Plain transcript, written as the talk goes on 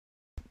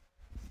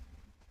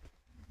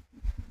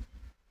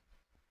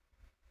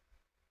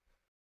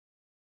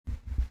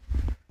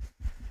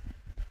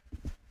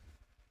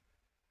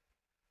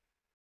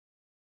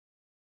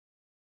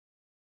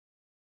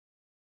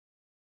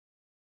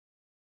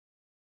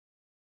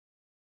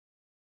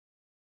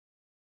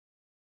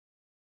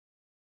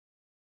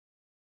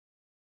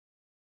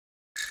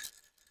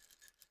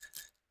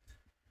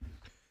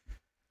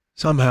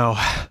Somehow,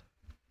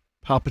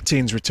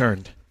 Palpatine's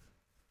returned.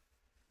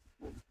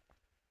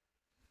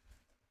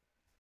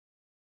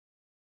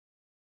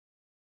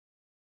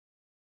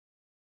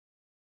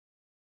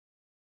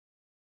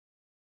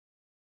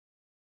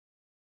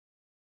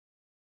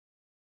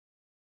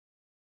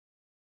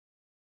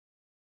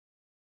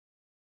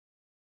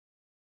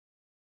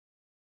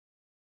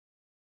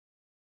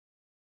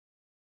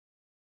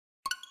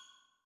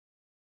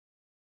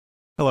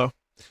 Hello.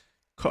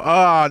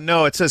 Ah,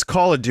 no, it says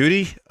Call of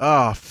Duty?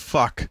 Ah,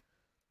 fuck.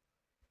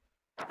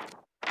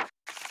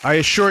 I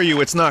assure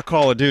you it's not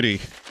Call of Duty.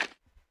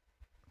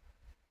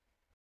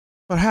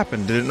 What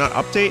happened? Did it not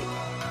update?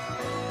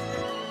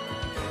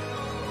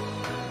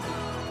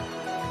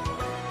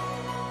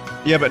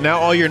 Yeah, but now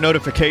all your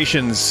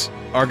notifications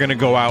are gonna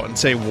go out and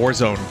say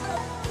Warzone.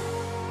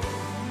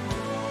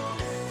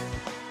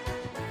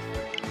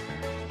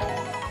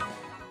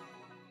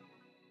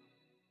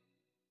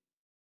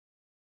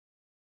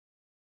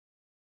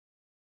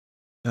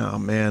 Oh,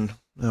 man.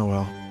 Oh,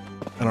 well.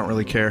 I don't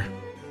really care.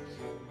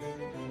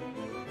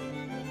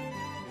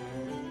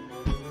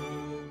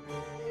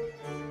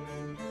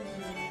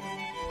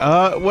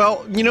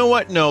 Well, you know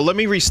what? No, let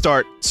me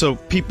restart so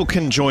people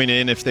can join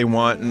in if they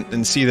want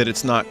and see that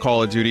it's not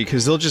Call of Duty,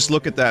 because they'll just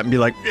look at that and be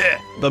like, eh!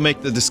 They'll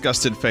make the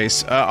disgusted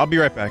face. I'll be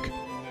right back.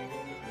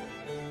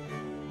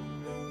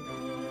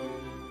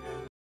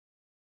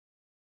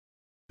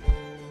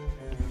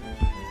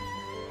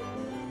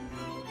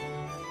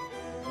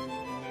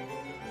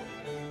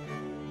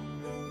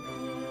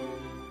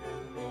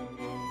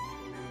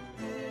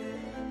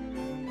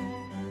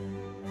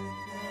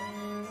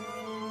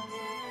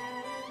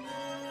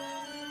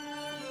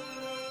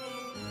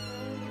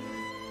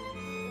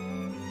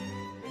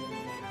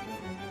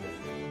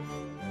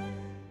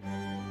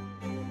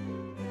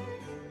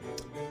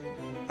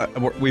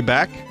 We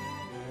back?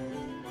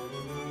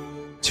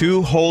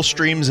 2 whole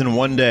streams in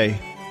 1 day.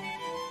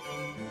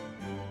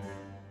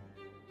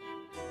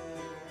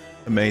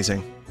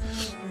 Amazing.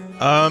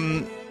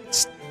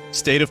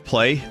 State of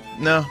play?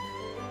 No.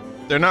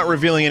 They're not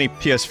revealing any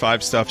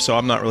PS5 stuff, so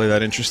I'm not really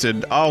that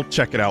interested. I'll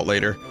check it out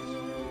later.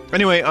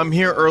 Anyway, I'm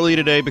here early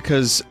today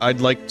because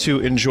I'd like to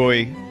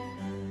enjoy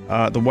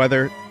the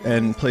weather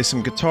and play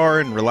some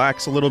guitar and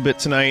relax a little bit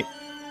tonight.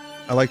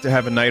 I like to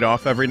have a night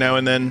off every now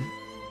and then.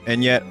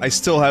 And yet, I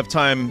still have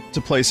time to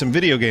play some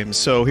video games,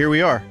 so here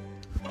we are.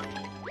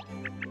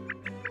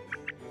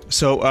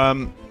 So,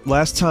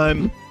 last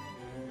time...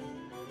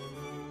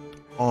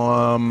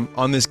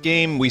 on this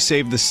game, we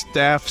saved the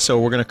staff, so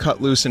we're gonna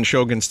cut loose in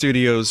Shogun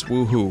Studios,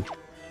 woohoo.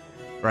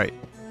 Right.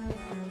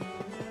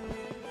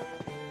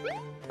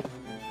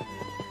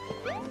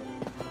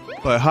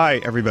 But hi,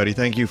 everybody,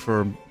 thank you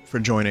for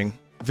joining.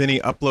 Vinny,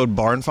 upload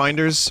Barn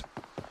Finders.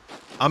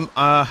 I'm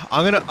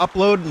gonna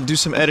upload and do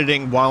some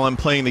editing while I'm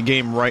playing the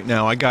game right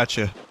now. I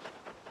gotcha.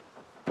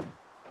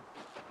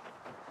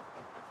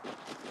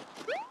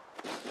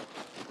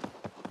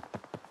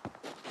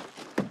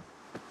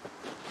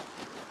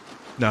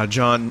 Nah,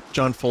 John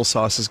Full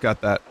Sauce has got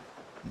that.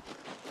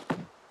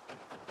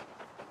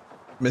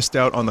 Missed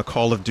out on the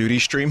Call of Duty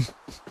stream.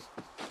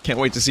 Can't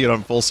wait to see it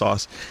on Full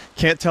Sauce.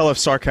 Can't tell if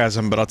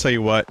sarcasm, but I'll tell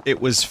you what,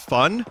 it was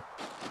fun.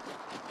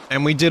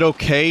 And we did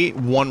okay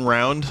 1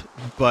 round,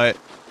 but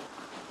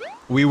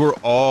we were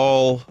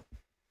all,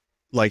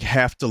 like,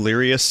 half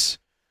delirious,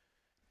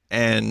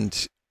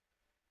 and,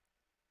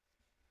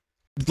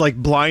 like,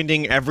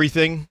 blinding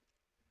everything.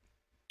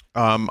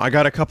 I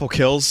got a couple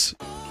kills.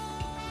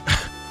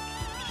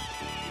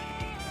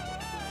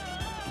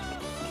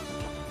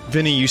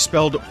 Vinny, you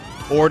spelled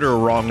order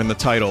wrong in the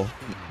title,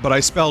 but I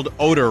spelled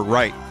odor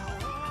right.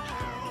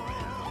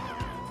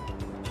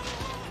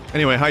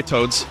 Anyway, hi,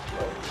 Toads.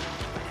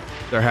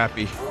 They're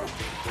happy.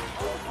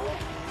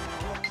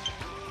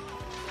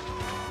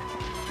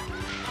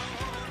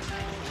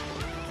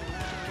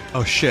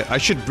 Oh shit, I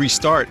should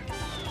restart,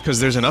 because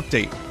there's an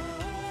update.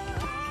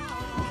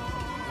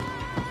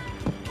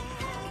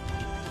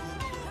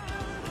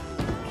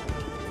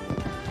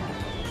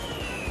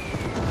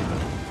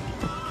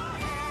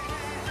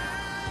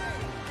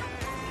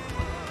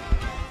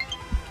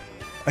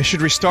 I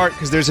should restart,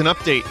 because there's an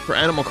update for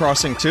Animal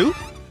Crossing 2?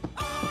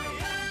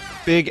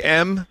 Big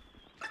M?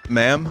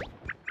 Ma'am?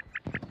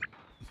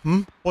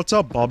 What's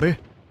up, Bobby?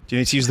 Do you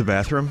need to use the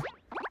bathroom?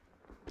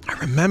 I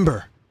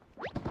remember!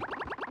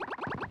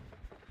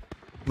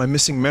 My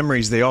missing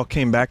memories, they all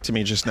came back to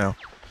me just now.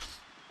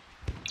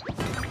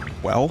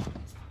 Well,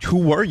 who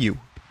were you?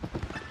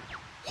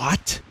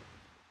 What?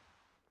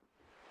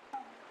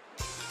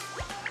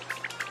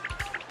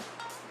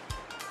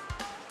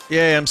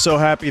 Yeah, I'm so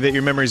happy that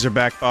your memories are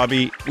back,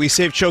 Bobby. We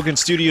saved Shogun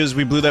Studios,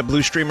 we blew that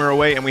blue streamer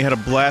away, and we had a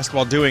blast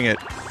while doing it.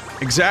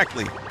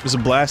 Exactly. It was a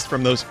blast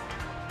from those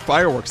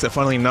fireworks that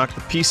finally knocked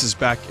the pieces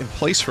back in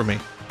place for me.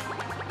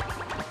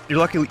 You're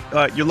lucky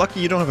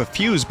you don't have a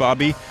fuse,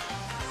 Bobby.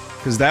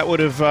 Because that would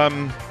have,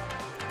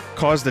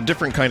 caused a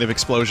different kind of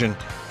explosion.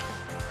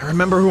 I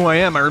remember who I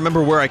am, I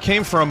remember where I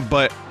came from,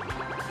 but...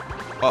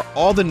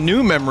 all the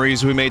new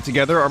memories we made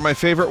together are my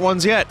favorite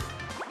ones yet.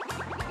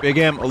 Big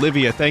M,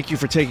 Olivia, thank you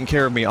for taking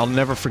care of me. I'll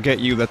never forget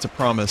you, that's a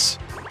promise.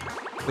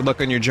 Good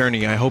luck on your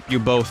journey. I hope you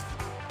both...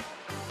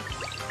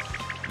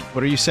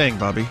 What are you saying,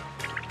 Bobby?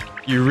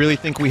 You really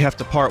think we have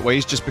to part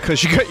ways just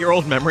because you got your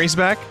old memories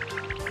back?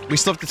 We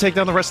still have to take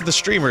down the rest of the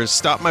streamers,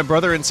 stop my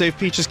brother, and save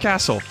Peach's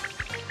castle.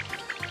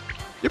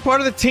 You're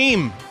part of the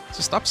team!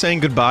 So stop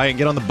saying goodbye and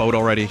get on the boat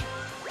already.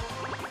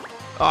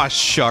 Aw,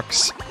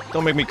 shucks.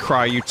 Don't make me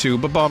cry, you two,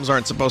 but bombs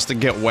aren't supposed to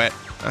get wet.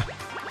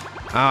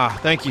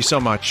 Thank you so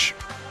much.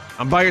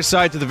 I'm by your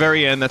side to the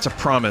very end, that's a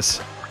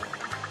promise.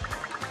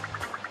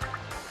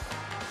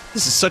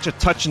 This is such a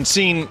touching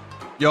scene.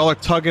 Y'all are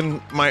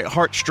tugging my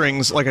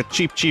heartstrings like a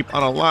cheap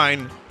on a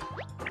line.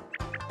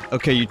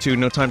 Okay, you two,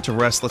 no time to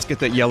rest. Let's get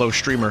that yellow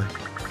streamer.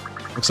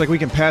 Looks like we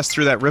can pass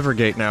through that river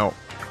gate now.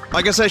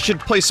 I guess I should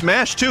play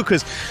Smash, too,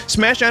 because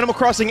Smash Animal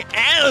Crossing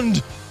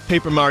and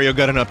Paper Mario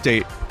got an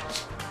update.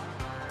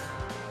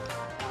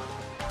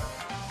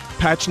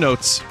 Patch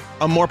notes.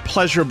 A more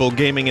pleasurable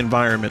gaming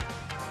environment.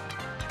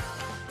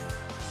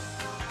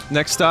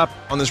 Next stop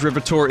on this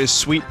river tour is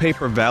Sweet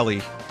Paper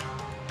Valley.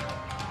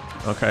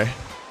 Okay.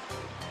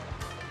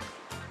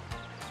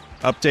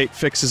 Update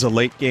fixes a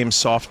late-game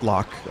soft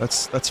lock.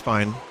 That's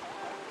fine.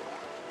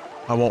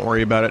 I won't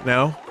worry about it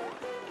now.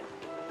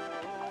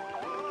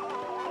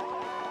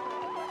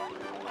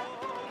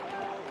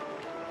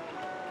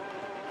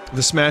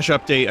 The Smash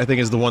update, I think,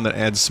 is the one that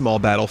adds small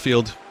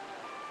battlefield.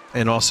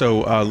 And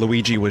also,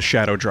 Luigi was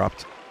shadow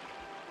dropped.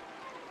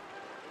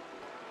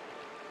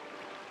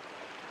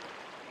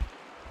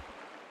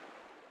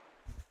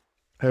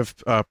 I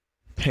have,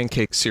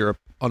 pancake syrup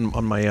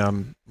on my,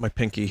 my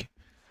pinky,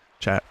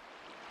 chat.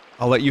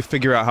 I'll let you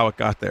figure out how it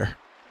got there.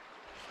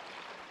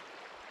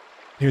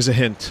 Here's a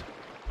hint.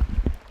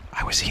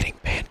 I was eating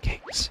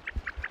pancakes.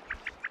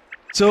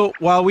 So,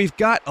 while we've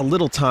got a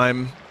little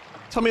time,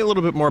 tell me a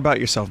little bit more about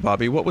yourself,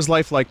 Bobby. What was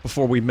life like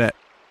before we met?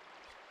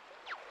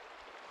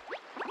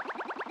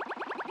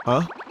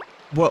 Huh?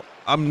 Well,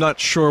 I'm not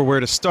sure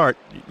where to start.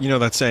 You know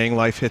that saying,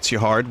 life hits you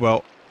hard?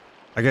 Well,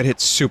 I got hit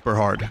super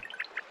hard.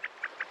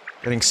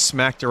 Getting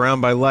smacked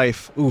around by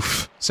life.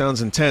 Oof.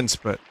 Sounds intense,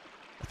 but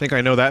I think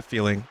I know that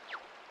feeling.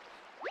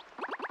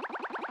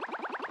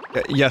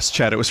 Yes,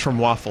 Chad, it was from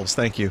Waffles,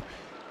 thank you.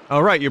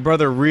 Alright, your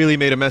brother really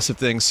made a mess of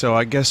things, so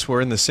I guess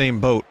we're in the same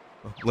boat.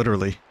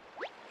 Literally.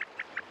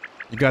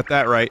 You got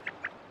that right.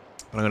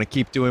 I'm gonna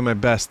keep doing my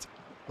best.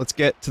 Let's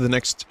get to the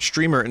next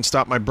streamer and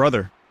stop my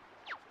brother.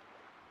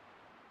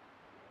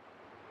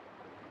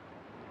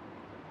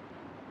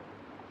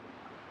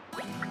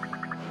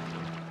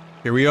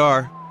 Here we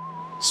are.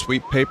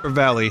 Sweet Paper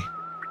Valley.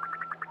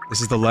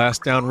 This is the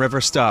last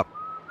downriver stop.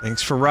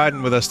 Thanks for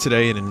riding with us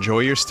today and enjoy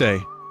your stay.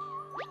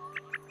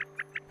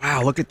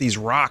 Wow, look at these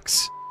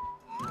rocks.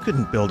 You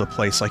couldn't build a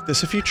place like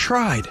this if you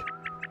tried.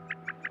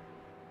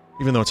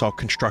 Even though it's all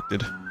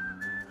constructed.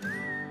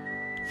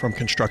 From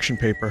construction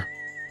paper.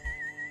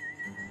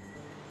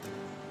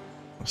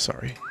 Oh,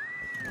 sorry.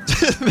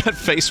 That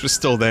face was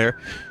still there.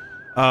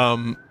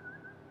 I've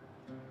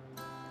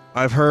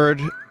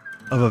heard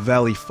of a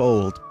valley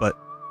fold, but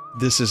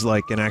this is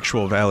like an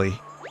actual valley.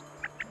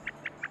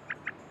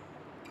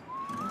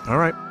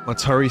 Alright,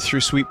 let's hurry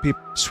through Sweet Peep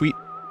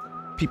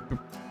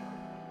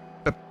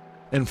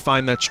and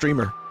find that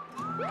streamer.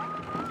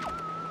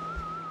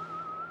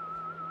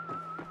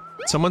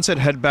 Someone said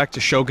head back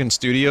to Shogun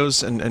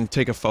Studios and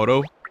take a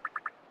photo.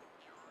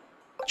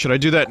 Should I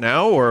do that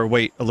now, or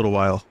wait a little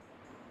while?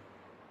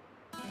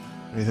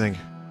 What do you think?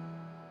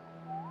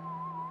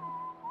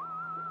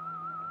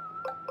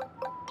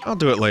 I'll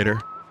do it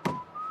later.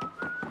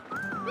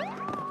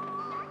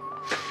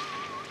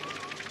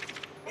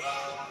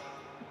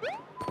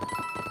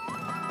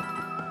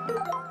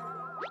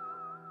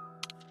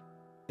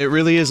 It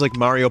really is like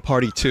Mario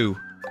Party 2.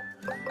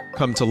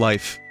 Come to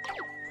life.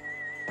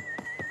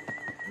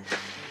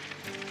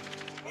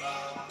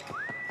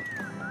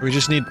 We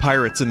just need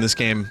pirates in this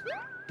game.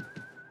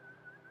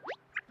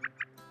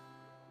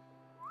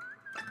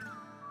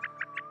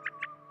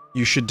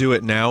 You should do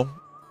it now?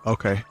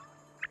 Okay.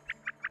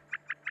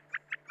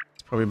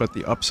 It's probably about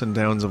the ups and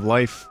downs of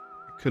life.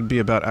 It could be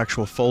about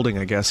actual folding,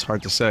 I guess.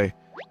 Hard to say.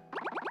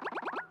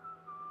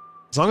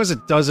 As long as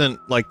it doesn't,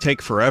 like,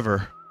 take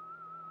forever.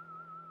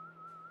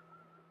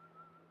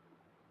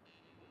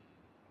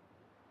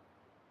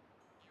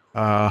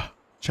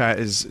 Chat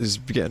is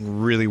getting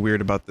really weird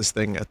about this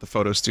thing at the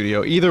photo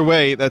studio. Either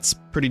way, that's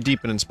pretty deep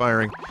and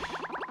inspiring.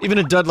 Even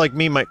a dud like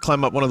me might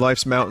climb up one of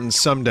life's mountains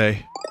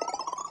someday.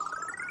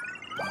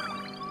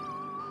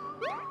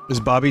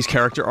 Is Bobby's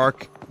character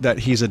arc that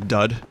he's a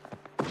dud?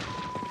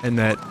 And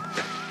that,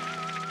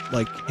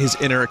 like, his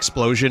inner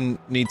explosion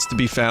needs to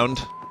be found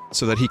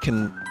so that he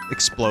can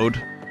explode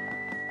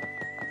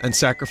and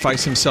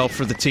sacrifice himself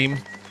for the team?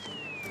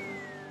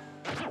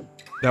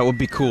 That would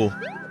be cool.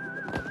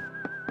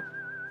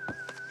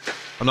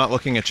 I'm not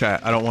looking at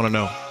chat, I don't want to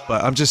know.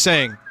 But I'm just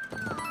saying,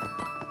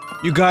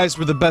 you guys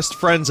were the best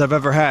friends I've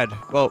ever had.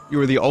 Well, you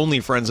were the only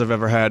friends I've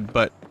ever had,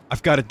 but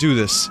I've got to do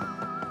this.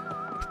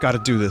 I've got to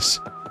do this.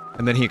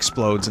 And then he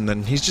explodes, and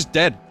then he's just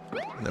dead.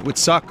 That would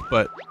suck,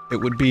 but it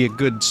would be a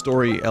good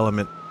story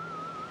element.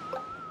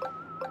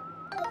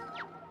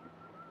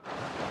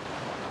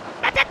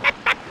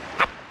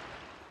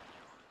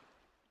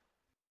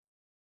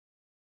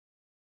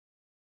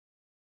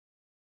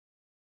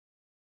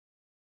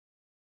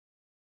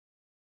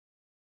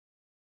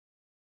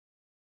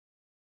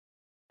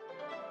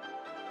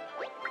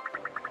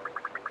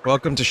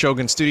 Welcome to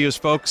Shogun Studios,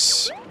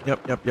 folks.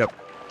 Yep.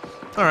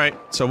 Alright,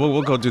 so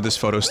we'll go do this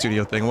photo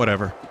studio thing,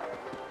 whatever.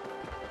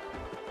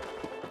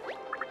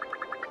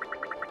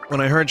 When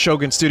I heard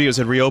Shogun Studios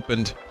had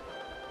reopened,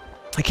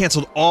 I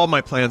canceled all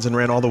my plans and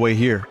ran all the way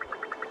here.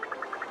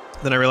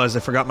 Then I realized I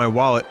forgot my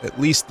wallet.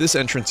 At least this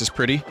entrance is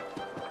pretty.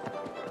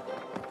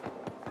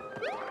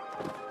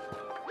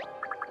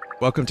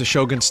 Welcome to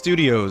Shogun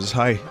Studios.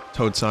 Hi,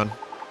 Toad-san.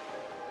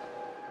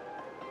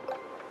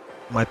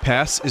 My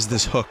pass is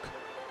this hook.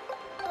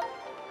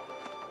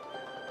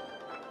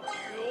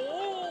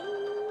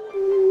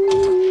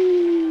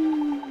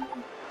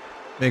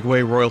 Make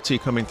way, royalty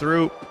coming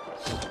through.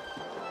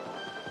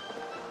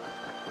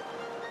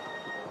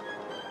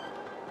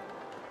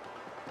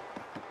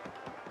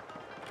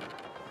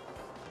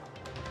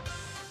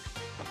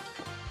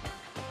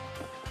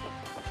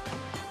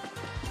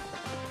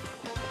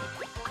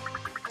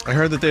 I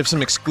heard that they have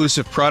some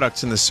exclusive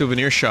products in the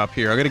souvenir shop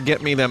here. I gotta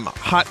get me them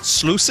hot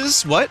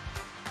sluices? What?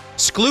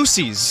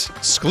 Exclusies?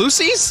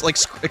 Exclusies? Like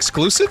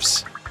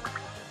exclusives?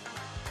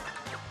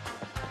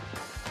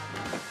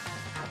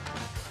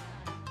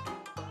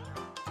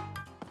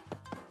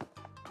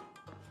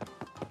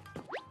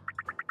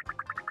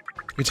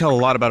 You tell a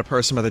lot about a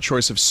person by the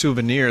choice of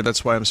souvenir,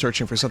 that's why I'm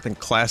searching for something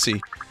classy.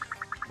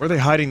 Where are they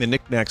hiding the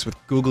knickknacks with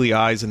googly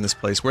eyes in this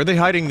place? Where are they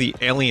hiding the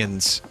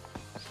aliens?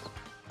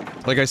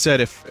 Like I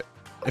said, if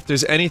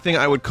there's anything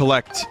I would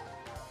collect,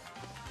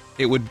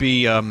 it would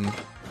be,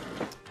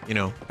 you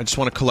know, I just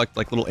want to collect,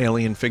 like, little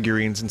alien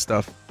figurines and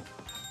stuff.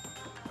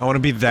 I want to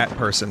be that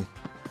person.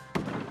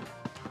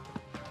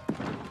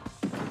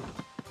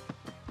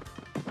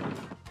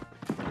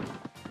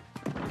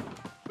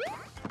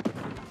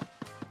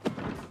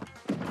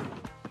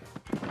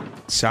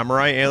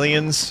 Samurai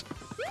aliens?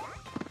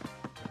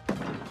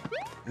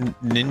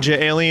 Ninja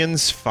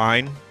aliens?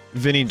 Fine.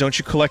 Vinny, don't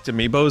you collect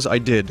amiibos? I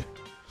did.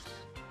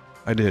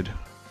 I did.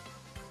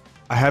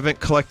 I haven't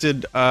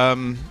collected,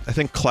 I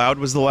think Cloud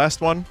was the last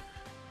one.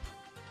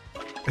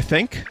 I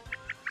think?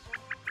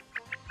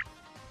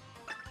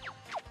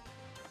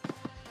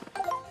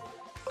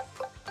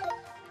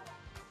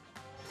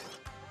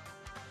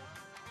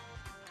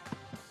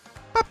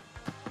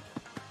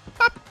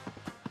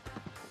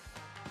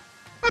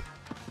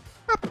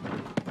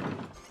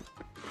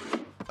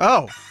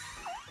 Oh!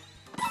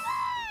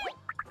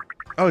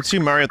 Oh, it's you,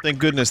 Mario. Thank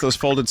goodness. Those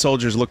folded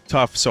soldiers look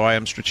tough, so I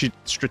am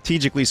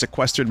strategically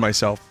sequestered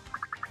myself.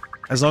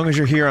 As long as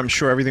you're here, I'm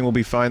sure everything will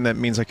be fine. That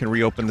means I can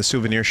reopen the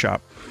souvenir shop.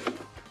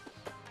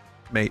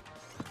 Mate.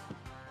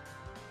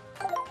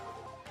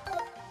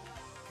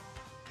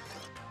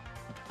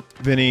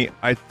 Vinny,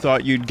 I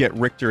thought you'd get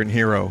Richter and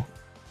Hero.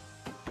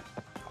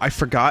 I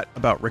forgot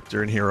about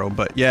Richter and Hero,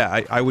 but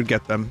yeah, I would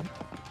get them.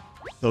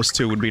 Those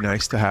two would be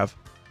nice to have.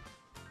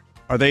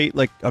 Are they,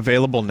 like,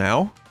 available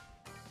now?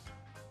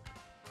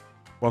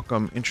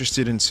 Welcome.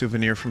 Interested in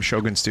souvenir from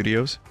Shogun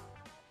Studios?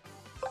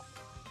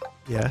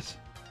 Yes.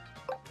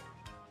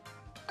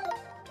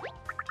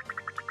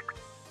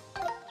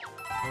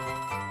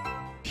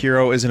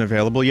 Hero isn't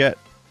available yet?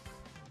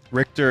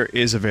 Richter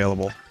is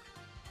available.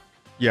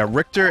 Yeah,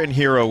 Richter and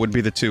Hero would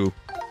be the two.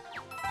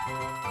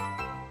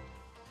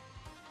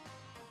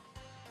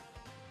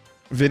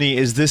 Vinny,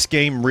 is this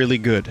game really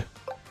good?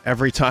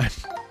 Every time.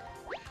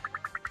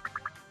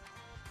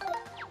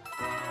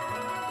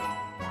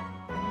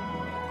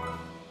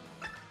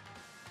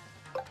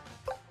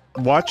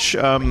 Watch,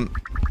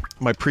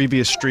 my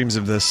previous streams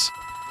of this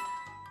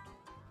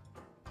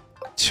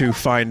to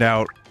find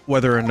out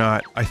whether or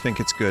not I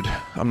think it's good.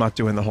 I'm not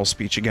doing the whole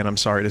speech again, I'm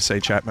sorry to say,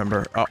 chat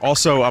member.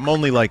 Also, I'm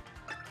only like,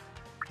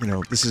 you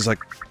know, this is like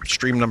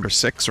stream number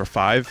 6 or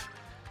 5.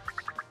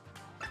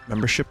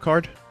 Membership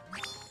card?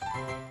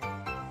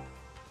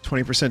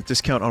 20%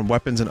 discount on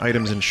weapons and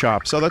items in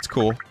shop, so that's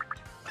cool.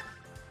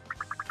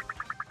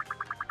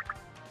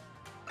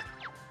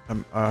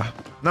 I'm,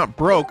 not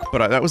broke,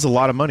 but that was a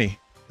lot of money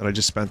that I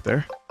just spent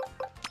there.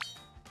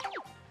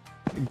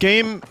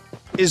 Game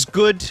is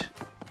good.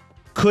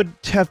 Could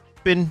have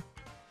been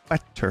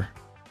better.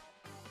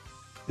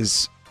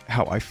 Is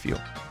how I feel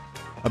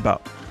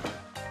about.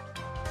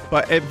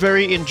 But a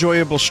very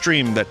enjoyable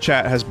stream that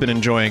chat has been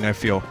enjoying, I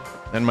feel.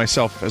 And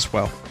myself as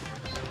well.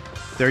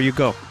 There you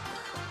go.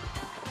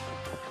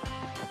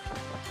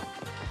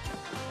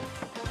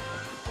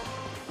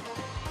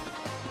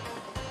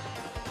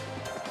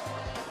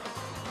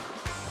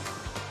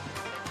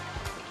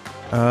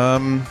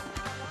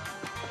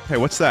 Hey,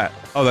 what's that?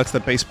 Oh, that's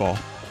the baseball.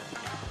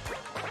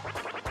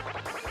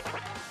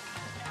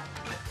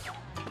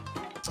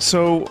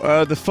 So,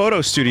 the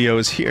photo studio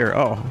is here.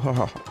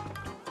 Oh.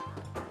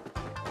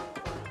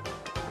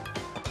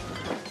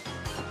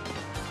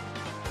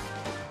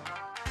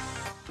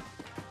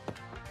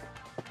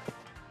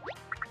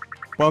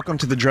 Welcome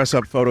to the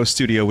dress-up photo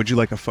studio. Would you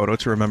like a photo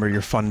to remember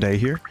your fun day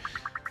here?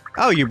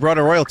 Oh, you brought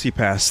a royalty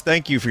pass.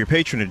 Thank you for your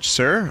patronage,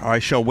 sir. I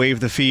shall waive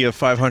the fee of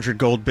 500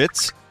 gold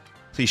bits.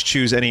 Please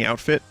choose any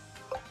outfit.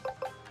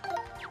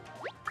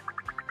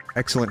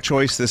 Excellent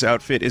choice. This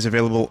outfit is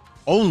available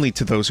only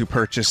to those who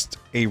purchased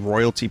a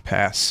royalty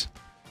pass.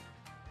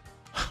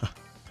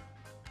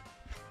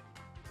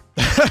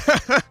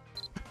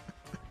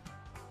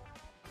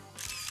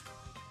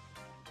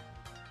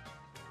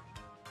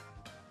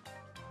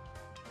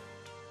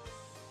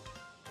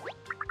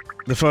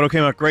 The photo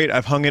came out great.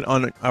 I've hung it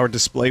on our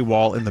display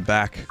wall in the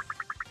back.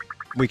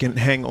 We can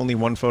hang only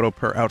one photo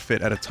per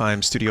outfit at a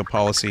time. Studio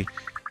policy.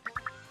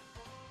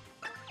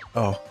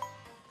 Oh.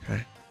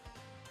 Okay.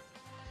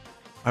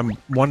 I'm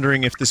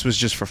wondering if this was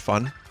just for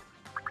fun.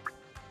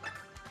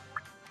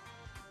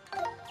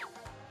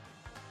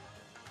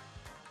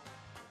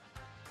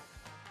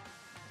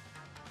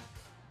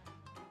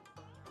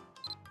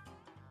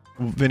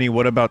 Vinny,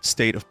 what about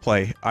State of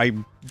Play? I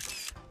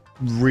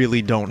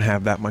really don't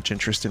have that much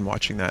interest in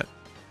watching that.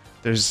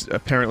 There's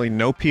apparently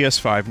no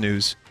PS5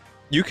 news.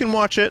 You can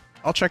watch it.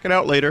 I'll check it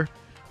out later.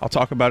 I'll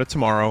talk about it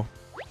tomorrow.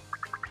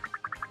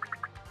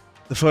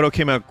 The photo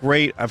came out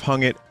great. I've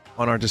hung it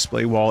on our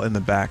display wall in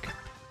the back.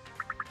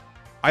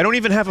 I don't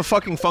even have a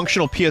fucking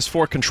functional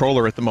PS4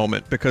 controller at the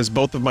moment because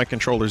both of my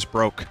controllers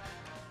broke.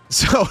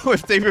 So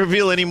if they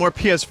reveal any more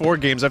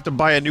PS4 games, I have to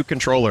buy a new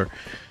controller.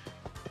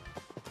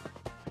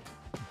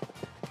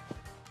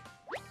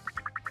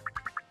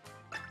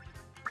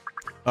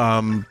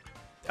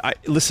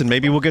 Listen,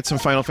 maybe we'll get some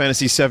Final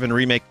Fantasy VII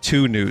Remake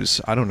 2 news.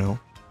 I don't know.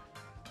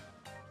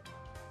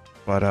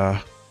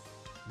 But,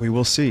 we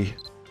will see.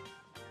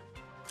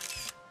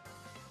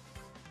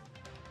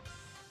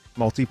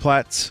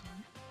 Multiplats.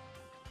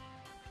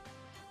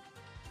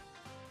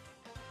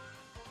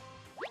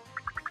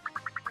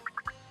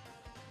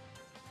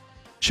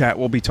 Chat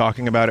will be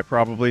talking about it,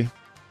 probably.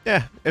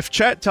 Yeah, if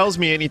chat tells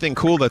me anything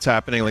cool that's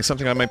happening, like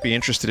something I might be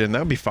interested in, that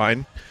would be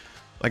fine.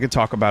 I could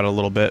talk about it a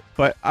little bit,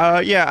 but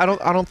yeah, I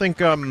don't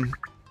think I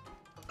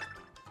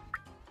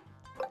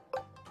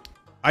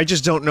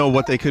just don't know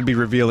what they could be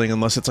revealing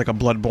unless it's like a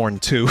Bloodborne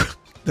 2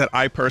 that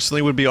I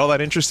personally would be all that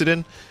interested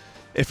in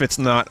if it's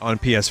not on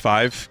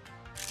PS5.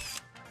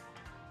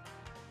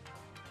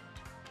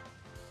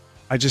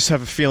 I just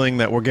have a feeling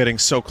that we're getting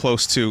so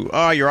close to...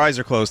 Ah, your eyes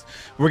are closed.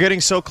 We're getting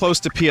so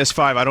close to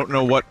PS5, I don't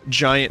know what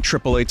giant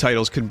AAA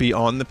titles could be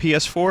on the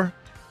PS4.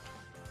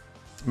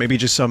 Maybe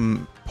just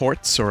some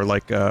ports, or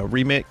like a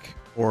remake,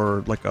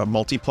 or like a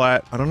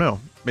multiplat, I don't know.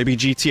 Maybe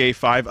GTA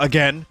 5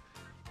 again.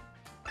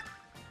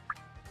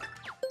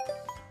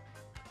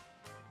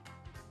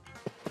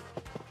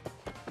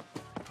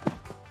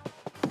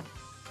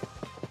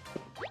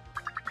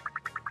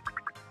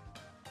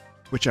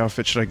 Which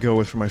outfit should I go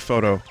with for my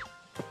photo?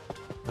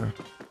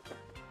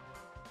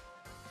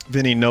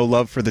 Vinny, no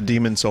love for the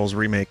Demon Souls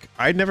remake.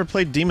 I'd never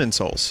played Demon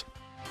Souls.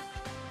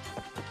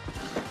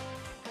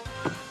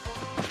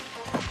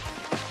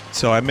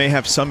 So I may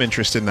have some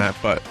interest in that,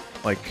 but,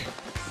 like...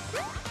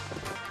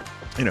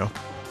 You know...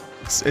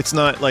 It's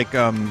not, like,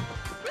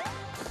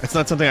 it's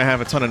not something I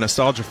have a ton of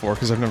nostalgia for,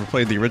 because I've never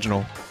played the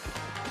original.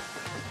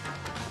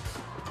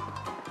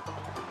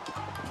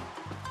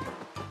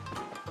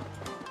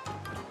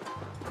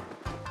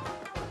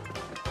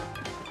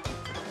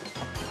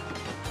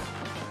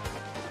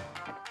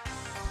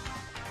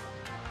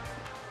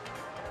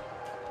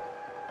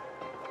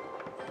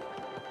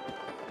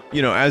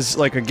 You know, as,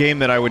 like, a game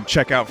that I would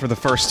check out for the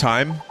first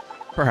time,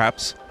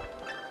 perhaps.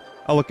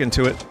 I'll look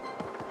into it.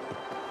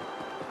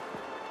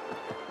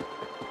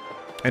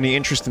 Any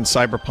interest in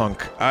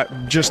Cyberpunk? I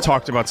just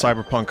talked about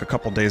Cyberpunk a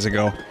couple days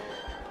ago.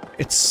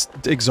 It's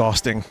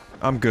exhausting.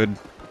 I'm good.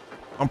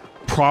 I'm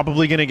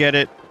probably gonna get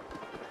it.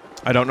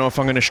 I don't know if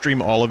I'm gonna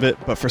stream all of it,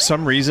 but for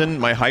some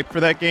reason, my hype for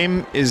that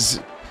game is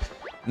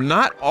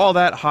not all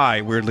that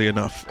high, weirdly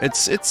enough.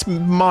 It's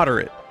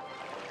moderate.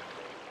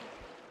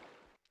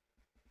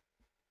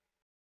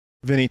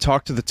 Vinny,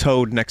 talk to the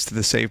toad next to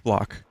the save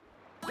block.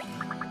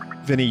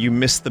 Vinny, you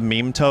missed the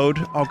meme toad?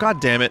 Oh,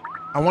 god damn it.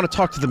 I want to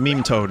talk to the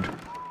meme toad.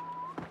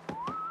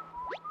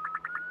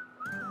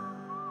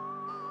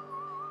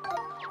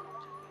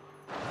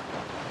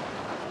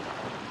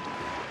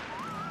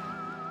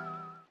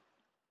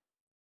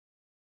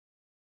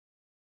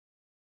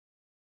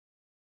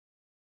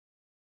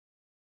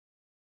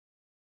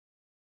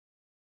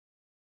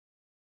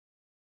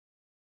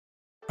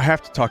 I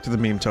have to talk to the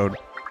meme toad.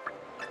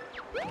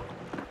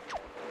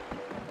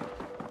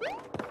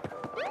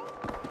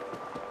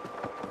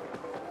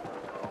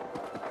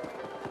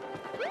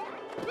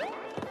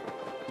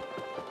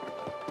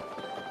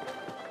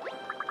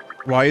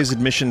 Why is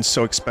admission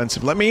so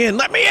expensive? Let me in!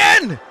 Let me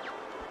in!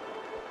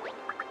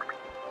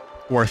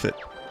 Worth it.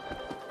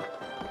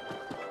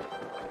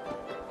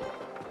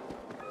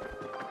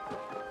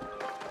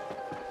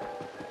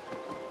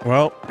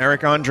 Well,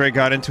 Eric Andre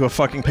got into a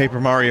fucking Paper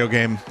Mario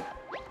game.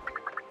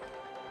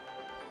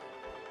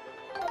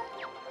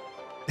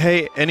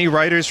 Hey, any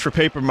writers for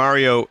Paper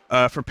Mario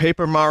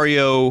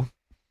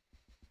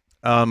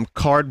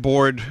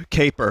Cardboard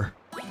Caper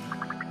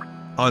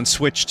on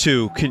Switch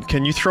 2.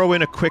 Can you throw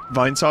in a quick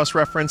Vinesauce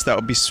reference? That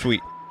would be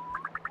sweet.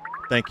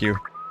 Thank you.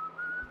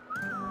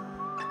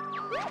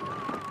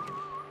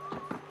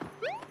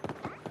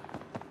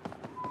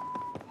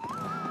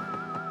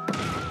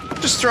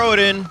 Just throw it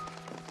in.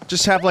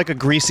 Just have like a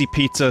greasy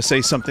pizza,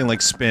 say something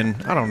like spin.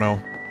 I don't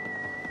know.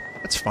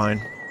 That's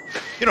fine.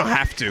 You don't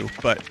have to,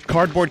 but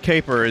Cardboard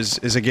Caper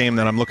is a game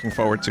that I'm looking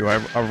forward to.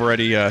 I've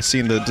already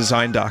seen the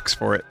design docs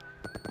for it.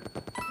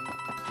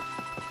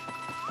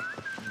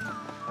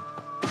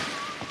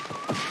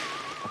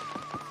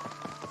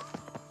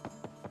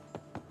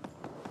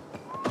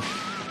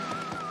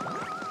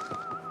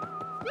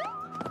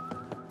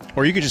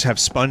 Or you could just have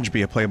Sponge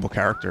be a playable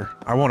character.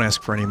 I won't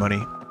ask for any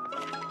money.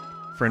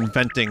 For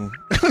inventing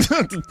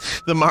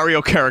the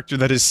Mario character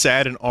that is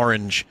sad and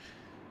orange.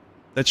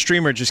 That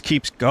streamer just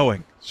keeps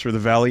going through the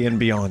valley and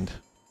beyond.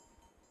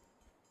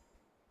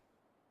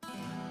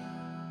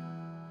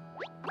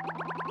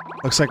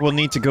 Looks like we'll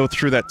need to go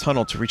through that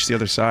tunnel to reach the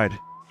other side.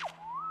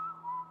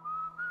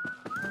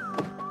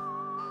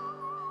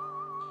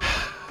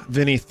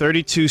 Vinny,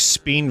 32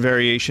 spin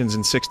variations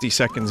in 60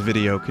 seconds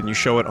video. Can you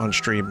show it on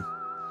stream?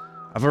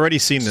 I've already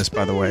seen this,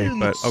 by the way,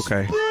 but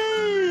okay.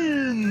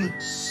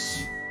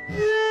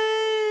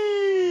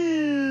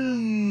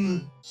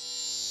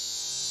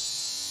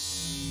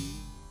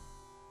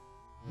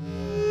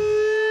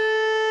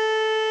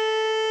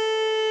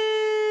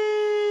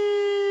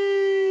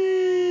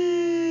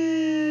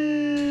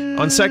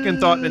 On second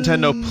thought,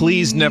 Nintendo,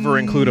 please never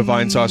include a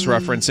Vinesauce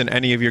reference in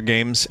any of your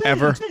games,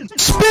 ever. Spin!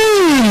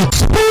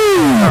 Spin!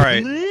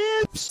 Alright.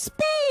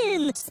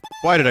 Spin!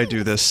 Why did I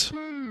do this?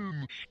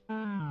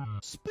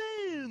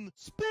 Spin!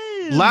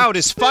 Loud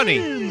is funny!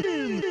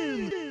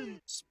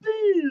 Spin!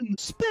 Spin!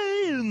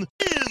 Spin!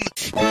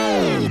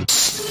 Spin!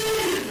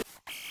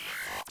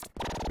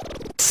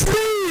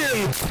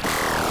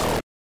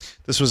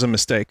 This was a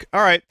mistake.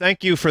 Alright,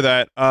 thank you for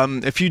that.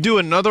 If you do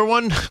another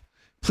one,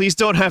 please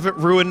don't have it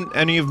ruin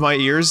any of my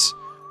ears.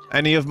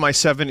 Any of my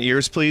 7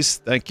 ears, please.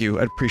 Thank you,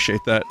 I'd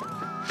appreciate that.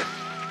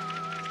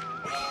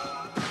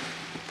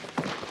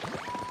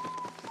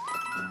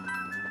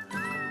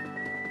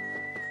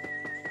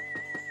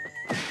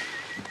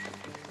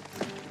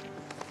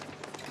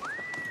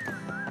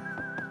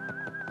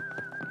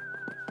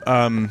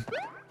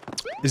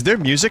 Is there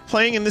music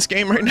playing in this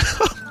game right now?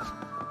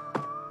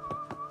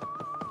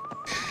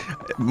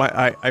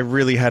 I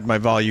really had my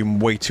volume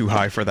way too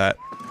high for that.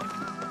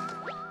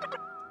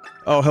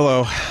 Oh,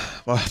 hello.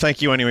 Well,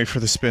 thank you anyway for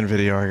the spin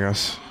video, I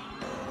guess.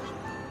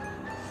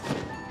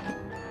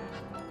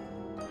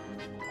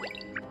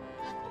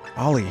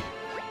 Ollie.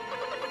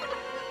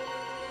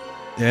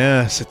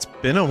 Yes, it's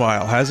been a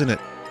while, hasn't it?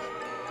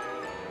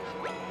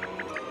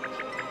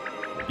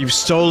 You've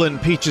stolen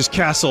Peach's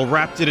castle,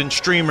 wrapped it in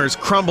streamers,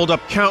 crumbled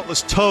up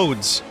countless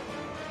toads.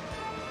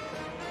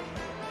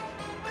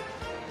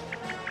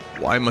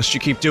 Why must you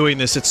keep doing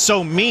this? It's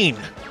so mean!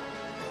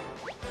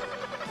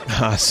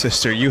 Ah,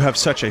 sister, you have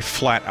such a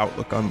flat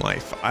outlook on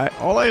life.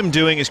 All I am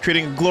doing is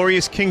creating a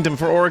glorious kingdom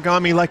for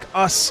origami like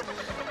us.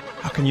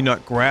 How can you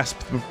not grasp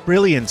the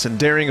brilliance and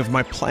daring of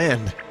my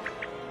plan?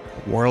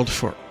 A world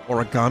for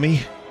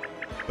origami?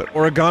 But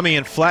origami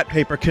and flat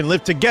paper can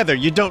live together.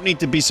 You don't need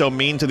to be so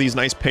mean to these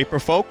nice paper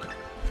folk.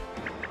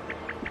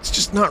 It's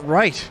just not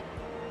right.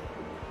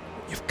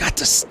 You've got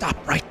to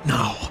stop right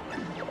now.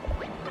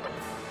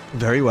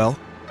 Very well.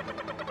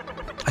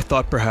 I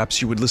thought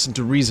perhaps you would listen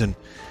to reason.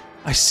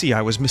 I see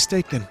I was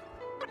mistaken.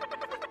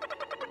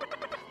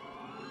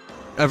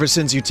 Ever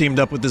since you teamed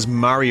up with this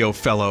Mario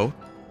fellow,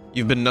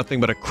 you've been nothing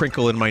but a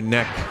crinkle in my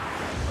neck.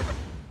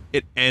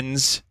 It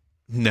ends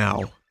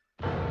now.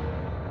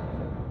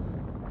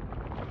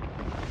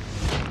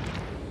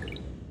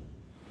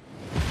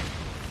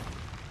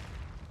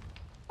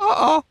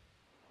 Uh-oh.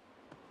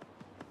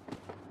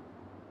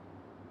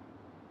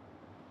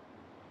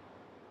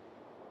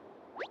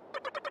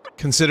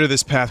 Consider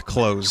this path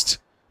closed.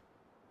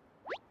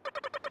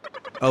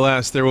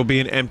 Alas, there will be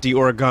an empty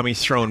origami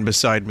throne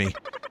beside me.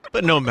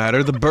 But no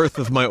matter, the birth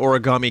of my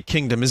origami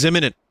kingdom is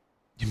imminent.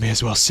 You may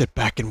as well sit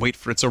back and wait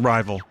for its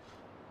arrival.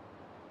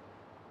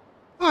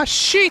 Ah,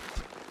 shit!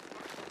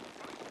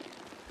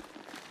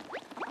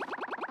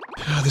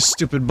 This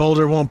stupid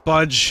boulder won't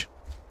budge.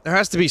 There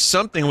has to be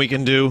something we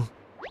can do.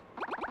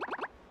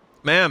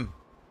 Ma'am?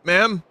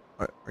 Ma'am?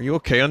 Are you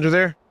okay under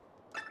there?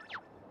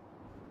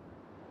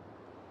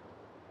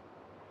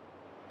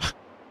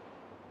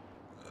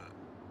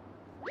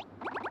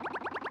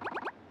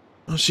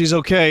 Well, she's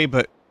okay,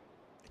 but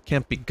it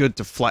can't be good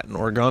to flatten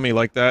origami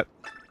like that.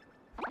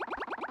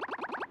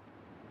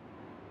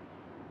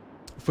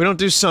 If we don't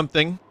do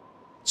something,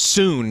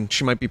 soon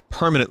she might be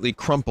permanently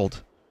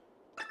crumpled.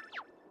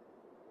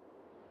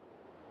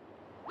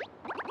 What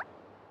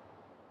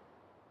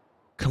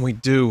can we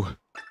do?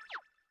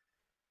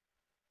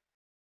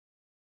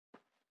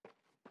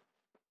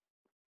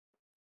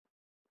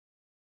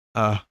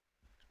 You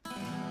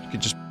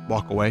could just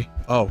walk away.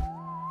 Oh.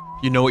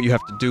 You know what you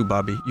have to do,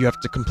 Bobby. You have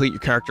to complete your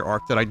character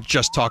arc that I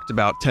just talked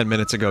about 10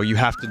 minutes ago. You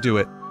have to do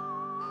it.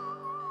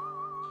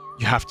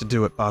 You have to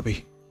do it,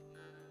 Bobby.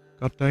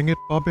 God dang it,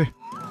 Bobby.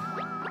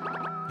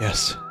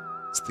 Yes,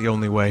 it's the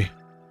only way.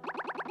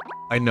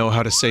 I know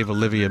how to save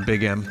Olivia,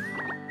 Big M.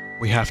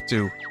 We have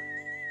to.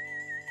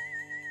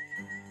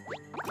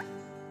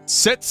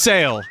 Set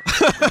sail!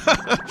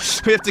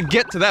 We have to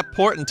get to that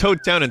port in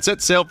Toad Town and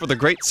set sail for the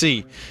Great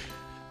Sea.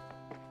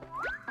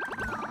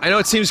 I know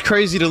it seems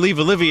crazy to leave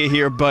Olivia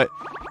here, but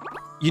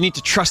you need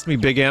to trust me,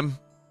 Big M.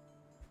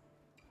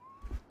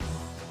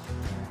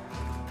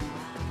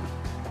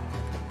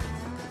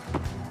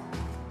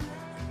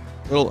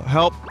 Little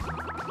help.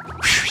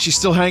 She's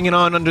still hanging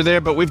on under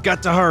there, but we've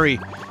got to hurry.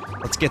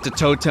 Let's get to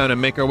Toad Town and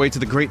make our way to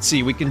the Great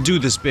Sea. We can do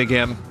this, Big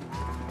M.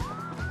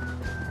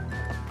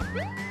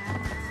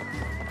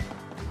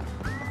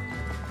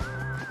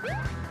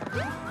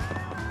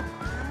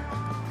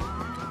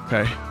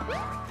 Okay.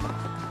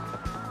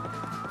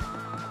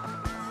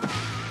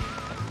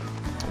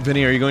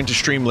 Vinny, are you going to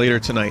stream later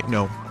tonight?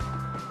 No.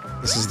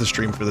 This is the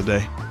stream for the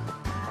day.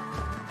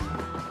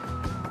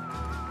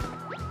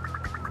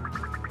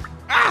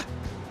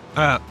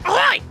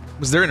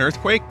 Was there an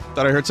earthquake?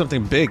 Thought I heard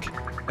something big.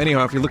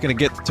 Anyhow, if you're looking to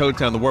get to Toad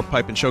Town, the warp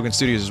pipe in Shogun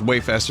Studios is way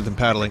faster than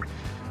paddling.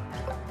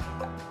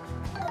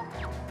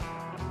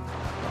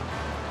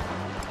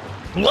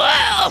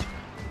 Whoa!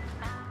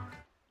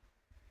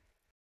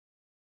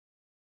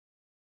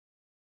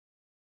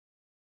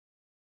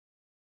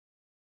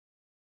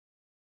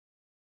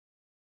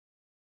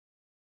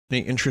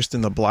 Any interest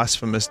in the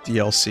Blasphemous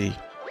DLC?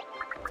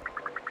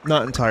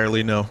 Not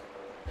entirely, no.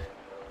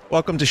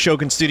 Welcome to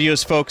Shogun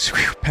Studios, folks.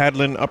 Whew,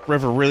 paddling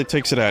upriver really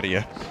takes it out of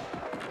you.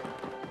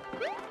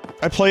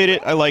 I played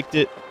it, I liked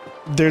it.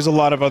 There's a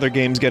lot of other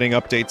games getting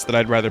updates that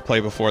I'd rather play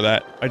before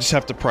that. I just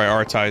have to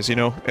prioritize, you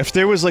know? If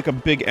there was like a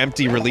big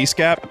empty release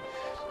gap,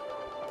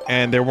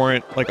 and there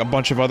weren't like a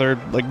bunch of other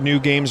like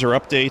new games or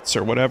updates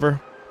or whatever,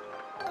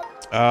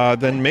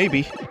 then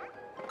maybe.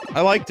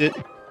 I liked it.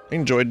 I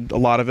enjoyed a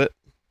lot of it.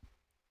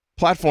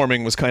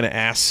 Platforming was kinda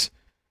ass.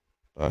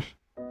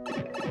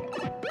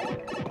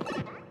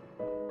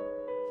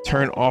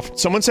 Turn off.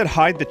 Someone said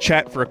hide the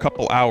chat for a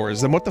couple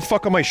hours. Then what the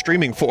fuck am I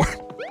streaming for?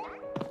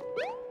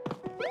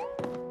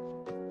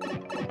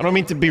 I don't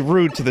mean to be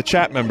rude to the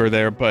chat member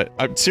there, but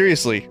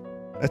seriously,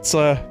 that's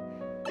I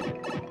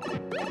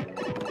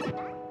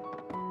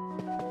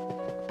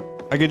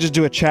could just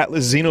do a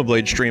chatless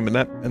Xenoblade stream in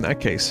that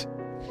case.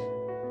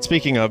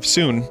 Speaking of,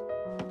 soon.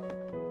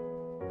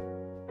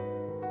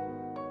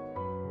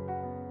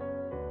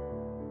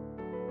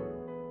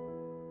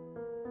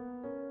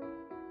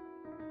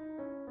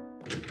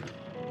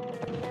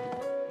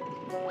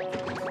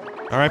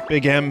 Alright,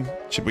 Big M.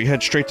 Should we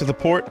head straight to the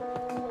port?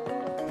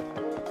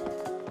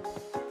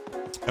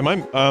 Am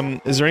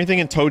I, is there anything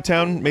in Toad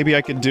Town maybe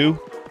I could do?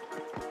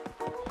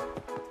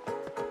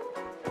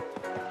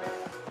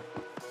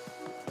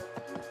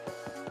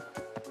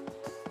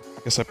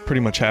 Guess I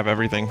pretty much have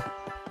everything.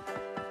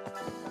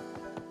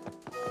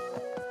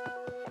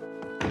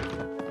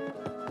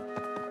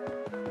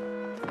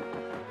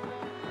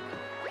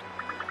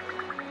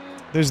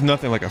 There's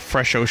nothing like a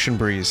fresh ocean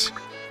breeze.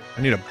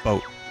 I need a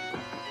boat.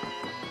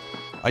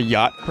 A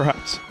yacht,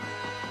 perhaps?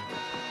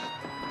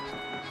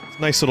 It's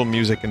nice little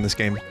music in this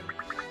game.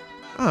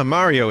 Ah,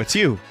 Mario, it's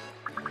you.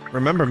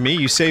 Remember me?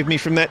 You saved me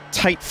from that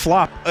tight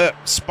spot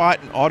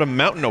in Autumn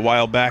Mountain a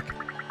while back.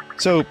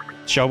 So,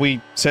 shall we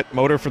set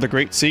motor for the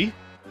Great Sea?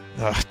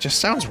 Ugh, just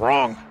sounds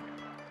wrong.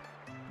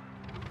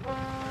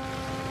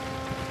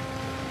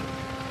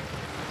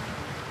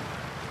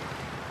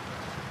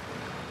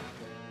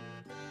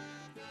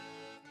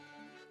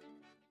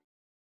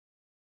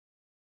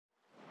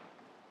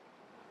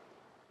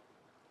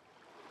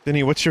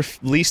 Vinny, what's your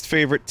least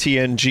favorite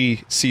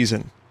TNG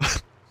season?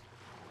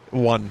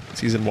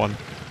 Season 1.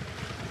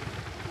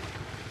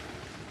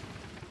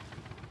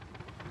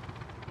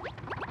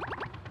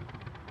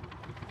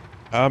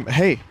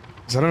 Hey,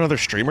 is that another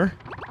streamer?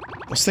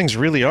 Those things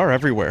really are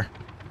everywhere.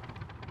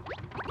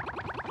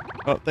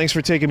 Oh, thanks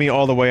for taking me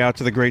all the way out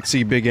to the Great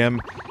Sea, Big M.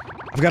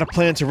 I've got a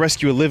plan to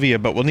rescue Olivia,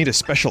 but we'll need a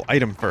special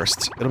item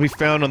first. It'll be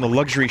found on the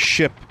luxury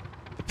ship,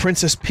 the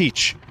Princess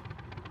Peach.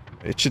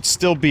 It should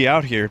still be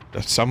out here,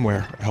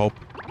 somewhere, I hope.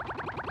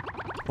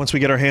 Once we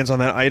get our hands on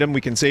that item,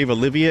 we can save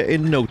Olivia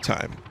in no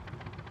time.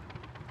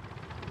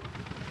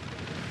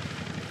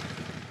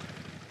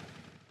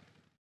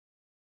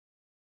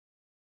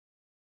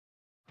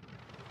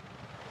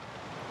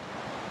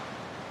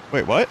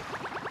 Wait, what?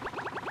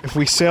 If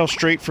we sail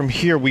straight from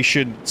here, we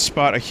should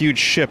spot a huge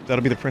ship.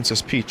 That'll be the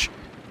Princess Peach.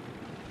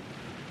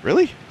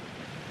 Really?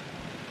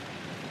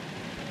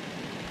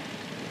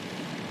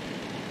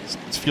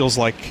 This feels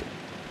like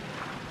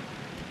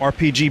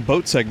RPG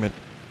boat segment.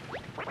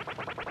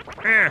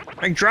 Ah,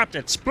 I dropped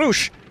it.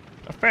 Sploosh!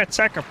 A fat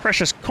sack of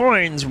precious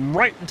coins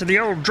right into the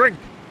old drink.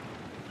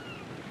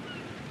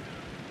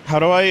 How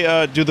do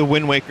I, do the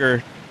Wind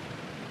Waker,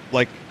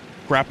 like,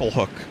 grapple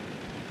hook?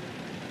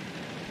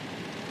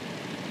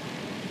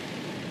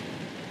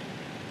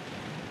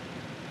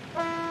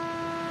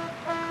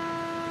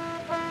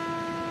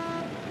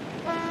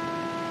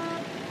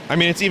 I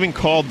mean, it's even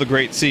called the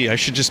Great Sea. I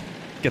should just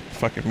get the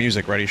fucking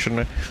music ready,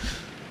 shouldn't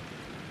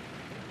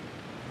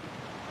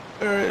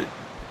I? Alright.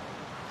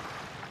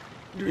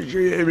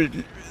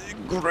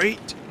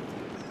 Great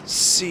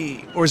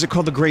Sea. Or is it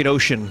called the Great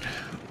Ocean?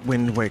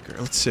 Wind Waker.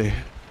 Let's see.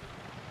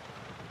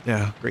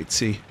 Yeah, Great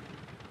Sea.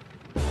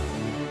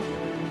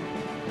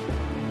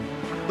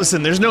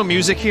 Listen, there's no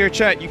music here,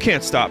 chat. You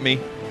can't stop me.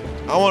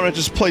 I want to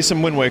just play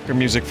some Wind Waker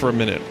music for a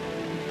minute.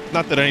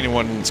 Not that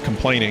anyone's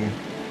complaining.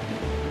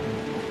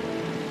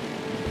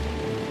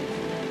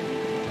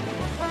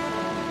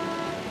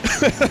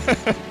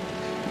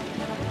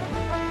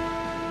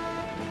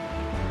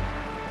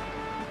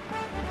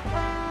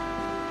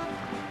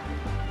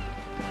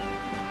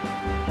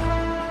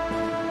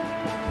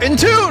 In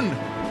tune!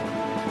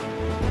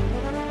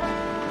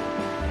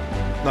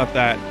 Not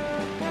that.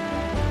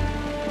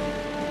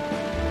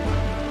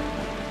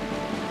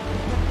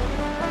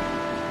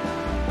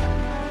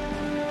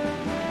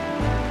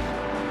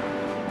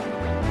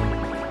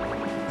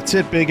 That's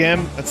it, Big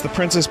M. That's the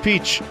Princess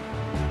Peach.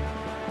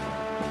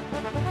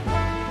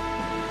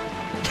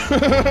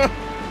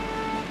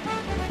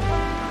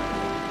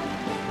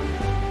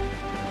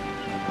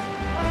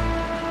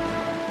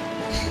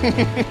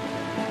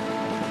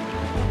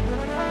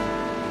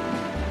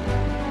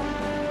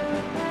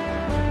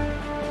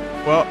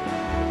 Well,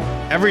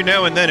 every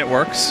now and then it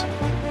works.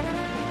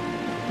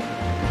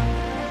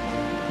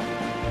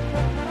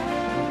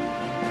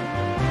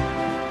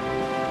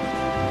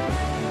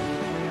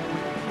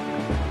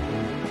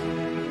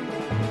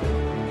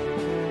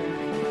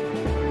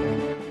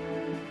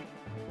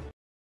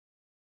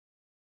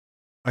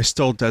 I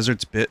stole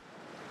Desert's bit.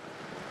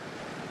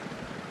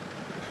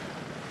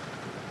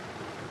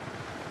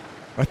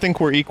 I think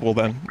we're equal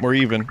then. We're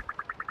even.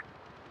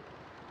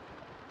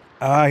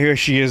 Ah, here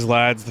she is,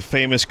 lads. The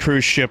famous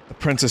cruise ship, the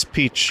Princess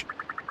Peach.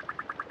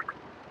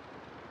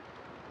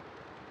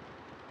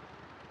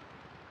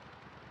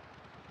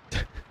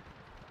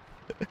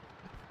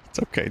 It's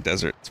okay,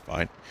 Desert. It's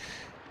fine.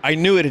 I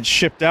knew it had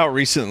shipped out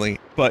recently,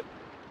 but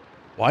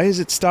why is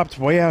it stopped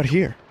way out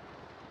here?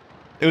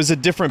 It was a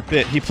different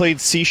bit. He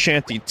played Sea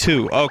Shanty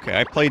 2. Okay,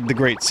 I played The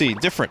Great Sea.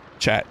 Different,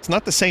 chat. It's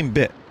not the same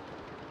bit.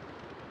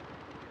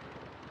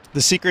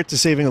 The secret to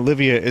saving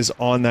Olivia is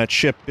on that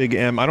ship, Big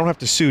M. I don't have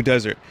to sue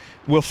Desert.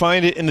 We'll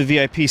find it in the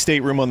VIP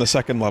stateroom on the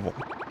second level.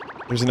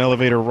 There's an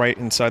elevator right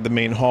inside the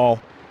main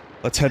hall.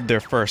 Let's head there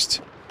first.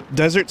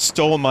 Desert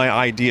stole my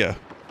idea.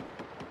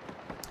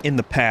 In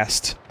the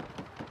past.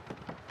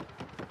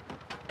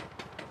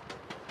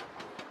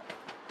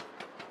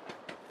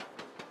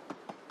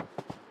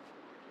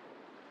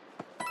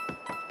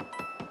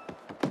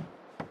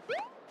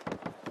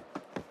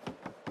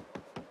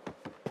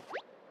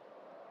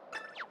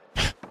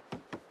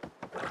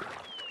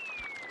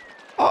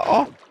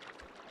 Uh-oh.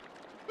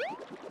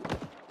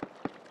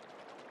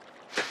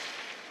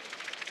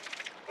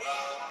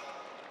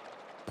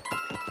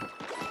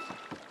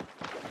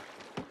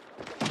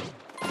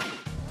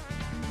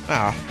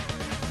 Ah.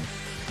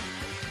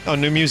 Oh,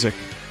 new music.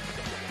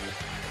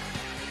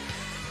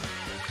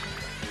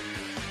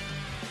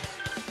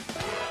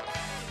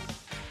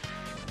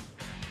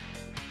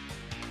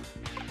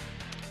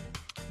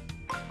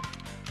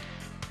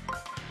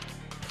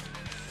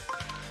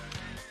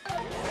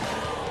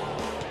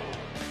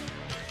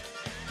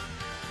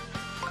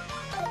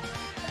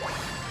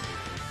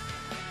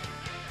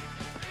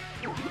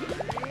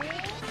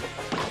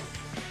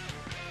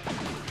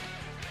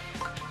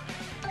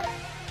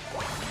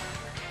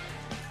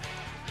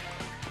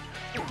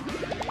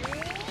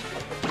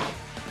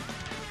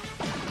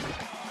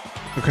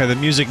 Okay, the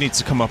music needs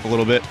to come up a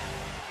little bit.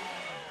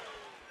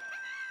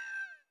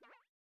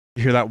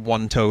 You hear that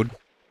one toad?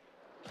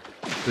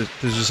 There's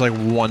just like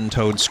one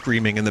toad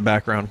screaming in the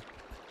background.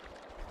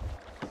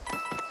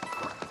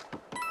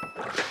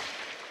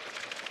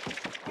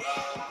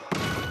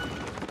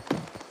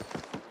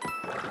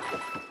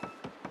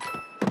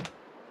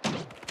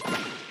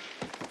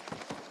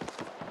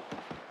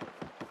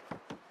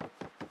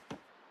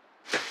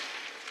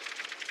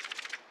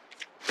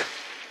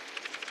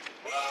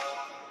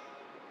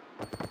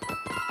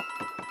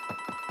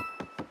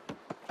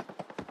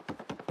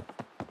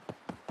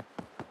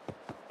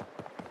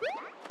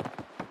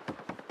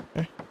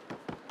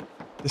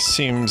 This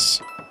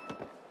seems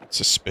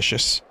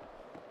suspicious.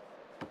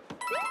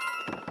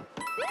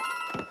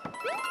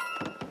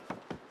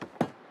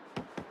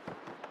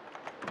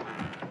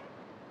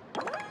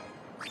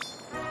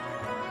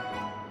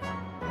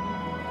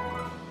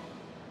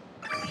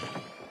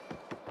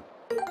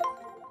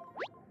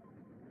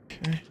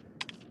 Okay.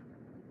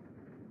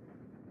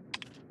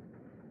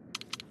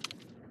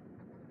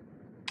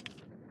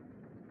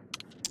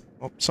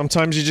 Well,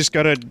 sometimes you just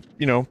gotta,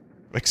 you know,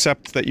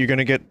 accept that you're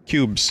gonna get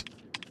cubes.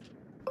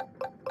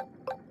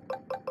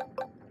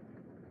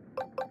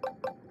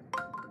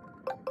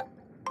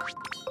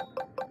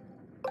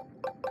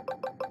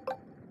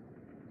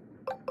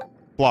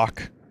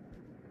 Block.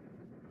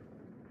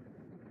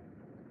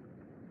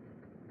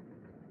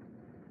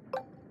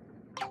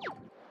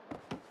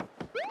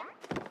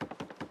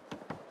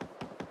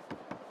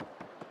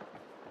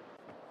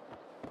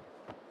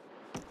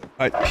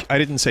 I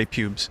didn't say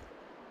pubes.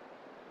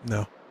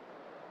 No.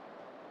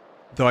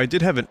 Though I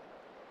did have a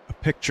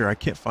picture. I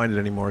can't find it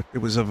anymore. It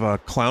was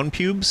of clown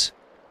pubes.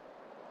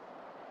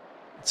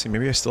 Let's see,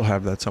 maybe I still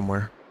have that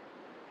somewhere.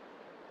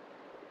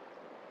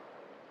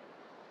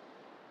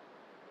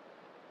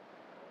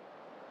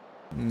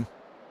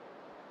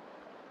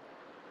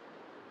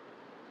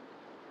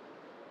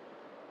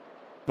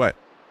 What?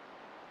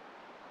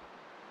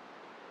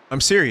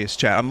 I'm serious,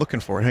 chat. I'm looking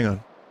for it. Hang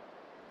on.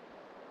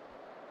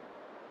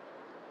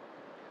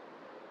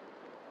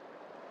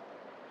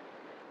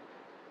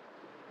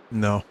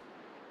 No.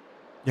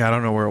 Yeah, I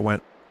don't know where it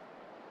went.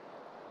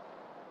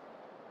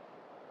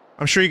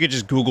 I'm sure you could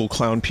just Google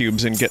clown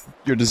pubes and get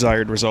your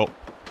desired result.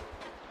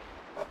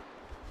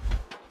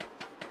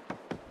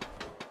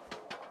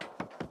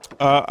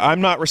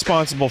 I'm not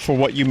responsible for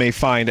what you may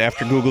find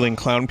after Googling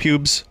clown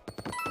pubes.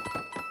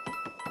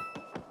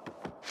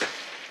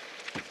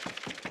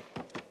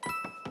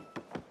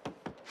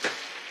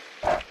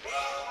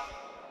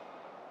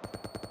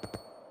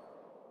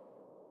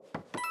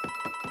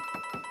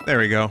 There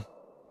we go.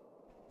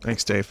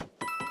 Thanks, Dave.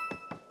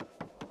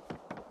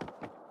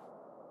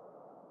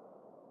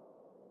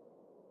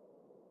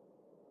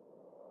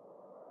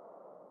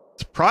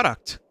 It's a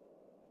product.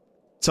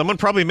 Someone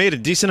probably made a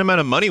decent amount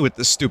of money with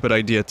this stupid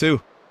idea,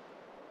 too.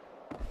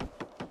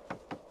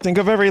 Think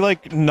of every,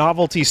 like,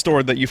 novelty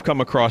store that you've come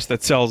across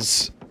that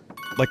sells,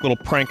 like, little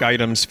prank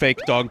items, fake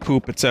dog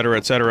poop, etc.,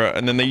 etc.,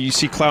 and then you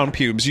see clown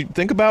pubes. You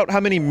think about how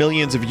many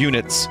millions of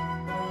units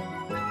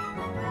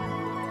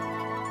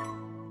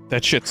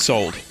that shit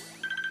sold.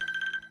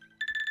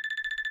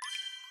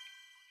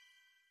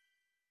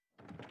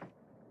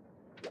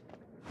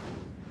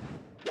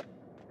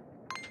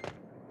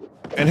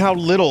 And how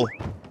little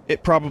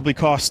it probably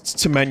costs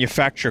to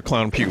manufacture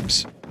clown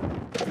pubes.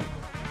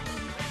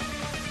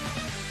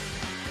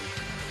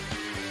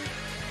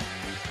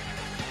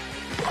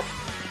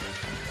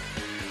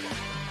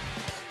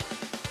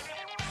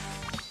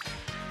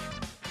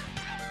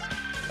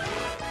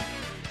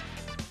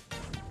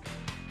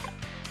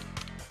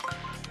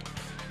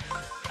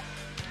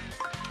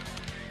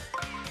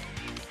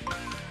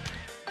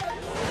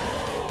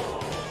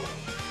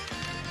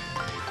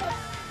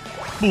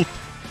 Boop.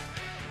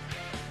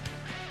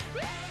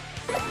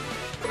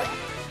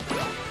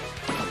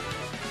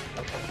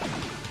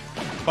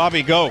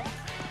 Bobby, go!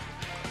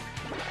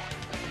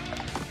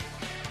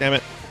 Damn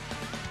it.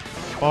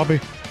 Bobby.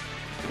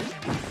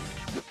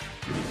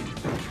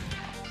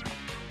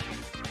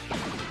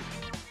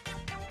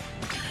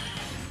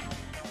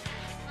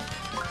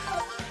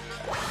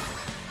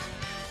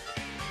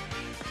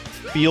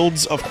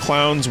 Fields of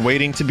clowns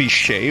waiting to be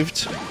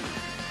shaved?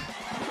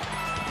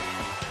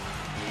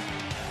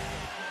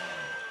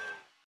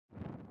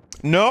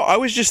 No, I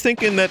was just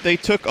thinking that they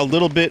took a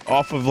little bit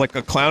off of, like,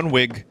 a clown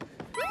wig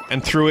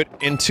and threw it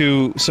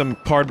into some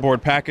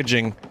cardboard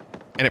packaging,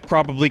 and it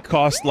probably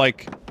cost,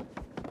 like,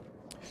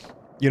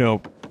 you know,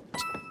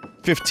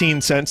 15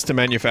 cents to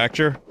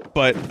manufacture,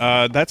 but,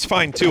 that's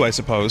fine too, I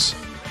suppose.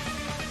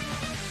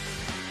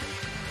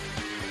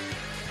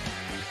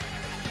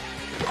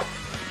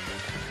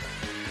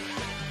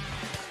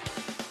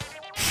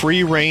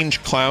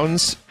 Free-range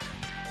clowns?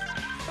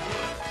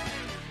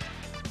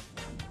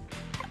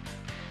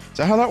 Is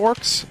that how that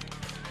works?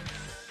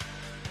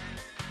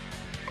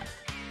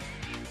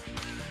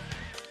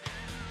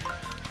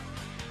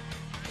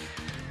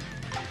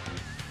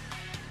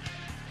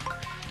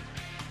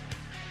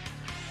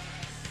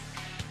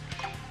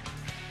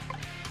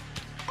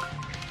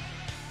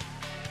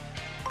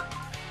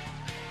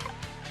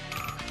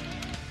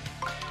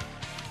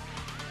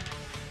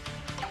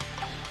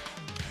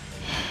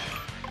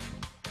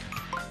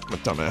 I'm a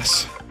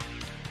dumbass.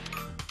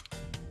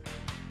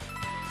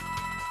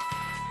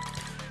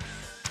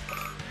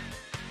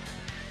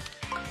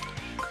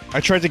 I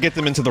tried to get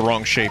them into the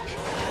wrong shape.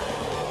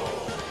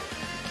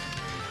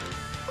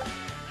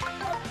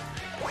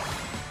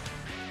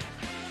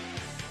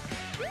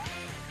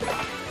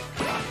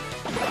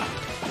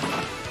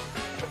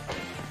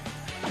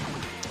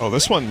 Oh,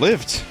 this one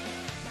lived.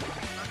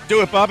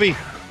 Do it, Bobby!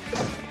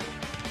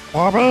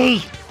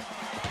 Bobby!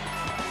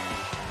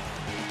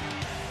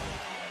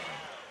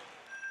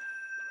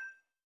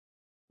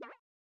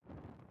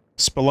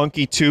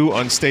 Spelunky 2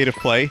 on State of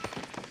Play.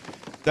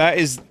 That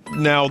is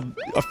now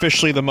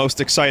officially the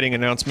most exciting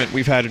announcement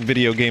we've had in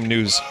video game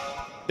news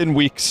in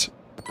weeks.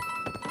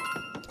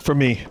 For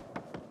me.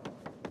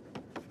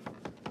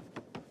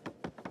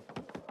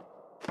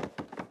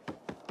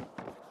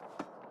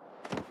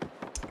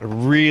 I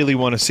really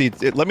want to see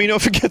it. Let me know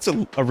if it gets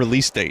a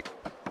release date.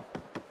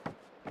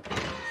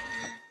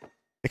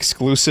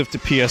 Exclusive to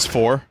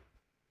PS4.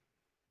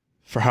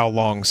 For how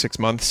long? 6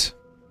 months?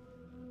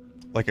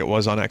 Like it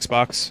was on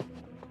Xbox?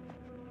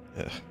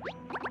 Ugh.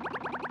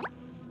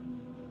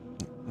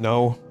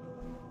 No.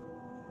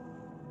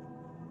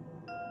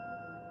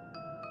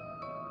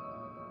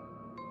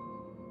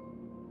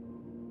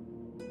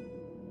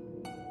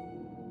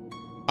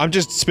 I'm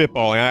just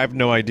spitballing. I have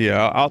no idea.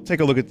 I'll take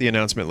a look at the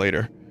announcement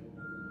later.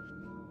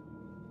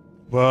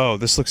 Whoa,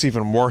 this looks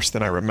even worse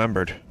than I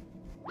remembered.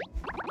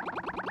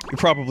 You're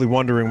probably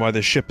wondering why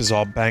this ship is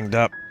all banged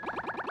up.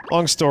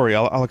 Long story,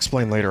 I'll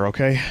explain later,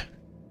 okay?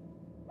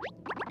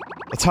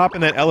 Let's hop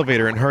in that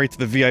elevator and hurry to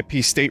the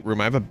VIP stateroom.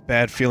 I have a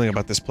bad feeling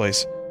about this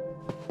place.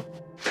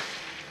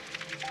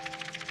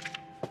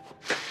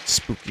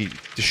 Spooky,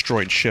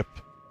 destroyed ship.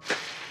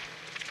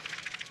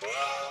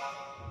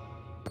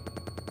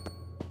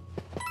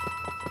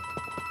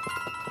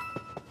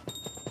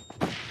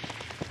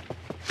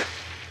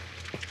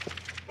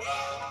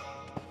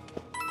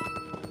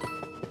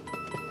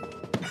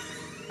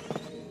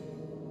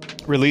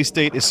 Release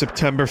date is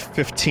September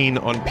 15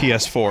 on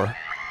PS4.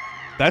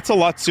 That's a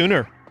lot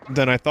sooner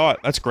than I thought.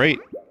 That's great.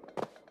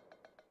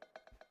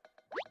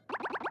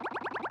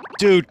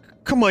 Dude,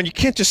 come on, you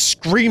can't just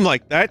scream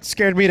like that. It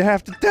scared me to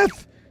half to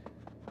death.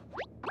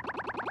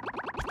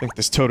 I think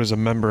this Toad is a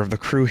member of the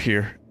crew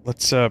here.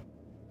 Let's,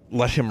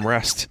 let him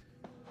rest.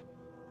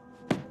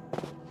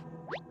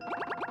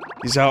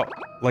 He's out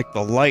like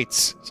the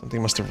lights.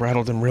 Something must have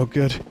rattled him real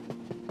good.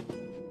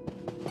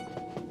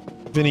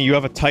 Vinny, you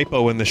have a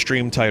typo in the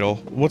stream title.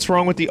 What's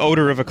wrong with the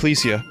odor of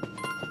Ecclesia?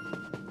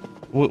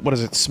 What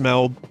does it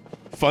smell?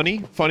 Funny?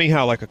 Funny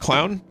how, like a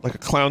clown? Like a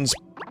clown's...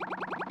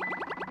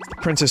 It's the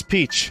Princess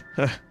Peach.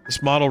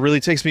 This model really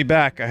takes me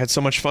back. I had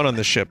so much fun on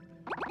this ship.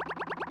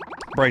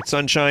 Bright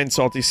sunshine,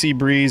 salty sea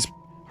breeze,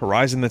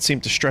 horizon that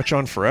seemed to stretch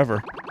on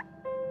forever.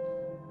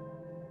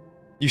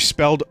 You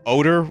spelled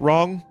odor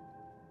wrong?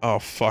 Oh,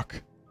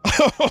 fuck.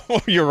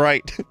 Oh, you're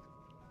right.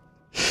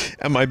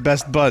 And my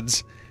best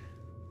buds.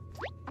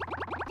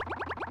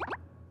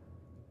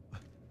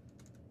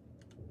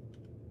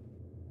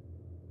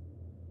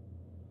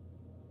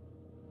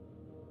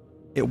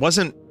 It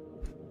wasn't,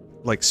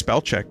 like,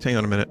 spell checked. Hang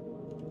on a minute.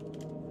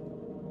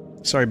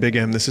 Sorry, Big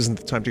M, this isn't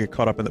the time to get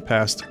caught up in the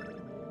past.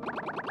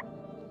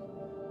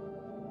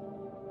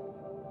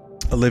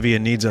 Olivia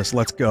needs us,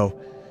 let's go.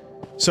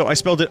 So, I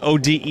spelled it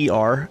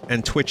O-D-E-R,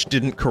 and Twitch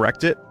didn't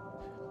correct it.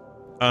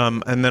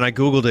 And then I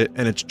googled it,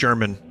 and it's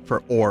German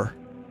for or.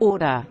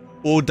 Oder.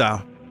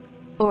 Oder.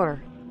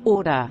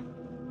 Oder.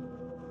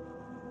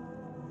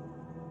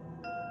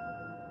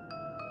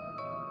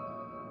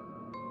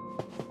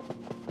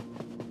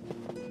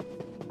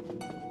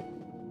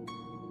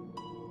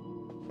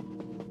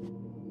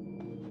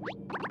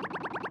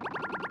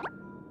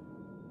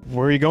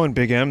 Where are you going,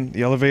 Big M?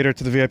 The elevator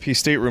to the VIP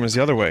stateroom is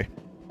the other way.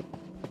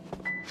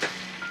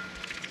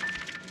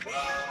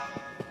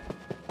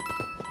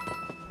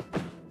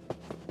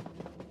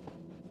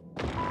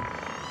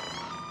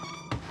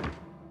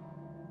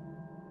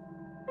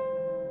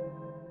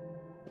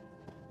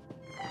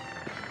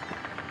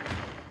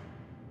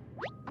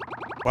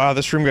 Wow,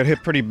 this room got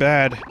hit pretty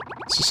bad.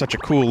 This is such a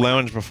cool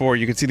lounge before.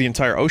 You could see the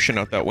entire ocean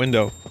out that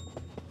window.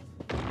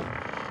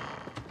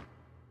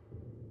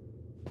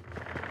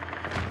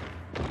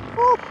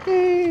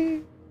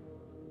 Okay.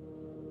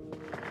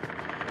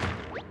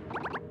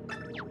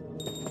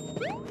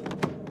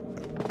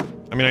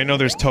 I mean, I know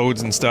there's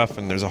toads and stuff,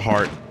 and there's a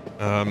heart.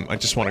 I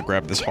just want to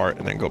grab this heart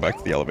and then go back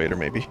to the elevator,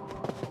 maybe.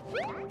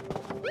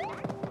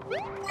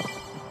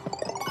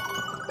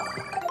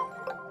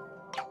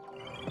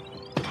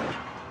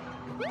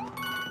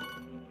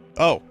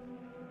 Oh.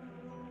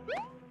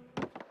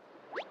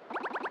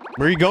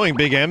 Where are you going,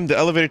 Big M? The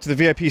elevator to the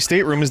VIP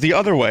stateroom is the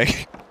other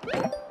way.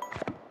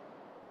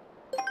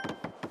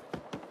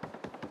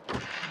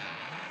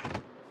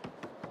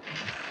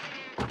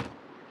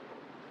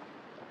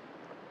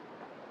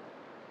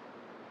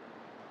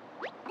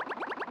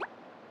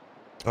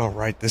 Oh,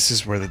 right, this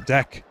is where the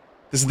deck...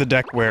 This is the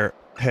deck where...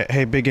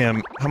 Hey, Big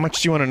M, how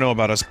much do you want to know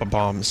about us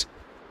bombs?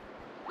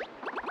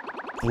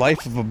 The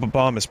life of a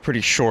bomb is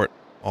pretty short,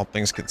 all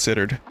things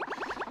considered.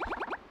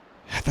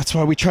 That's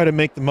why we try to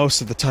make the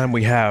most of the time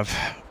we have.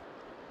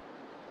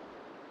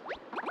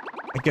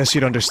 I guess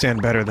you'd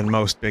understand better than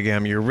most, Big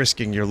M. You're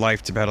risking your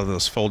life to battle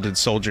those folded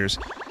soldiers.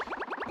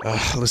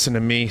 Listen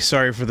to me.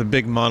 Sorry for the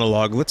big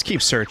monologue. Let's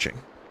keep searching.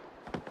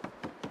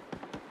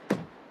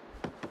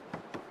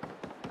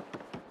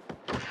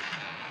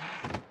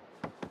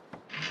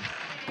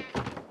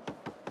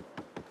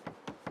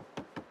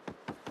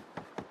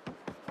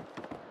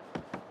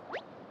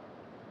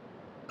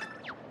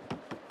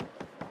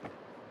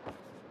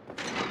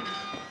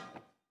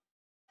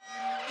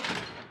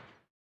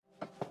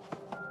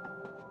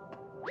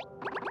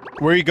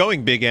 Where are you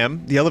going, Big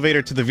M? The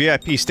elevator to the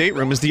VIP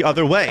stateroom is the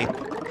other way.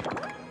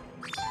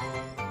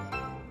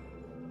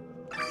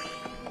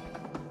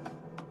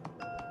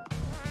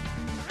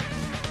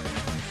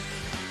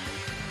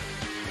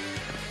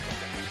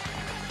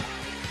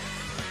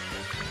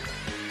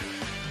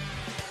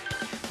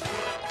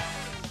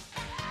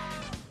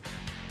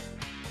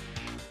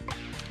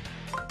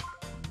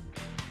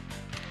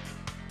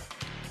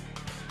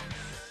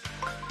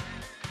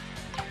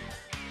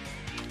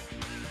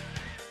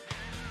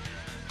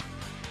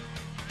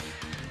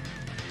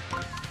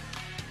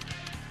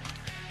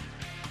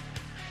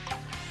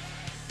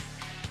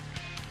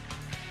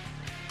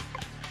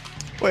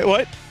 Wait,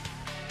 what?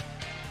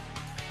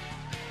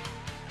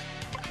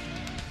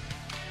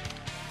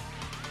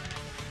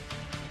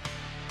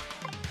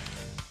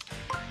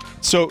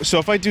 So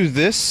if I do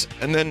this,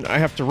 and then I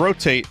have to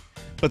rotate,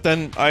 but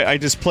then I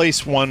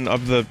displace one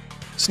of the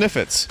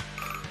sniffets.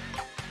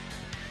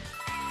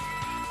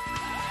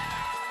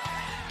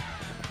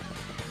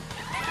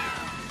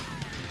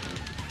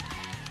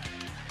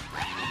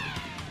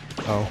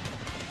 Oh.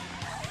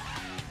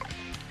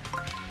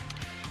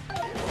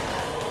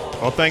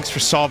 Well, thanks for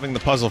solving the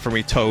puzzle for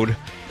me, Toad.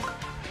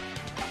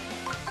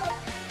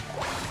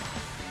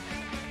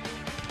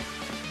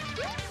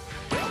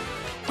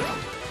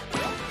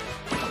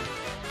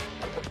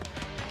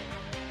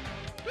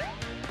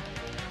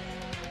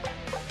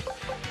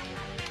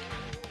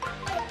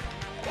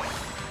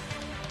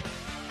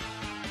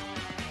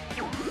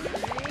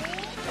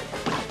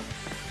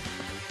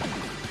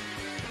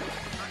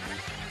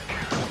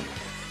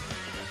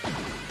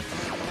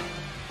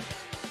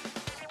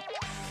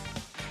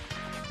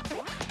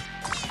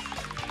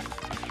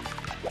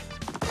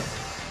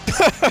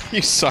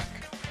 You suck.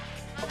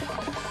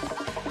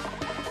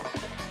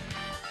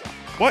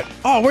 What?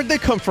 Oh, where'd they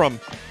come from?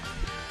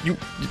 You're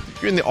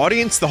in the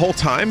audience the whole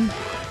time?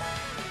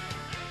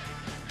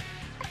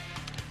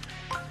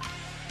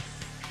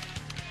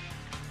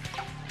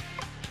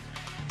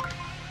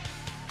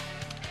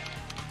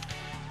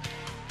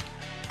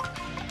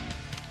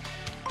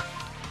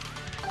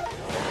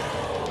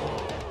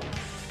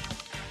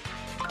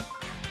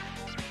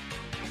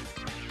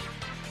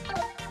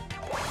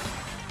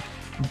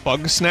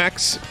 Bug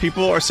snacks?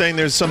 People are saying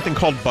there's something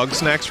called bug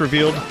snacks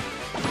revealed.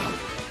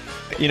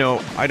 You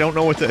know, I don't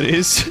know what that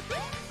is.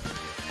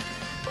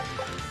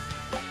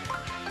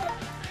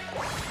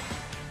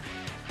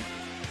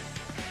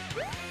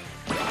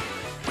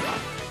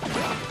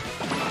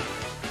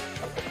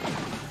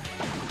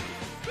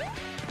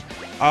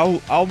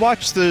 I'll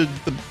watch the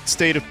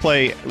state of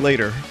play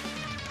later.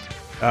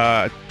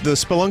 The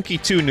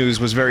Spelunky 2 news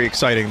was very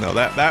exciting though.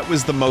 That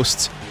was the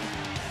most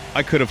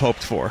I could have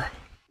hoped for.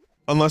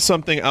 Unless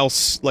something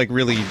else, like,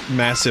 really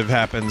massive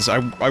happens, I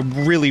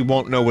really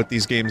won't know what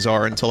these games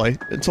are until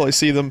I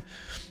see them.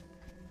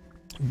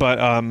 But,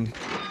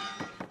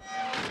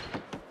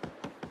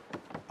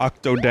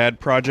 Octodad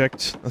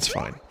Project, that's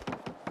fine.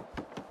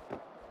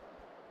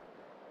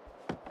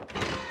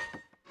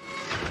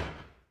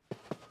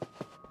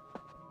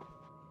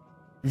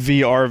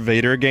 VR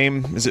Vader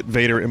game? Is it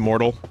Vader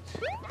Immortal?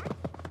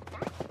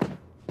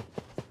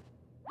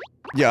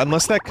 Yeah,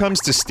 unless that comes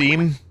to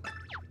Steam,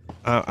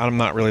 I'm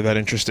not really that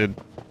interested.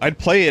 I'd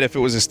play it if it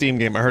was a Steam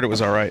game. I heard it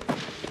was alright.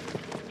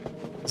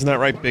 Isn't that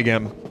right, Big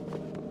M?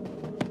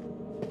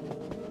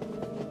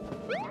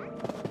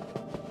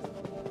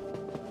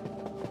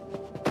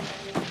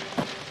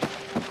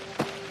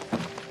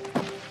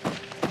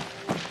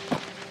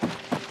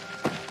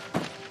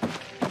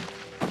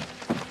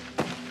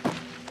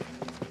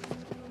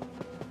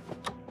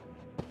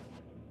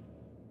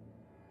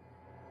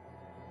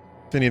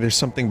 Vinny, there's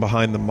something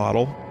behind the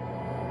model.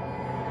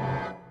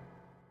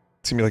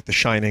 It's gonna be like The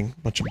Shining.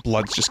 A bunch of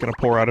blood's just gonna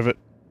pour out of it.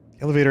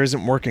 The elevator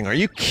isn't working. Are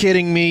you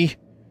kidding me?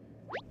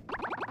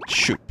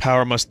 Shoot,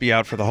 power must be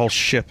out for the whole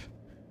ship.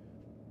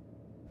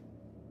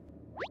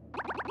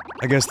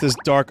 I guess this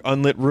dark,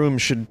 unlit room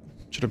should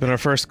have been our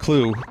first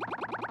clue.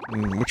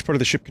 Which part of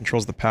the ship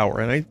controls the power?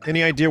 And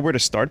any idea where to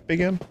start, Big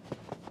M?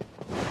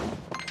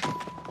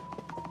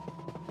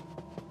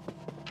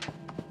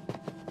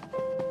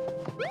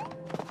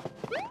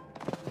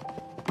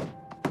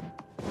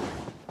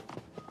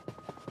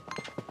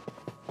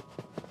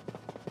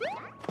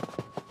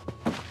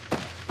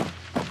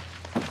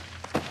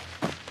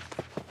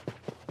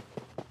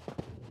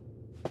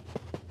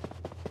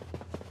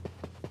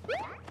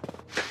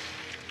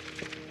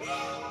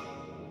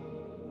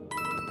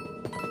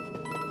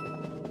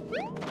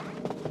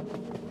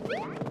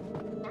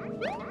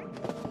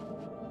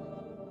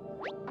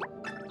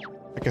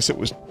 I guess it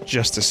was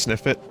just to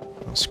sniff it.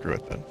 Oh, screw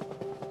it then.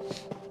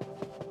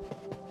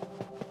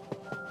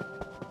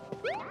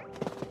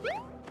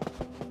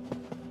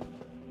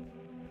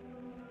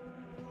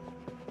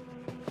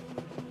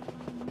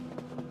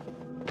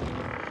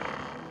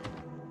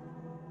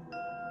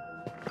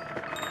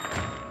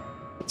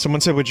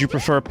 Someone said, would you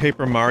prefer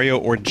Paper Mario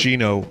or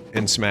Geno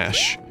in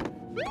Smash?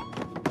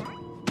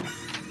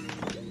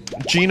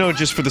 Geno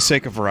just for the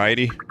sake of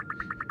variety.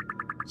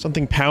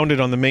 Something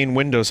pounded on the main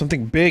window,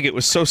 something big, it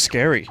was so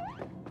scary.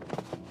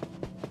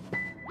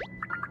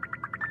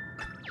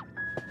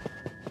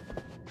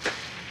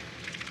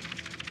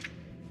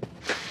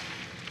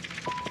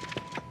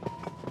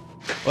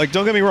 Like,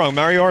 don't get me wrong,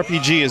 Mario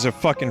RPG is a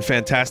fucking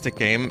fantastic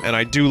game, and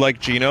I do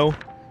like Geno.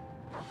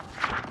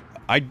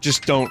 I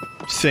just don't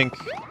think...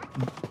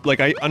 Like,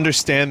 I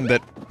understand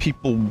that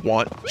people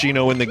want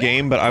Geno in the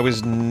game, but I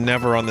was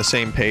never on the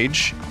same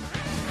page.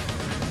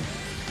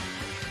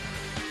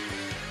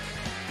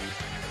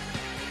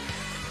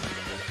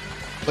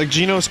 Like,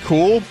 Geno's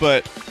cool,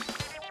 but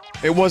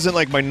it wasn't,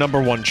 like, my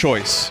 #1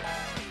 choice.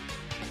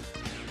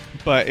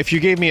 But if you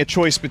gave me a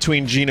choice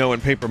between Geno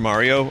and Paper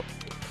Mario...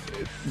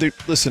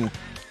 Listen,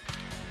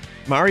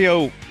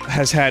 Mario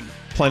has had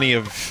plenty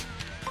of...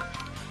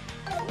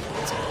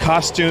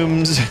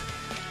 costumes,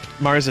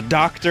 Mario's a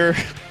doctor.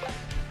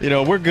 You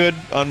know, we're good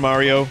on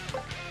Mario.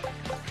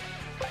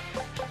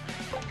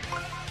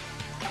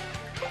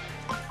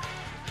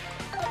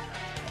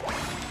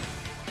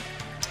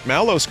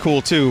 Mallow's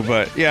cool too,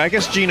 but yeah, I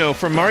guess Geno,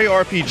 from Mario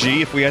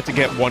RPG, if we had to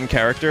get one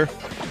character,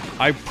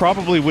 I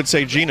probably would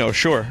say Geno,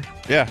 sure.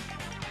 Yeah.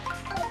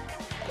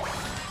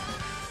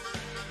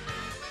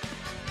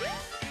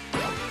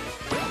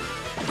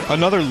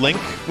 Another Link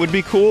would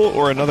be cool,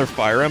 or another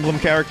Fire Emblem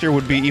character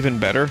would be even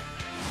better.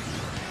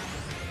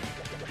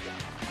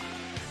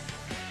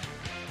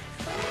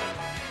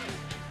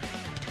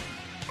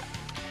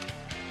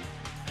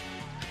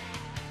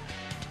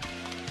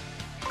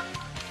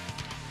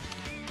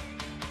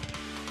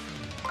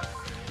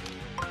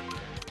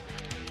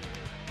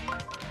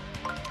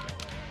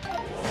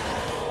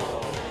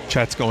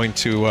 Chat's going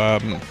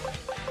to,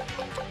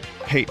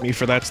 hate me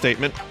for that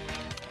statement.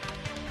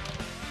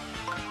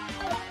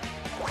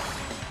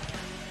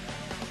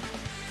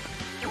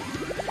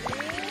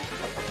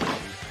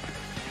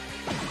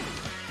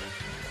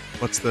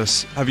 What's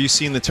this? Have you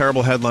seen the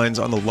terrible headlines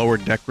on the Lower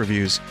Deck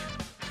reviews?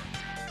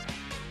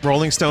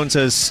 Rolling Stone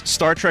says,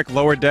 Star Trek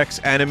Lower Decks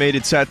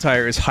animated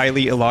satire is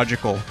highly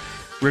illogical.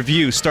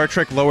 Review, Star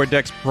Trek Lower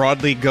Decks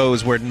broadly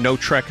goes where no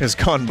Trek has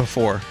gone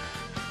before.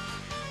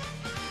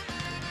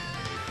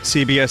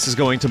 CBS is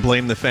going to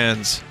blame the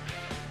fans.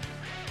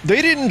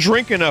 They didn't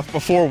drink enough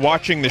before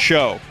watching the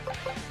show.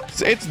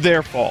 It's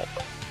their fault.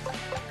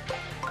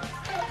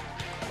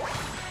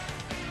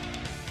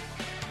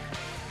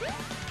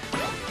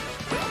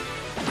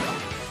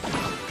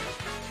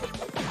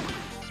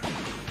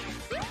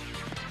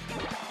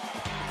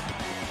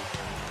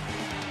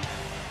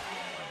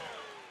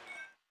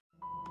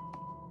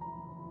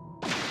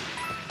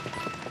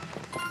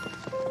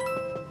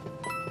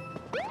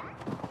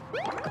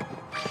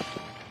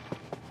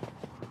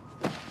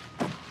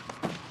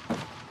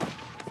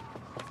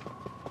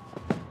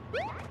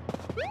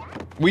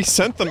 We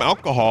sent them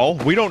alcohol.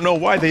 We don't know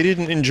why they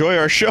didn't enjoy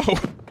our show.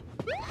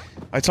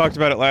 I talked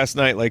about it last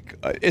night, like,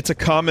 it's a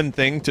common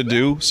thing to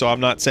do, so I'm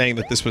not saying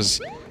that this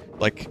was,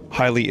 like,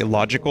 highly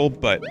illogical,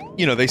 but,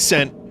 you know, they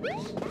sent...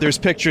 There's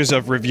pictures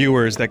of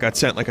reviewers that got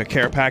sent, like, a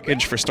care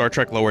package for Star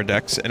Trek Lower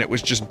Decks, and it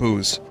was just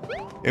booze.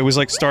 It was,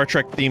 like, Star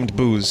Trek-themed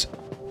booze.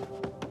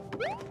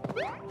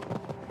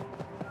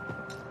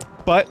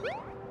 But,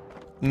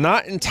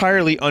 not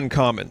entirely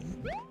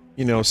uncommon.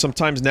 You know,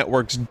 sometimes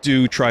networks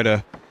do try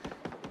to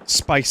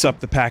spice up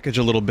the package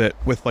a little bit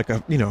with, like,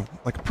 a, you know,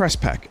 like a press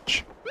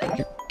package.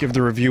 Give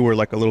the reviewer,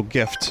 like, a little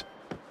gift.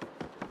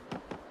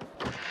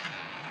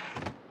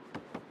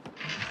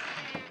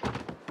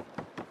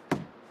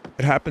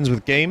 It happens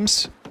with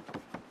games.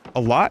 A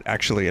lot,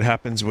 actually. It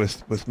happens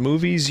with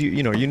movies,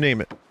 you know, you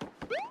name it.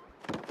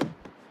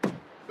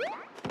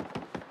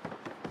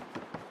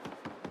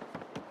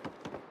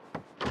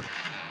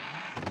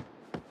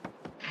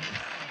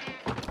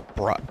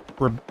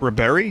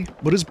 Breberry?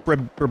 What is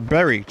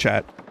Breberry,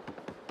 chat?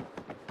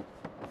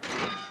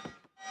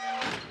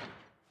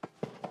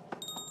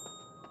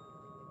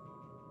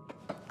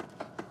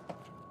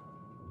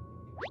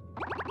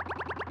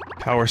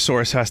 Power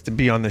source has to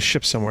be on the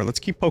ship somewhere. Let's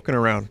keep poking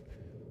around.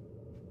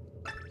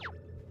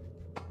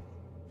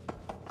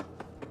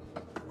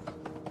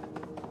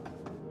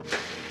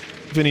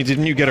 Vinny,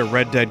 didn't you get a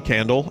Red Dead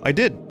candle? I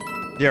did.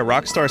 Yeah,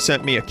 Rockstar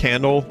sent me a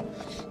candle,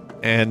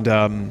 and,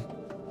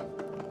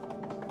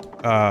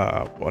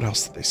 what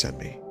else did they send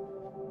me?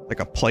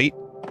 Like a plate?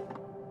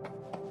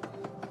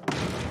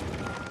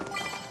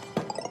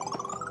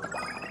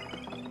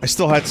 I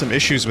still had some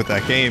issues with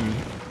that game.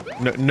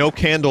 No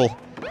candle...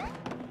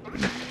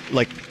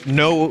 Like,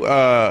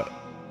 no,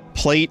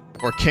 plate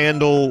or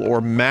candle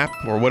or map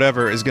or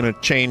whatever is gonna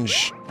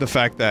change the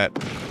fact that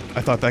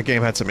I thought that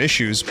game had some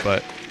issues,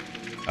 but,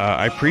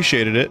 I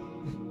appreciated it.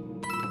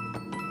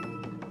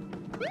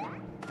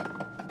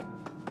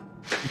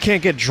 You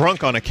can't get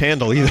drunk on a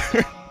candle,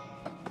 either.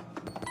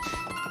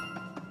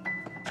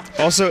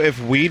 Also,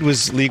 if weed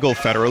was legal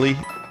federally,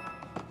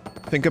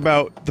 think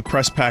about the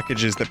press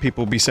packages that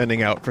people will be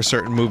sending out for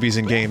certain movies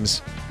and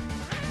games.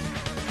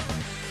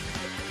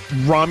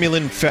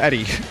 Romulan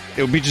fatty.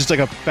 It would be just like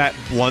a fat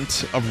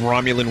blunt of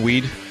Romulan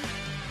weed.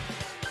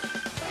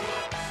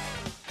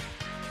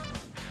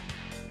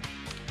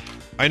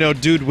 I know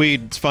dude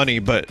weed's funny,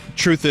 but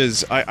truth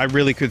is, I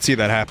really could see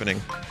that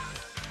happening.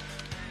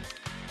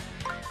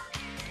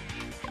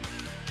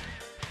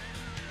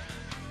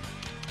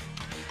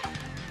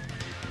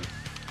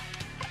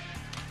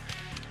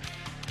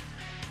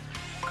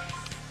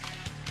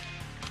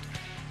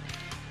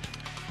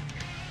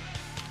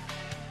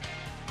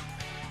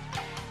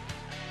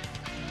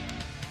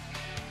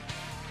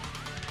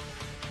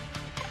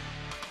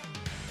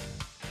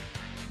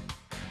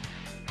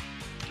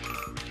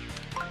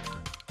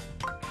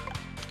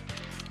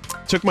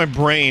 Took my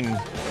brain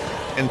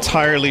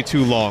entirely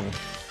too long.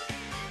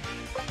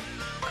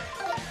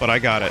 But I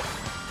got it.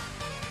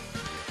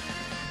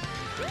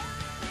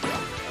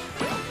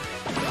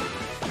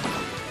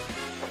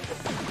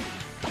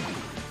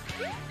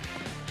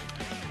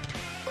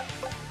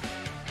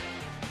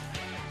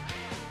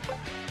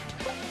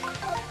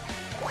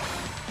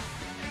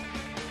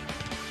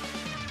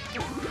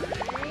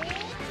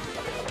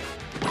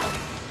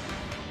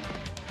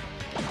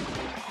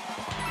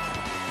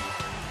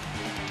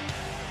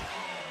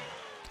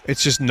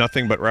 It's just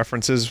nothing but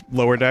references,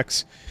 Lower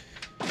Decks.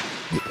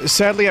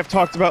 Sadly, I've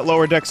talked about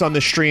Lower Decks on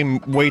this stream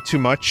way too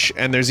much,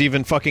 and there's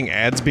even fucking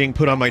ads being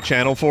put on my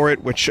channel for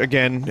it, which,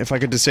 again, if I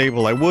could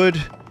disable, I would.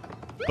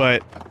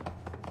 But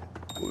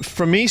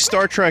for me,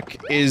 Star Trek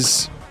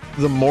is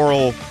the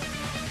moral,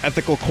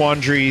 ethical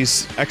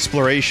quandaries,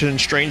 exploration,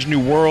 strange new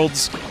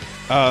worlds.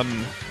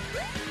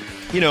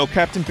 You know,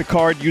 Captain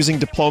Picard using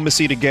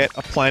diplomacy to get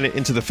a planet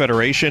into the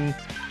Federation.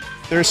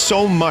 There's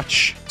so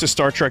much to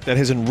Star Trek that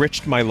has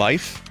enriched my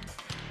life.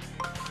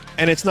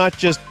 And it's not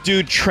just,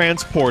 dude,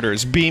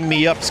 transporters, beam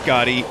me up,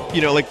 Scotty.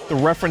 You know, like, the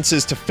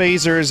references to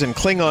phasers and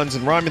Klingons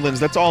and Romulans,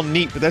 that's all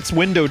neat, but that's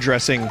window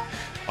dressing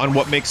on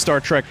what makes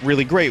Star Trek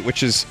really great,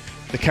 which is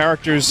the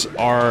characters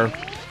are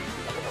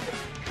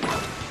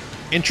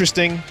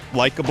interesting,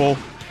 likable.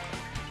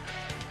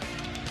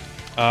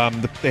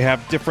 They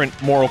have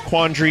different moral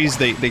quandaries,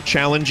 they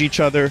challenge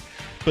each other,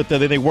 but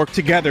then they work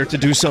together to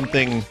do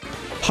something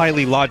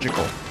highly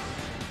logical.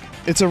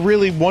 It's a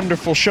really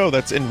wonderful show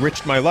that's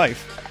enriched my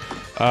life.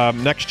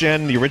 Next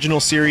Gen, the original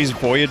series,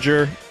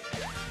 Voyager,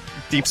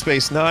 Deep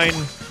Space Nine,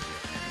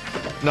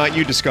 not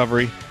you,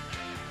 Discovery.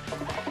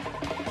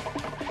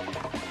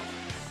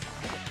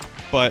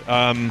 But,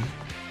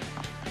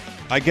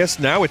 I guess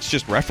now it's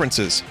just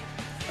references.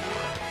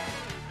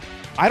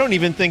 I don't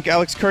even think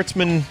Alex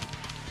Kurtzman,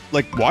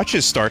 like,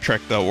 watches Star Trek,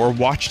 though, or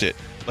watched it.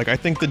 Like, I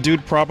think the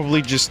dude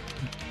probably just,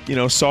 you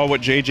know, saw what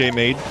JJ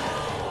made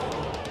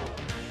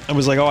and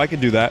was like, oh, I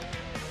could do that.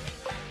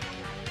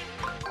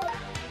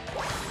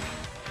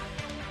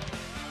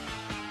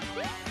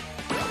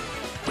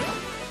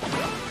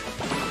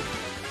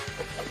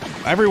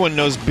 Everyone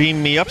knows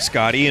Beam Me Up,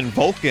 Scotty, and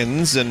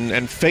Vulcans, and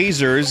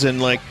phasers,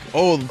 and like,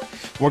 oh,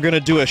 we're gonna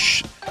do a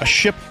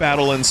ship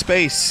battle in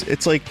space.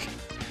 It's like,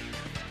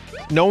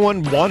 no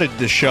one wanted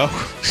this show.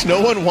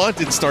 No one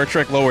wanted Star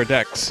Trek Lower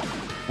Decks.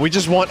 We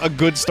just want a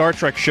good Star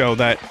Trek show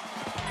that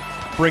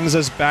brings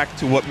us back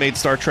to what made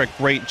Star Trek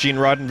great, Gene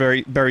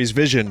Roddenberry's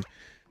vision,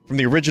 from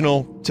the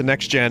original to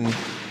Next Gen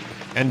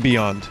and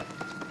beyond.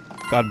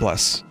 God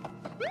bless.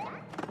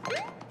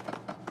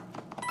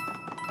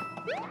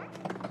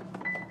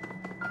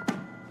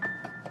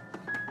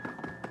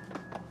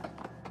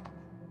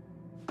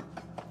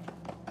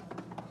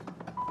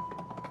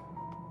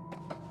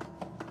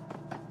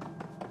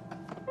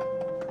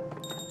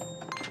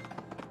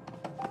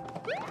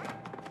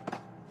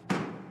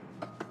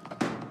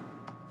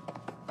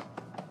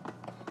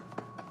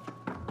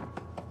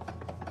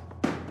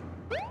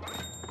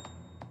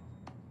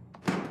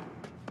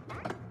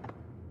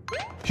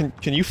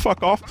 Can you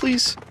fuck off,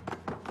 please?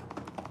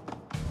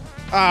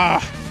 Ah!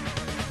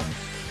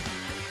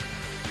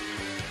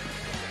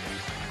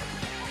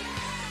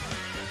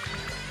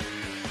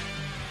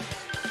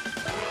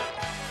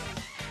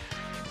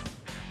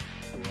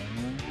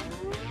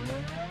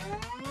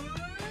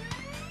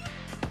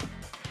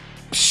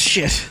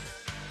 Shit.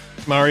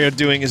 Mario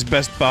doing his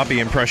best Bobby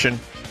impression.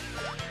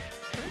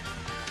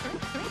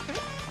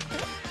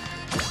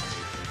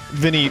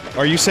 Vinny,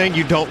 are you saying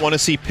you don't want to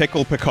see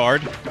Pickle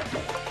Picard?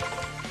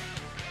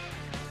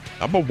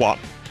 I'm a what?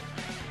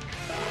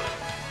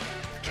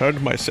 Turned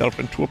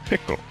myself into a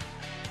pickle.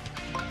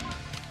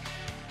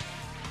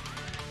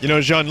 You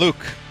know, Jean-Luc,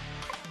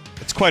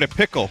 it's quite a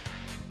pickle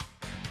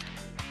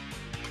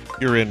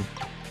you're in.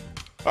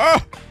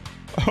 Ah!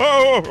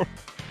 Oh!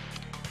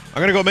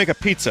 I'm gonna go make a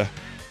pizza.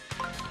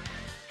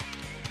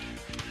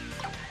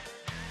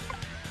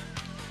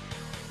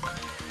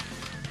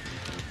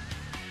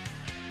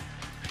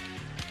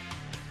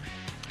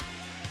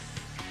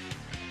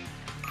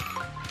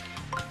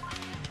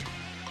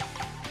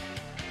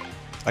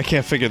 I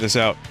can't figure this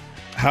out.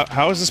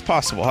 How is this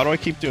possible? How do I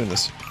keep doing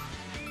this?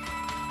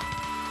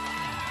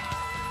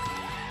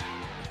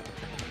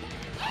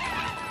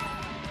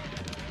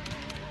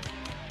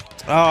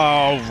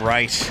 Oh,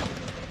 right.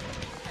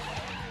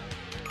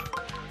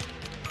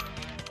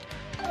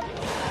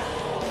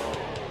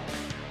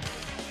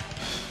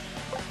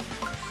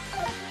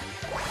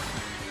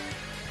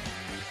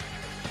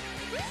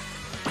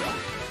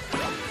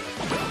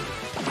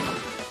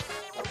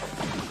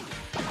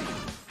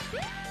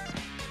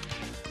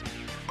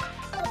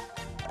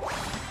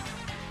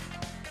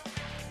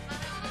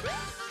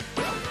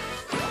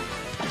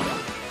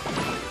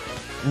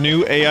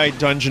 New AI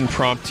dungeon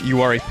prompt,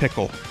 you are a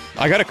pickle.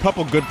 I got a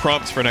couple good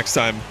prompts for next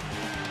time.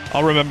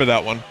 I'll remember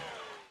that one.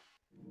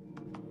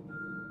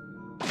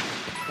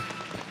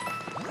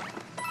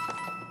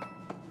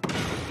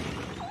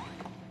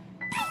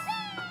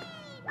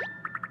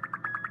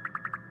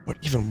 What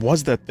even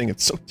was that thing?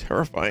 It's so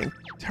terrifying.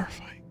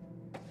 Terrifying.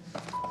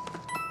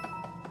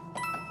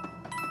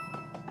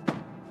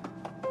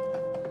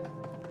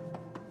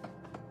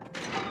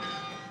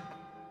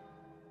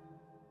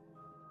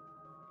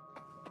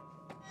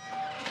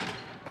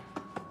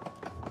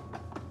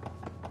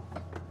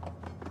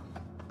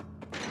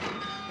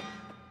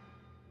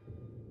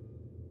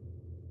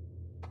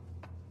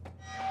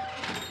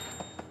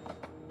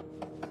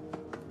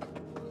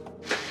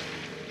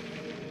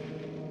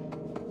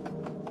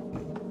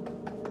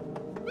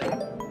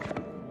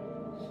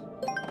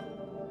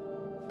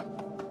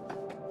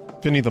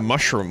 Vinny the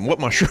mushroom. What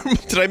mushroom?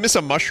 Did I miss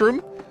a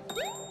mushroom?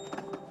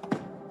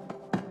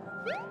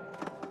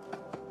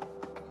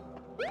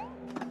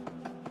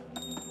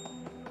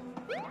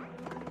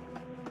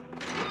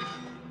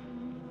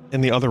 In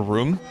the other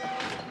room?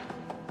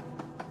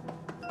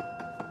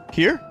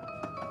 Here?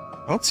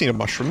 I don't see no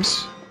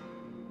mushrooms.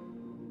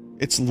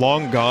 It's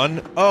long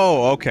gone?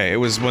 Oh, okay. It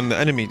was when the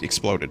enemy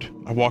exploded.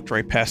 I walked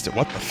right past it.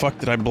 What the fuck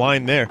did I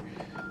blind there?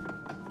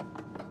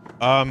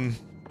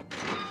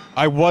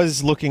 I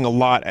was looking a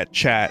lot at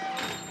chat.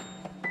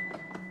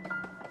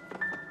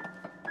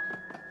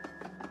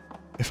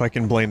 If I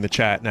can blame the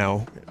chat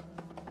now.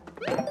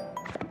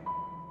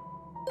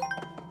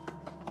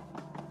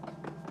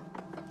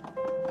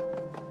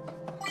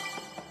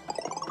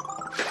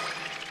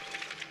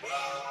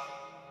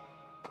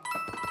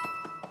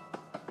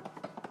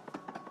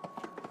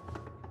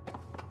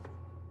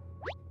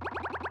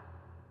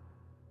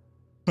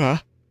 Huh?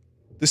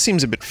 This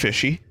seems a bit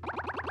fishy.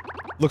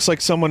 Looks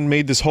like someone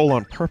made this hole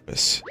on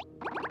purpose.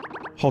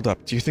 Hold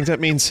up, do you think that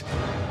means...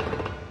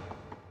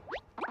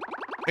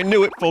 I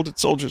knew it! Folded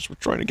soldiers were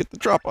trying to get the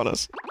drop on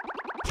us.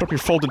 Put up your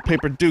folded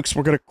paper dukes,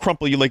 we're gonna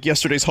crumple you like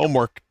yesterday's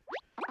homework.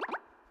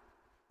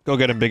 Go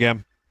get him, Big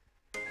M.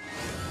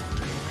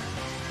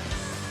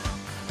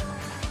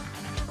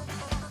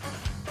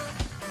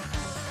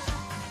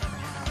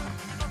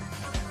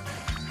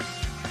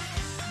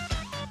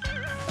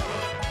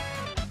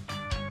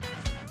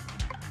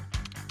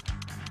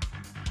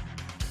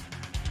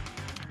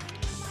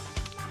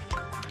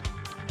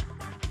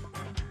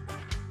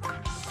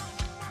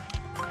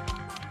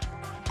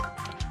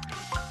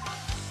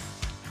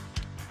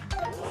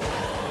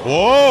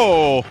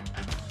 Whoa!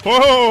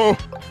 Whoa!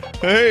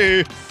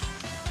 Hey!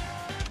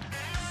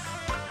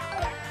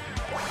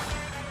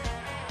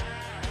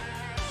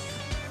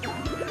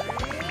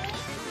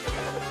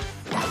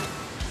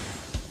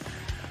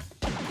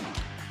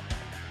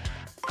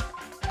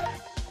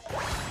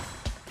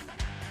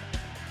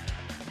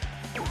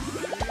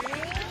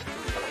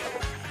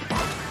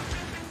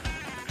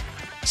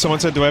 Someone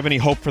said, do I have any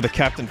hope for the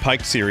Captain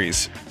Pike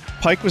series?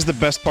 Pike was the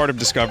best part of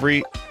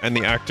Discovery, and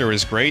the actor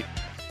is great.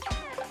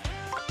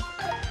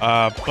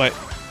 But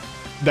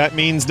that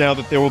means now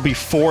that there will be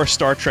 4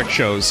 Star Trek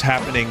shows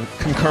happening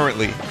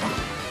concurrently.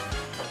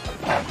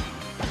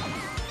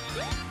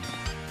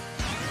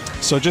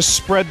 So just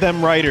spread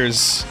them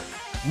writers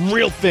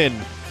real thin.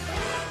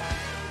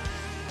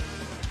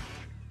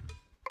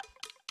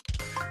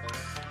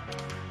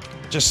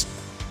 Just,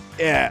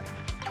 yeah.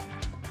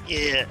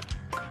 Yeah.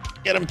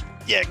 Get them,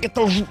 yeah, get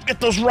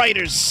those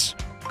writers.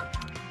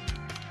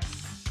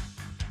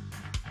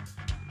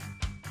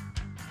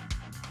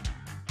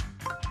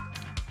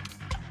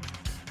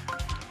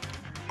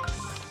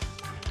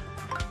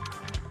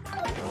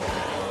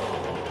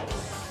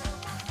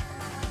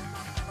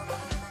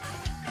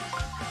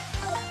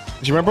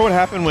 Do you remember what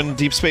happened when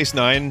Deep Space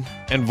Nine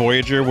and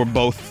Voyager were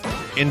both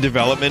in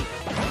development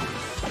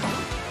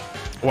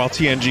while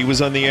TNG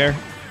was on the air?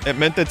 It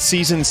meant that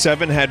Season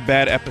 7 had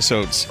bad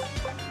episodes.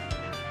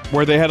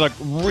 Where they had a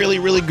really,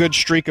 really good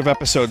streak of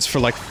episodes for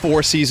like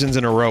 4 seasons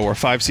in a row, or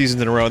 5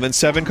 seasons in a row, and then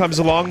 7 comes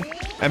along,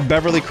 and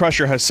Beverly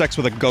Crusher has sex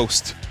with a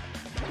ghost.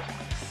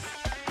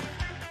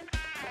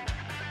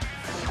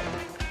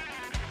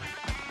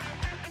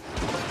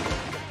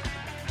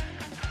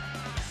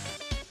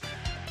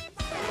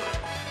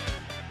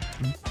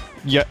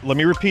 Yeah, let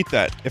me repeat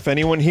that. If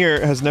anyone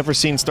here has never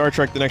seen Star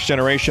Trek The Next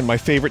Generation, my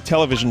favorite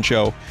television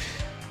show,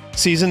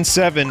 Season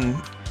 7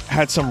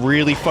 had some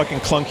really fucking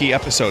clunky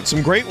episodes.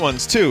 Some great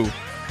ones, too.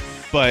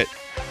 But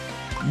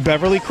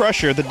Beverly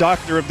Crusher, the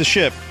doctor of the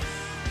ship,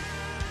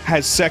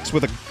 has sex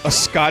with a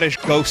Scottish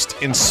ghost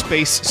in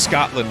space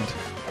Scotland.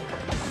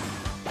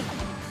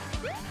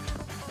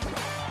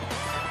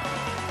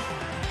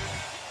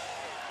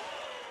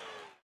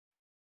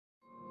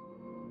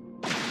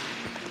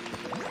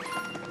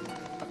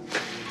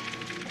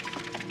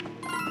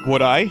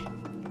 Would I?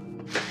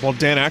 Well,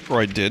 Dan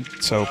Aykroyd did,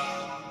 so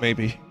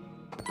maybe.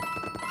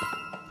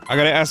 I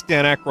gotta ask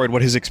Dan Aykroyd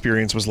what his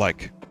experience was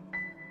like.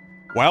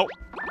 Well,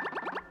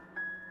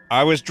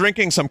 I was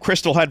drinking some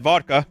Crystal Head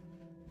vodka.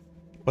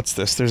 What's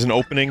this? There's an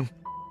opening.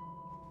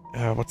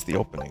 What's the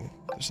opening?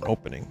 There's an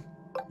opening.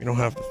 We don't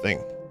have the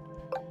thing.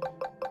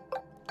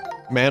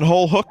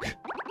 Manhole hook?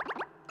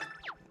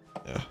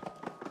 Yeah.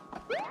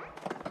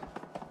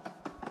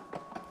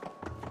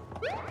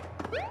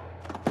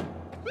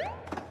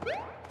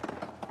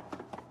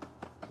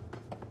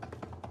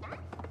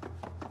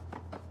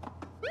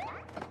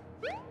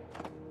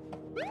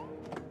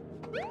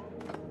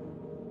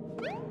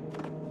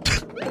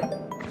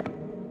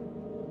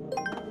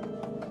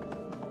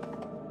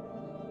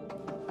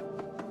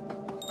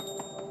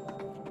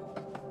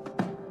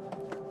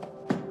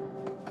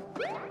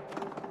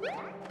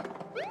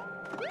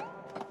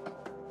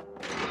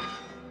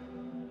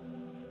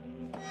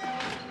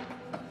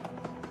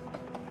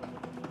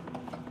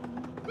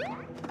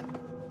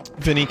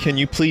 Vinny, can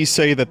you please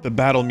say that the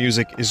battle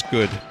music is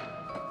good?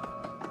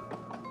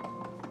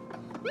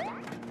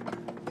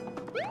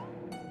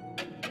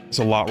 There's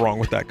a lot wrong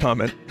with that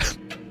comment.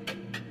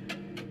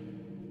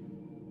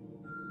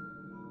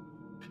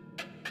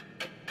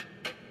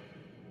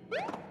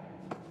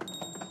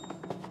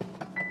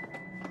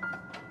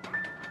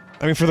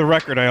 I mean, for the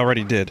record, I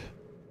already did.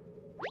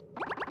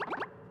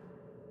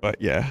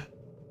 But, yeah.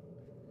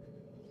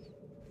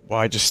 Well,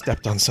 I just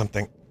stepped on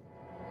something.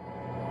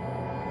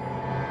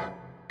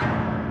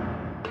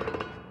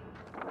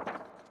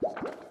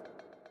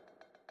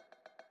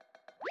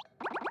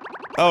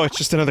 Oh, it's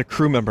just another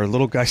crew member.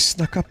 Little guy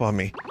snuck up on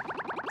me.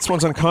 This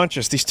one's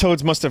unconscious. These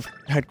toads must have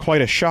had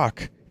quite a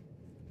shock.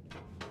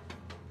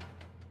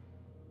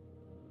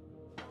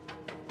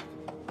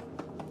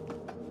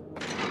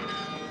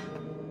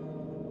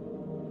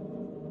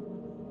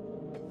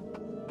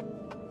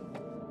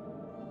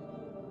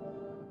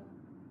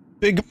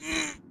 Big...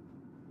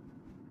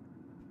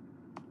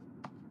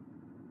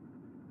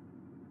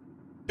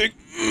 Big...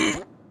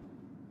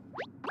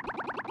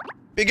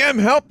 Big M,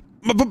 help!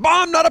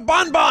 Bomb, not a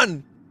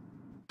bonbon!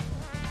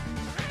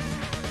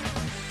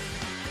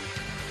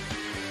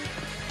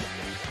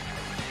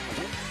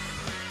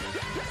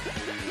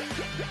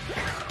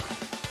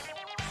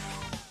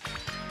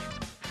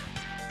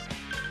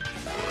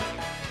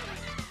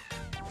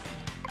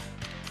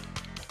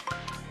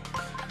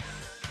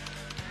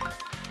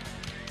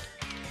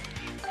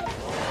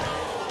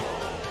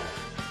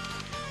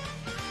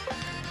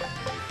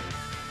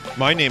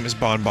 My name is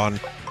Bonbon.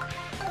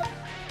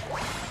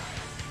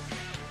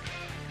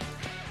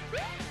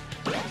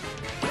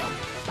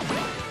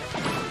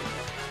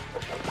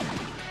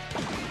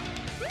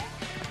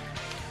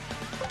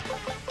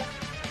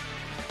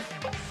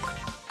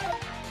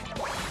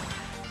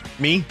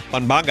 Me,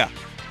 Bonbanga.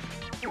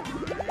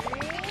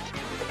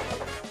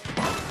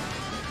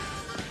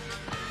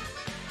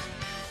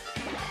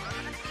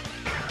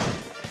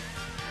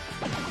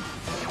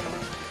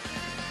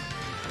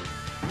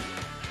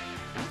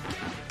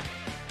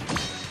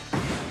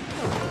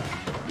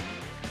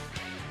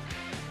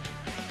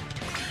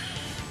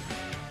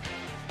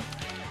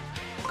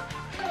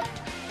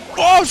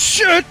 Oh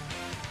shit!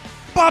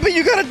 Bobby,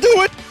 you gotta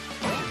do it!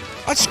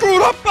 I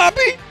screwed up,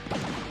 Bobby!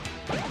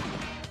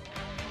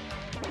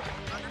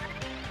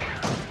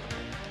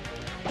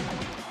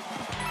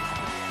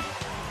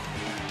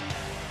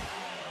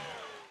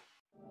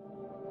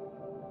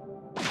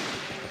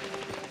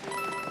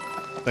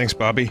 Thanks,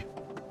 Bobby.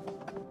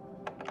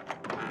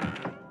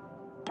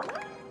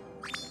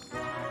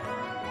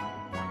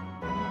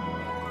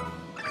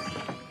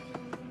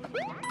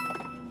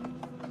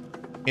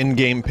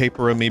 In-game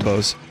paper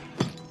amiibos.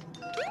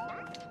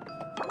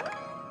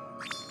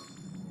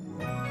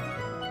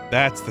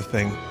 That's the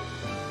thing.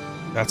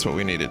 That's what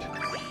we needed.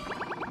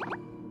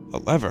 A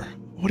lever?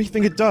 What do you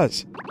think it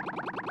does?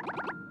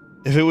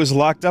 If it was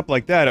locked up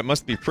like that, it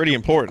must be pretty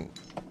important.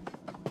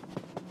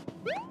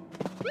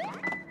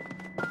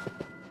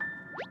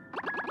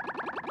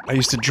 I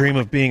used to dream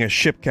of being a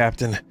ship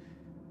captain.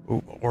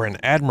 Or an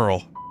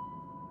admiral.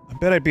 I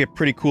bet I'd be a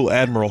pretty cool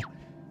admiral.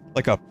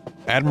 Like a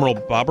Admiral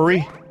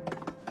Bobbery?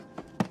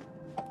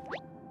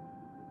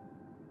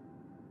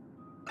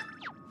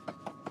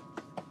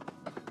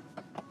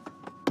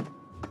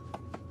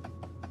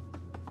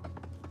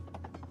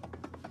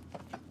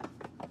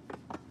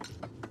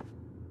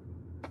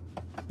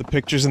 The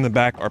pictures in the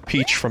back are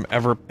Peach from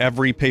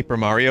every Paper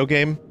Mario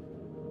game.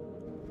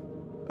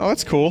 Oh,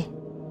 that's cool.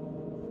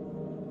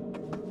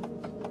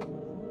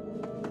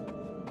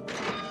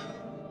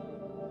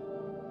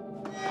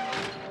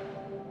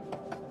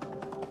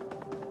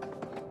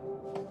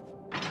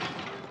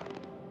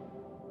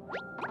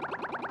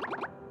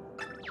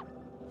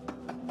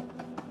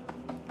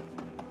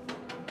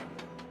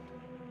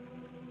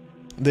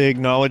 They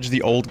acknowledge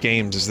the old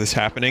games. Is this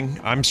happening?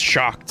 I'm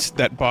shocked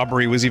that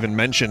Bobbery was even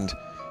mentioned.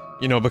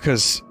 You know,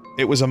 because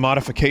it was a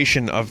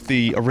modification of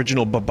the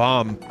original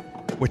Babam,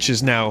 which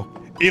is now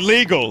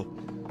illegal!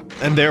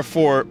 And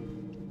therefore,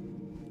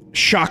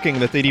 shocking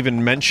that they'd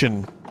even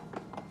mention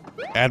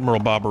Admiral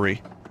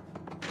Bobbery.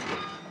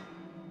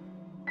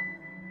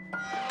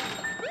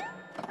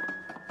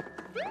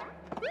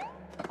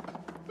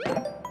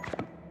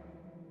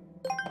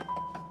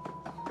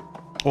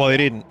 Well, they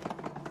didn't.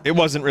 It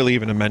wasn't really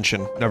even a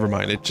mention. Never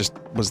mind, it just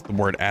was the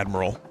word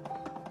Admiral.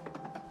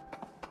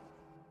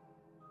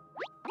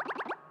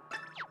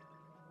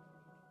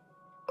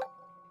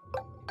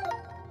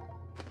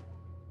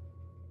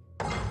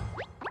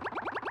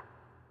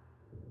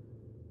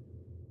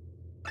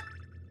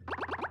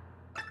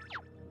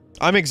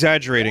 I'm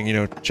exaggerating, you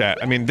know, chat.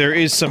 I mean, there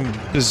is some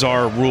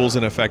bizarre rules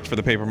in effect for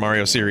the Paper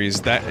Mario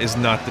series. That is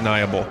not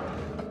deniable.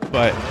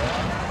 But...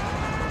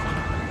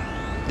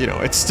 you know,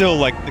 it's still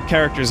like, the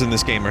characters in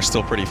this game are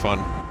still pretty fun.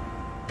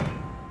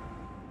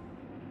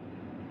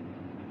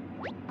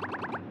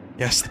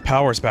 Yes, the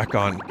power's back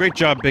on. Great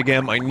job, Big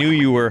M. I knew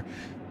you were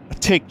a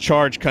take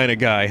charge kind of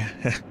guy.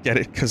 Get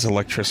it? 'Cause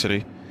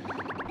electricity.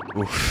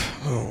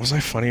 Oof. Oh, was I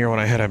funnier when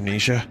I had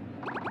amnesia?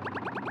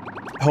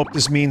 I hope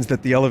this means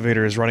that the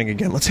elevator is running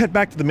again. Let's head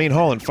back to the main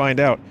hall and find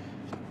out.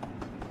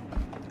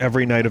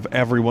 Every night of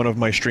every one of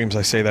my streams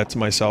I say that to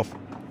myself.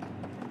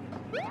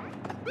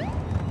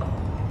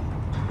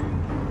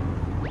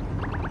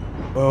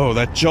 Oh,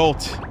 that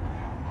jolt!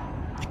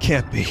 It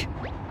can't be.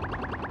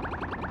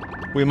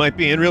 We might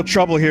be in real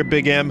trouble here,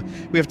 Big M.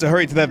 We have to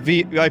hurry to that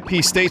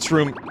VIP states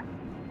room.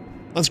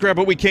 Let's grab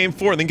what we came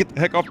for and then get the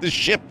heck off this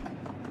ship.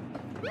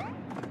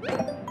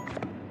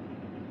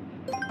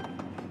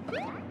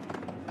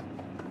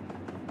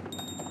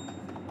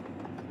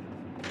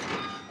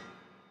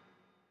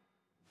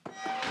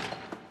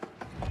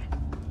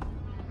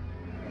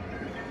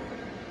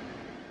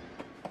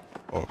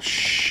 Oh,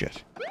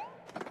 shit.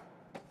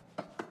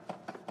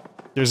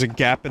 There's a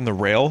gap in the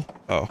rail?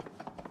 Oh.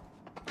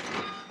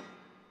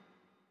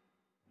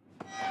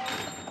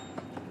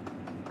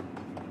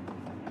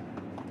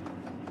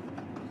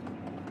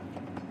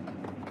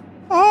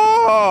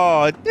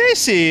 Oh,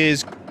 this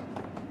is...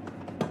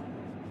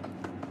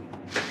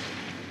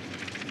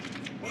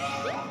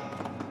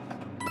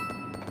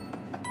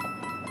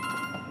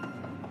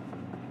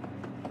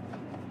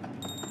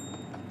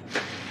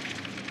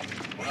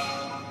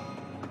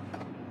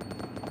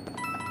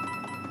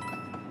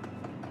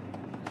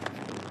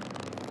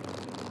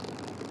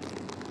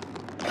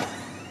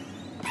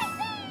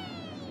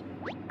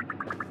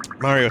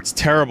 Mario, it's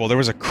terrible. There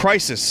was a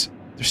crisis.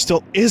 There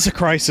still is a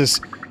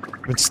crisis.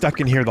 I've been stuck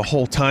in here the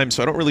whole time,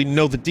 so I don't really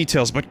know the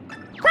details, but...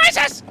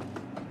 Crisis!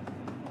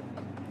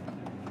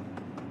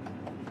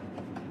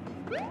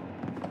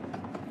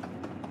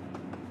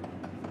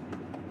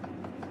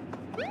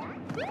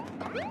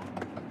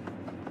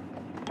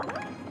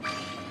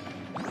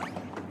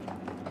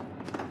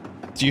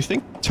 Do you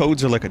think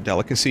toads are like a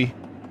delicacy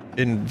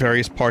in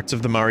various parts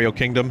of the Mario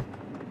Kingdom?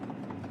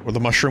 Or the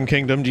Mushroom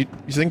Kingdom? Do you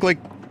think, like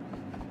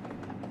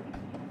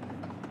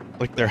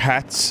their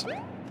hats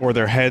or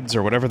their heads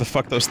or whatever the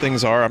fuck those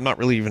things are? I'm not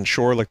really even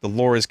sure. Like, the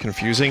lore is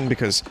confusing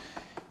because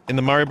in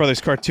the Mario Brothers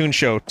cartoon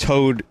show,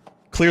 Toad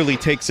clearly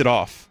takes it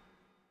off.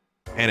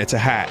 And it's a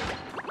hat.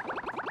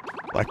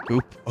 Black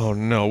goop? Oh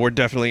no, we're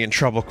definitely in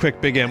trouble.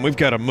 Quick, Big M, we've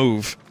gotta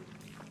move.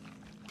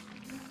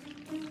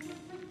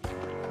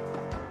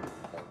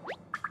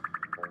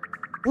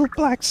 Oh,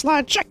 Black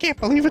Sludge, I can't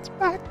believe it's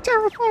back.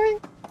 Terrifying.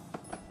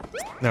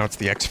 Now it's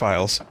the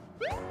X-Files.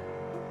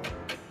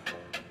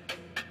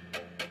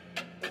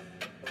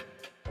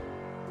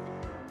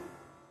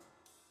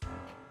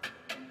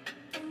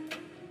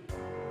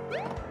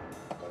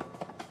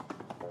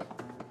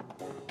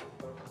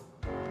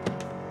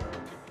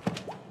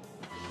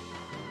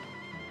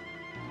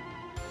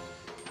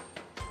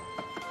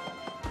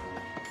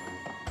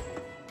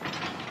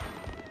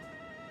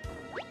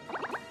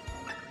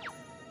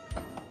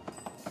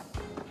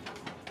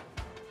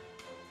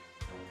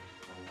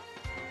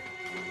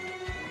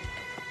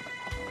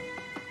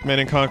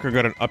 Command & Conquer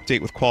got an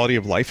update with quality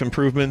of life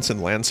improvements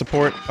and land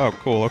support. Oh,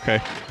 cool, okay.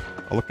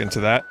 I'll look into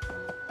that.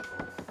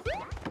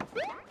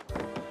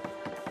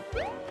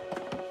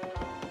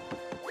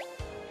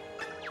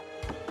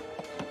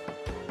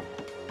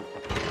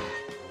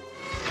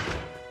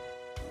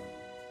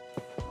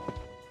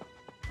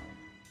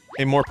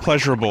 A more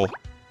pleasurable,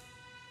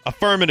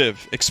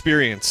 affirmative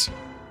experience.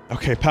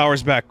 Okay,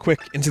 power's back. Quick,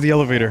 into the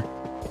elevator.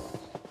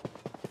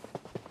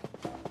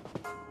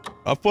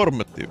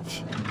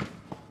 Affirmative.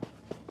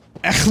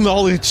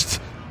 Acknowledged.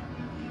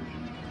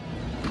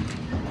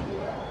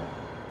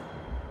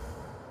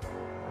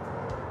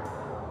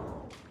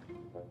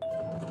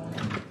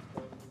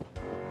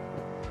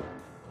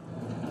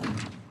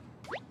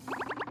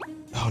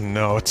 Oh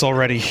no, it's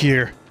already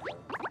here.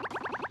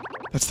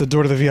 That's the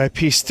door to the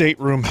VIP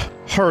stateroom.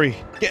 Hurry,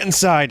 get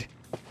inside.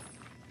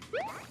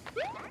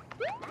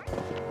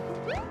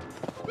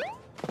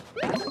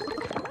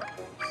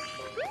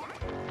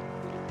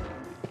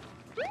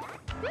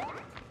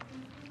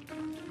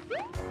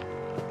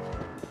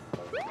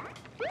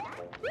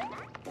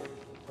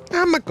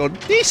 I'm gonna go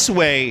this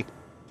way!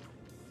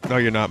 No,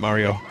 you're not,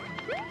 Mario.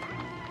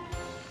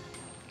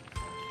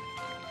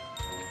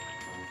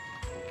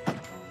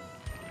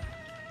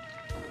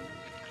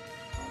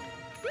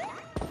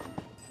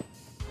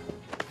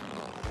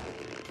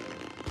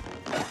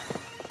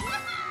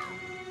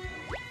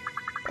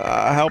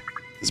 Help.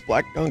 This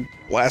black gunk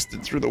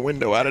blasted through the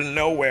window out of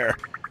nowhere.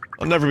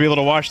 I'll never be able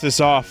to wash this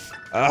off.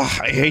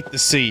 Ugh, I hate the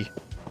sea.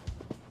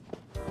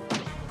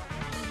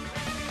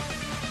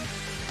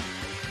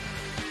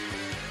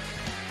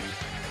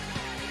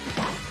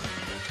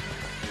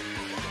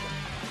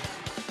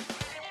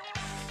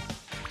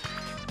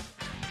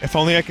 If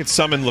only I could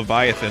summon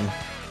Leviathan,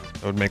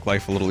 that would make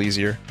life a little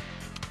easier.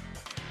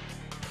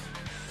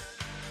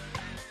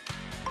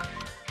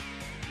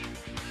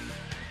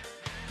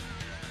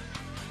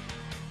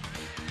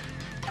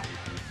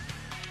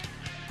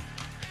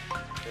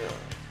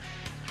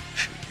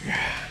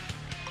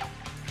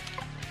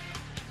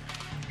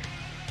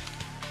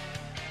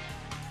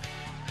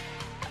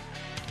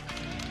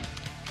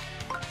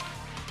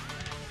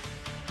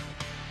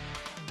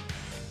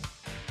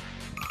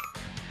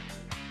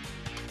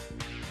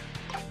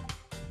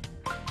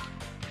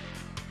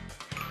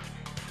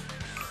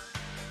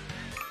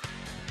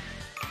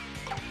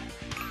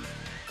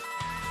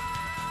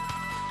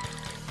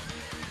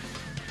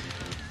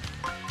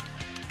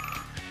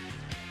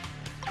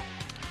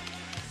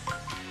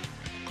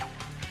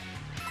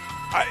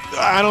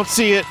 I don't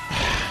see it.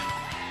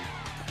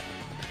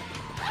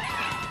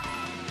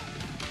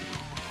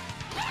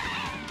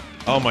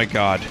 Oh my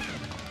god.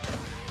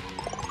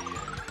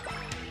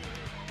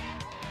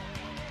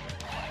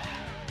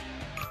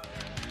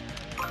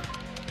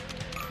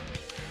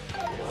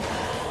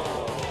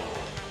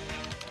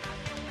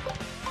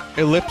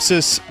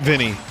 Ellipsis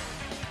Vinny.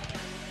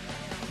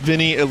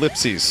 Vinny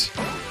ellipses.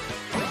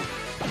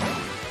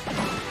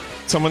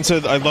 Someone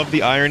said, I love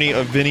the irony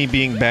of Vinny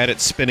being bad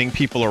at spinning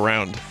people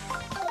around.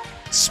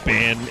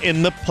 Spin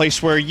in the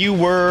place where you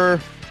were.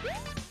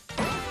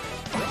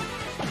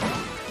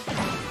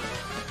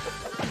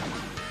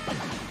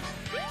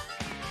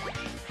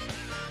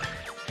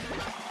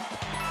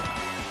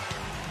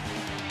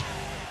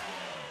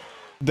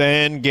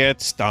 Then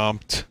get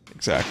stomped.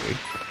 Exactly.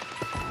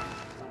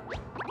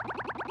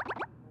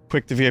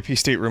 Quick, the VIP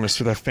stateroom is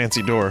through that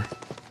fancy door.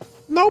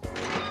 Nope.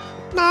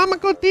 No, I'm gonna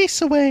go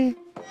this way.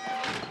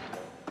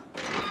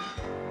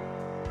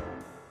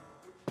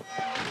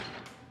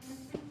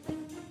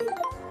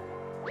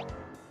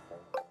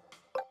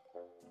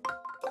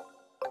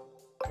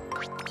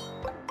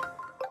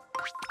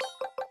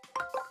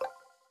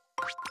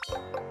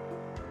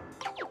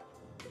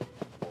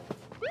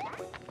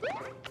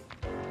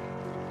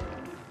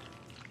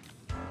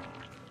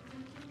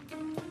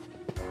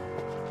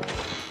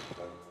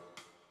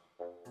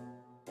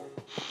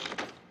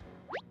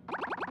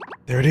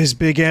 There it is,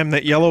 Big M,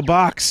 that yellow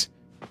box.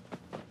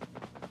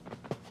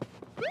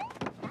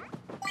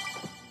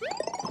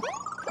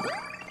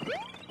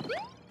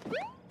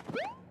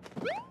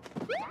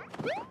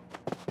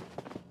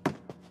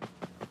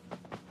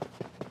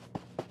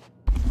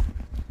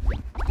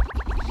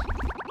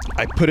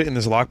 I put it in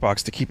this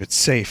lockbox to keep it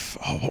safe.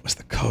 Oh, what was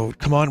the code?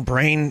 Come on,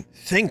 brain.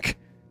 Think.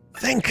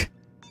 Think.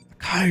 The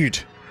code.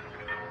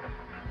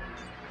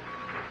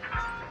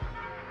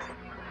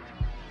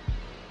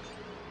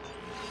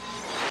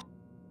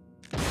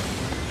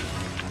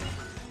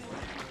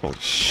 Holy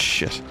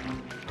shit.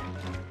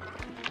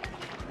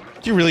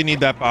 Do you really need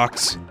that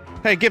box?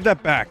 Hey, give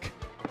that back.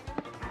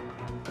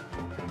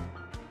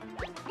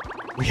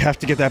 We have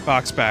to get that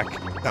box back.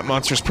 That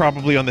monster's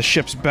probably on the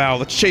ship's bow.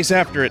 Let's chase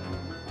after it.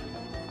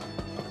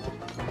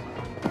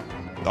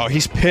 Oh,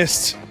 he's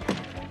pissed.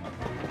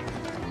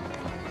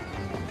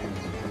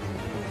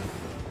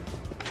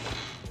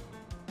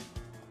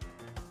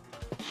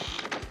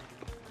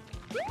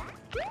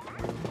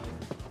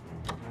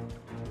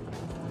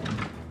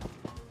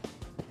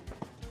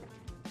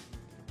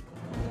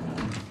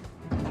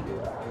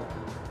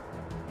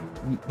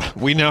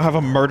 We now have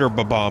a murder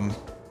bomb.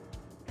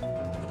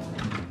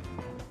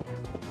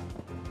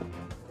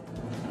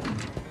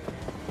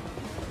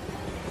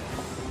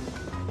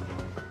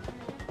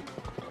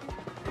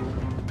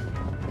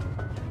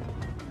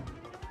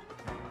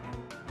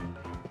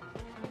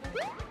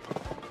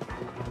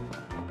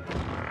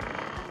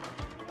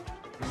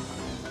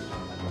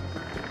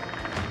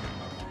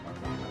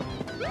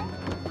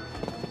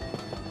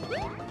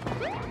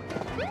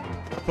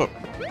 Look.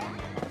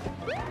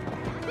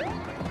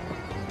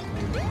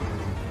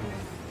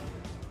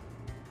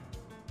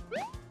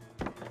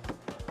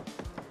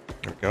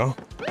 There we go.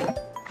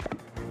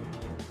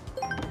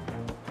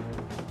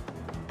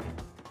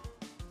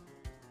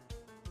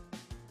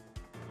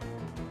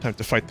 Time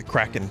to fight the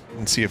Kraken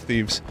and Sea of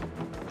Thieves.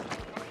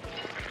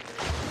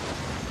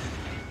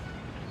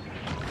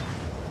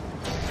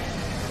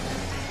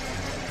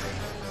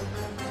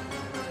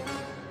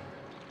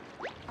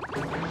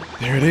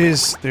 There it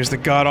is. There's the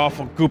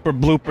god-awful Gooper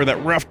Blooper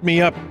that roughed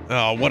me up.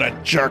 Oh, what a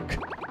jerk.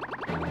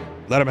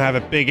 Let him have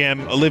it, Big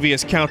M.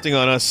 Olivia's counting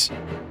on us.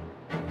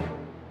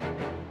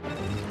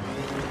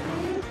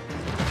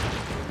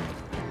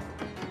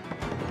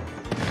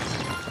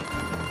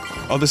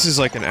 Oh, this is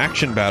like an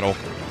action battle.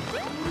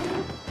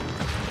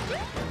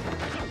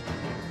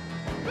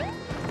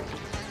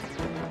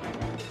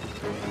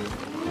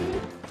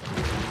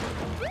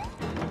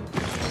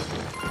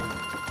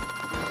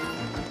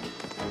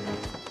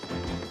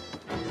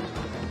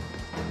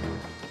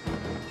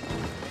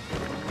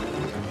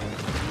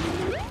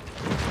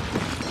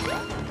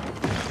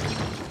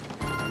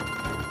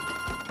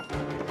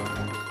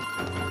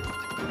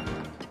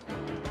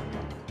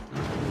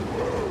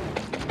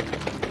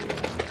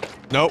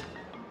 Nope.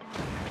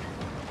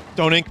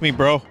 Don't ink me,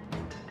 bro.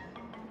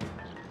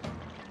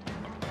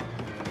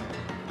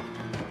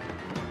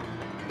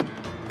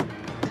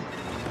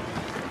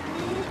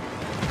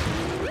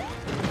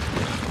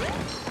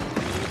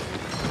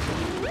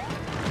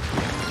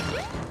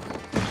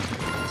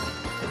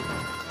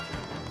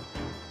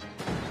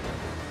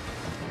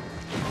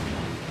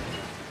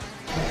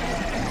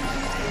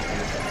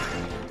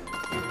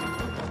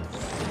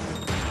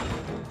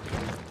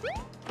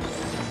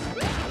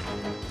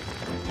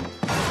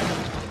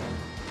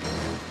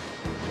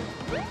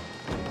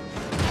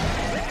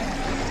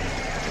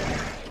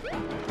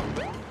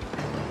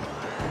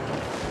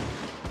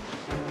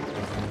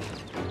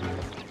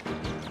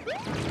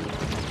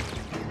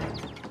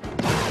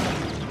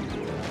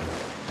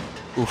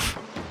 Oof.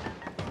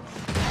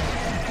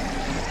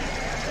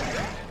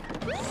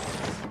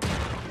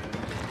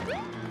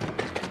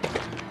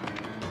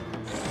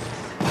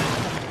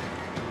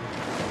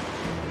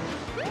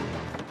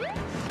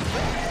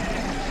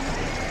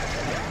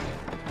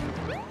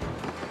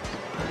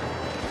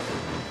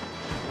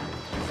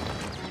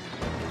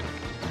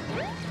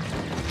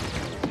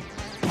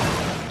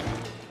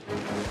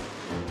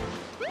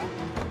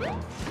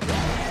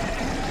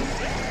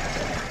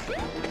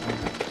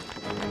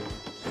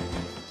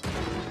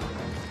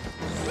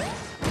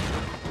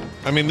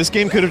 I mean, this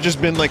game could have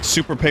just been like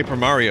Super Paper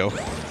Mario.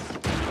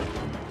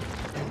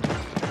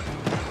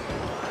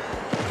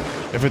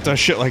 If it does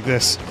shit like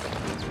this.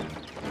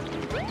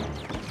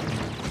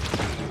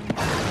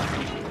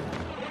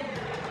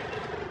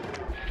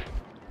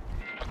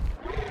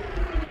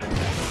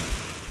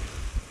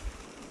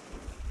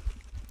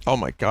 Oh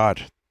my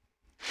god.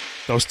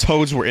 Those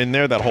toads were in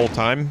there that whole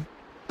time?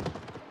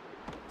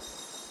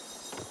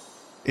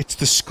 It's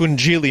the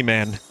Scungili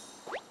man.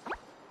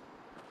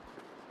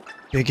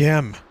 Big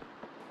M.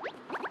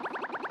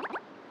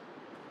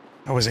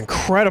 That was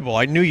incredible.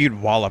 I knew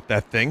you'd wallop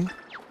that thing.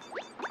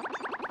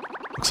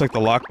 Looks like the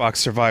lockbox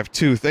survived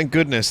too. Thank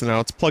goodness. Now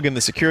let's plug in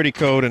the security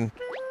code and...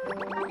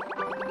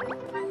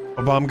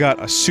 Obama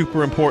got a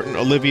super important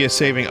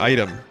Olivia-saving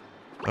item.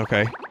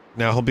 Okay.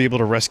 Now he'll be able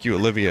to rescue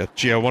Olivia.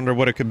 Gee, I wonder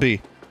what it could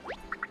be.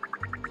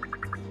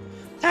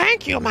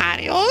 Thank you,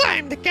 Mario.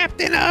 I'm the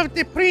captain of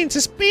the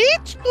Princess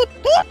Peach. Toot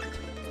toot.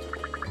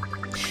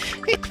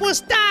 It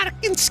was dark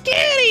and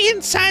scary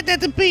inside of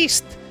the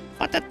beast,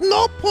 but at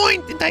no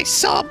point did I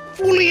sob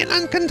fully and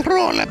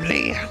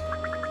uncontrollably.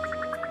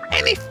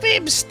 Any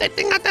fibs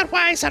stating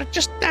otherwise are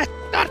just that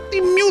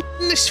dirty,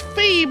 mutinous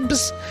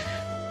fibs.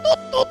 Toot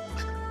toot.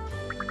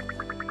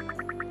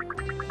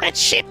 That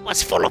ship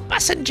was full of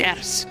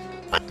passengers,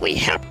 but we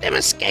helped them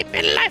escape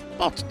in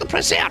lifeboat to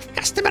preserve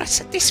customer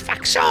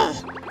satisfaction.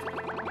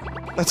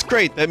 That's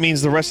great. That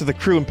means the rest of the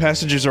crew and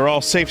passengers are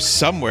all safe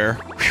somewhere.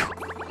 Whew.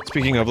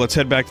 Speaking of, let's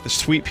head back to the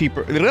Sweet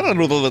Paper...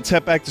 Let's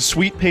head back to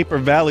Sweet Paper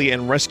Valley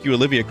and rescue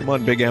Olivia. Come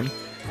on, Big M.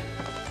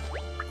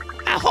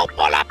 I hope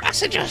all our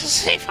passengers are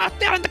safe out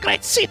there in the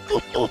Great Sea.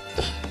 Toot toot.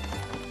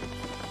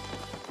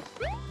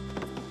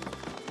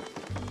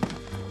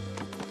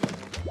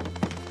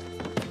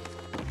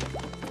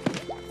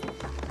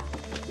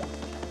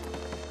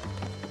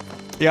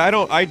 Yeah,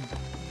 I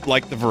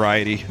like the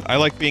variety. I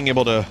like being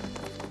able to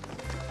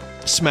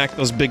smack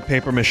those big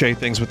paper mache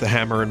things with the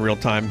hammer in real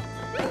time.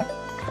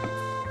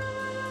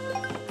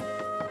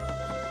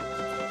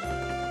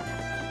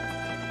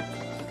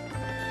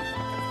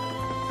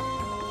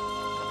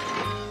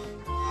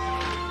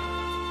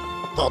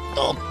 Toot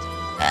toot.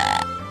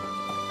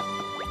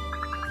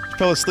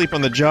 Fell asleep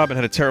on the job and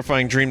had a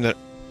terrifying dream that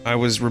I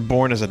was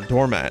reborn as a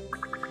doormat.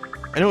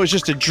 I know it was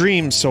just a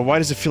dream, so why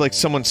does it feel like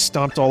someone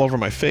stomped all over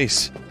my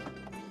face?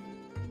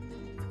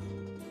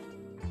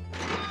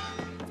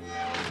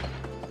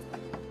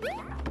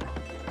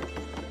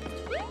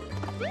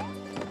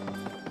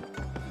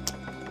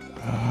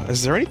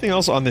 Is there anything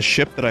else on this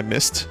ship that I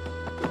missed?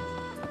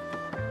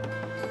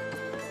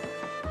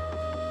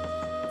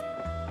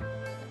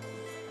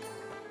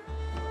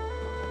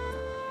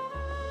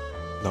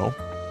 No.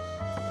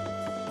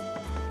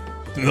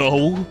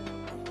 No.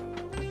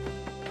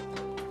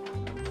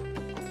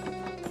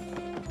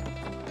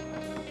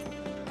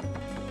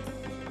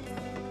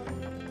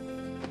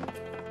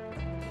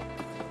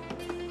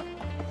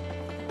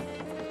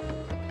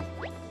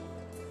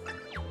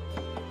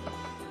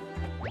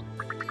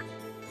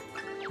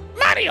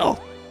 Mario!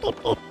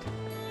 Toot toot.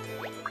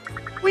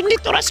 We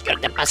need to rescue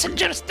the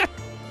passengers. That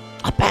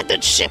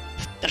abandoned ship.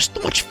 There's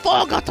too much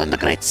fog out on the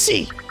Great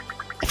Sea.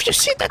 If you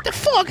see that the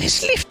fog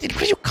has lifted,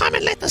 will you come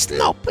and let us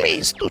know,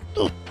 please? Toot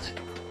toot.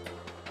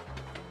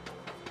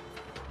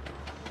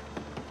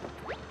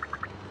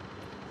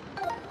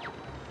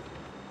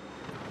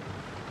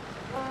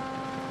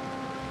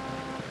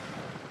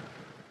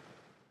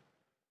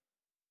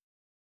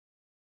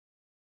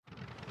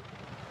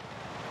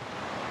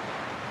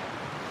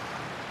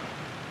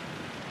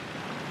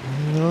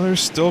 No, there's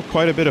still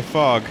quite a bit of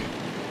fog.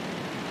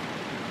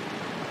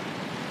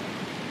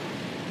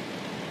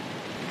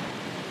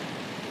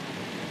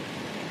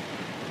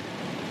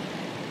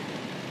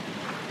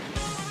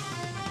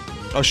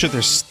 Oh shit,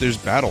 there's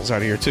battles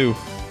out here too.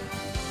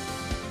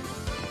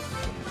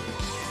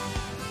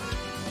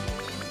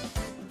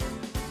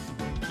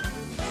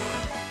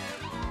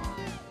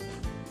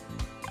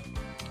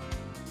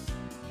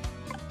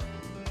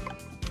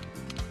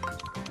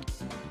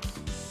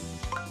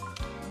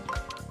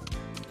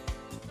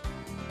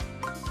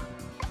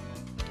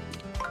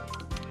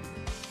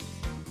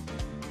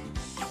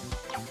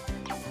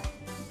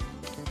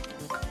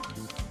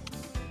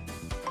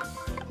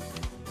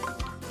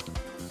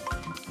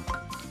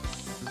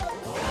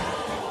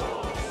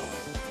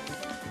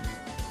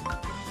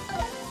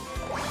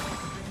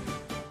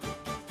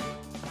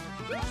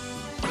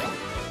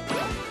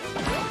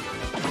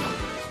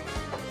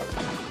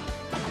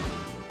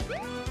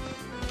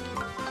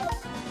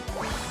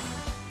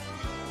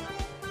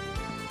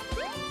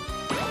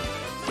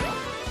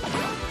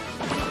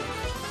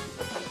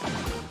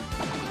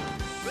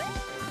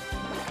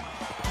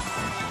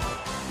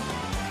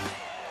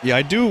 Yeah,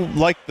 I do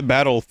like the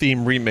battle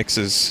theme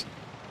remixes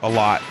a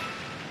lot.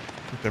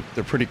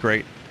 They're pretty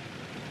great.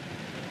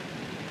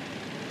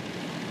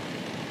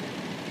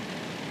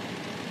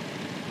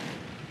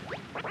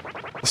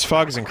 This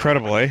fog is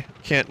incredible, eh?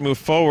 Can't move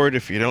forward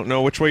if you don't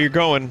know which way you're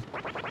going.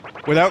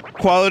 Without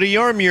quality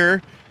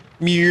armor,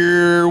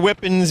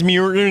 weapons,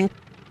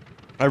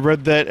 I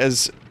read that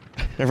as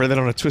I read that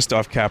on a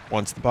twist-off cap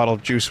once. The bottle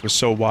of juice was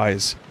so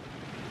wise.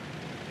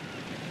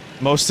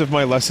 Most of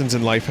my lessons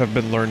in life have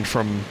been learned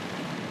from...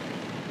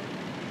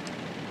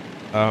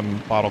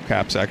 bottle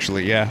caps,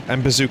 actually, yeah.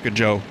 And Bazooka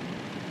Joe.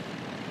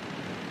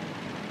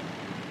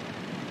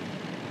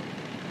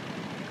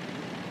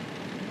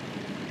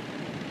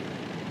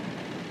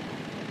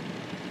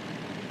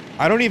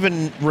 I don't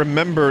even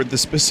remember the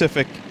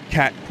specific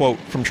cat quote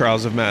from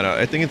Trials of Mana.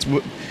 I think it's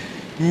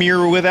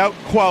mirror without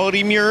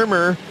quality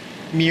mirror,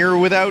 mirror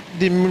without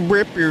the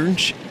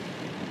rippers.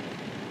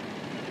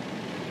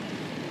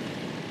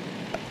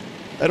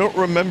 I don't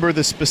remember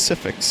the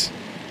specifics.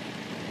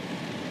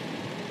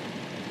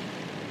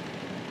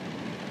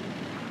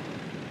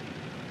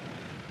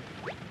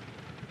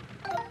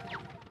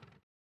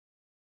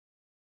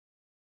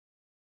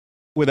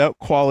 Without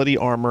quality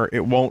armor,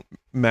 it won't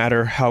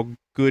matter how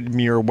good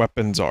mirror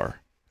weapons are.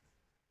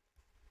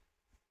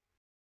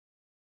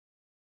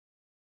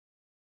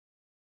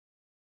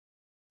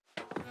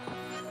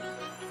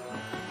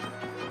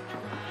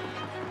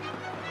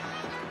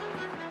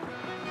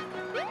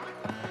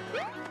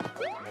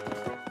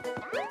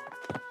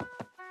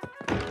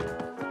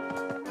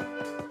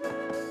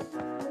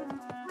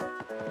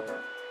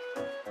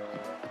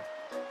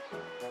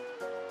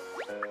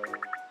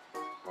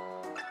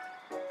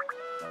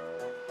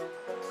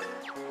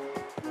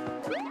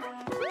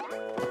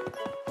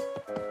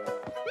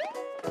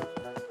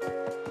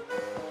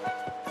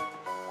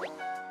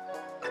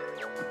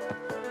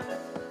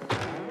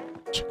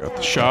 Check out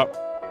the shop.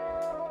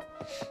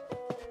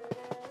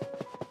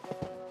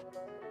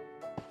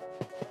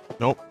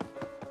 Nope.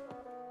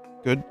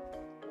 Good.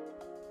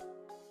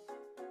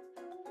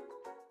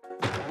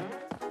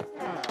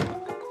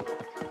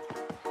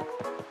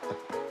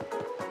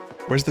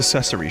 Where's the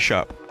accessory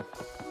shop?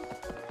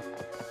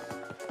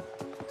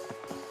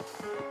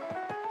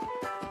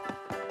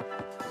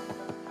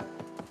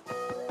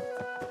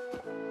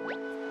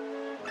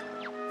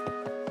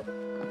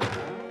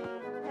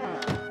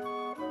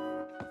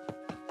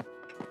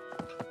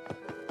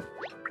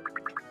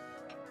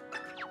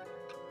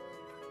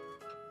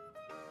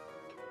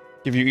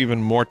 Give you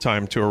even more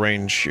time to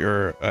arrange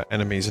your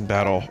enemies in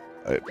battle.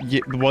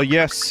 Well,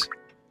 yes.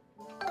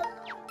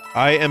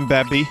 I am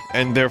Babby,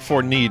 and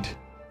therefore need.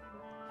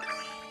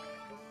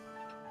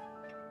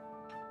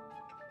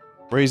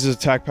 Raises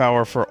attack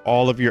power for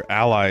all of your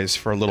allies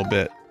for a little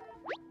bit.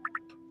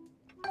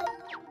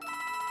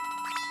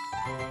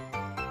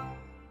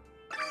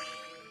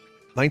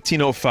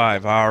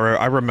 (1905).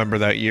 I remember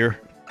that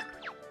year.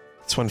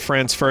 It's when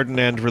Franz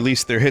Ferdinand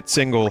released their hit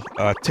single,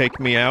 Take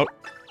Me Out.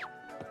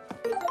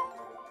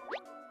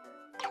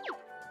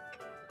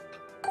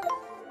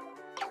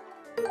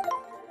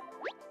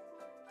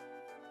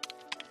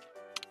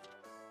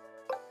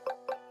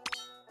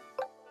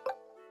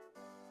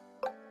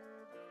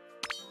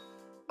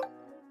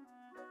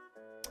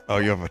 Oh,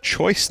 you have a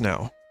choice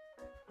now.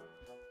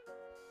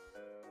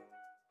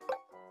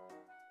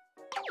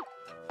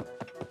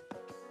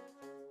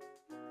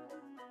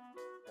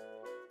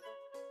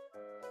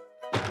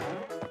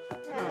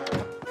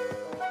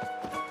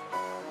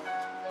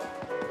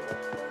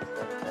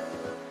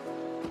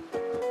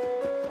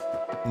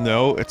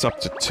 No, it's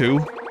up to 2.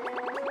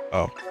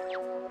 Oh.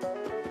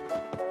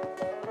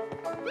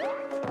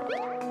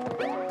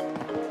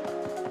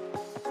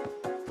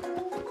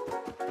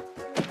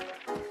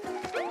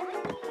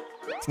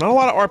 It's not a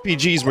lot of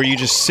RPGs where you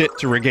just sit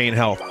to regain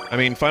health. I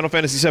mean, Final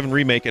Fantasy VII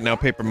Remake and now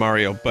Paper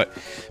Mario, but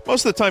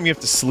most of the time you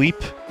have to sleep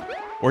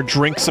or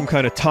drink some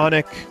kind of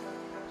tonic.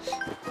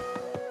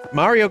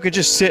 Mario could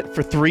just sit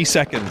for 3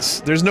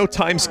 seconds. There's no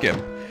time skip.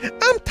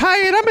 I'm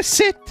tired, I'ma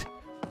sit!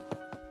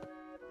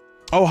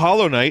 Oh,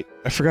 Hollow Knight.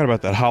 I forgot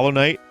about that. Hollow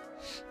Knight.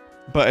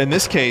 But in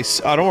this case...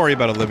 Oh, don't worry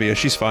about Olivia,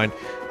 she's fine.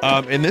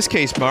 In this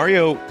case,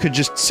 Mario could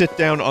just sit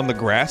down on the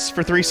grass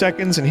for 3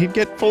 seconds and he'd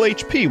get full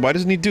HP. Why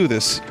doesn't he do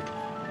this?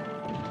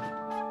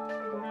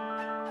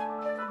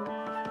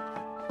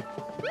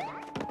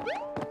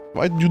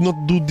 Why do you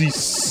not do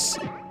this?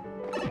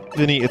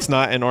 Vinny, it's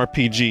not an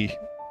RPG.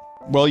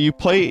 Well, you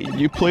play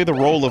the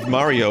role of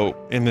Mario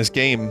in this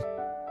game.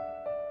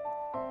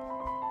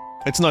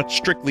 It's not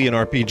strictly an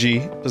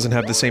RPG, doesn't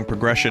have the same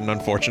progression,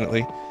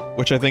 unfortunately,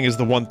 which I think is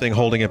the one thing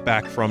holding it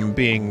back from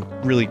being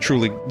really,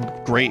 truly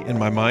great in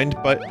my mind,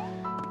 but,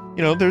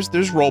 you know,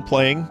 there's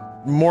role-playing,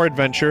 more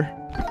adventure.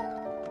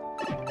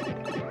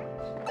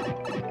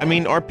 I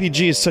mean,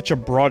 RPG is such a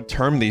broad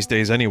term these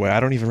days anyway,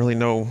 I don't even really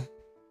know,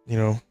 you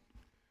know...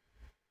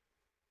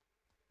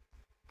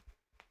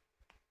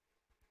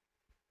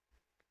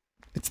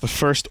 It's the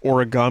first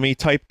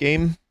Origami-type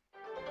game.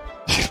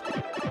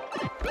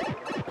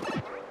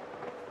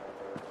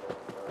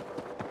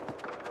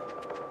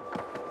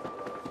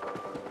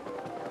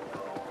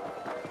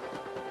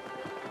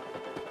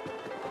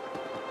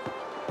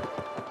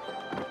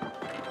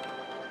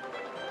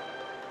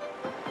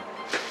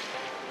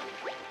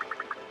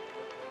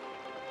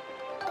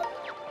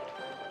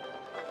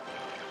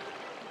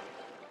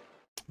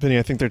 Vinny,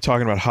 I think they're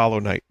talking about Hollow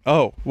Knight.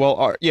 Oh,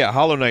 well, yeah,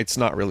 Hollow Knight's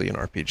not really an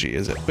RPG,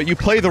 is it? But you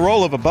play the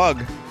role of a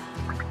bug.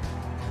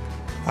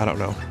 I don't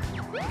know.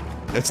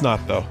 It's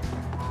not, though.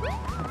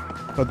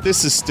 But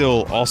this is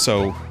still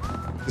also...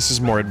 This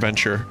is more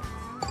adventure.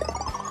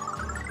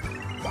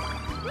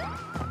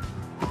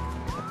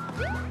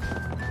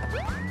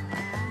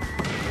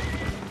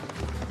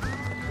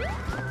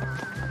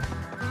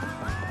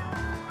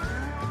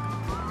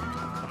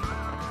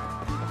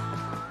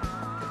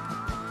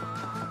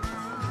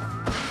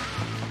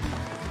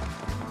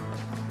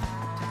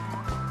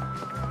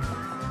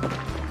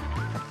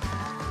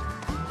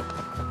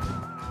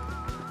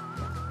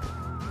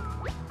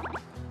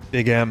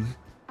 Big M,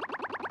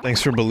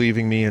 thanks for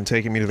believing me and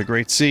taking me to the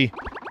Great Sea.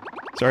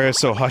 Sorry I was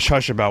so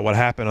hush-hush about what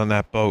happened on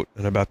that boat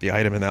and about the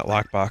item in that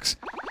lockbox.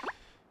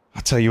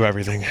 I'll tell you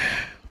everything.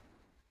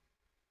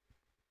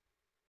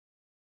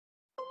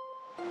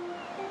 A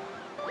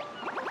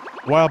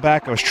while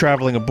back, I was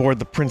traveling aboard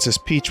the Princess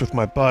Peach with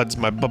my buds,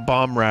 my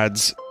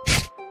bomb-rads,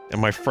 and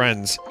my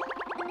friends.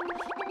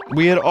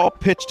 We had all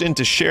pitched in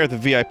to share the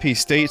VIP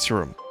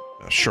stateroom.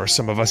 Sure,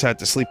 some of us had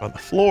to sleep on the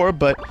floor,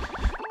 but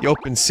the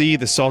open sea,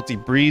 the salty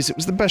breeze, it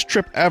was the best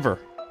trip ever.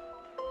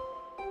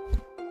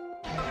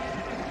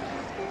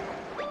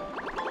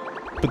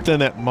 But then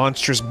that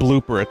monstrous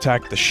blooper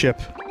attacked the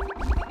ship.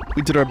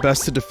 We did our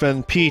best to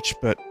defend Peach,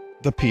 but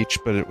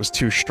it was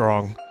too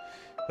strong.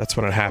 That's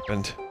when it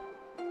happened.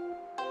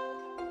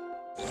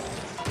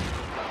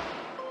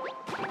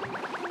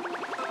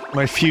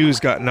 My fuse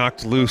got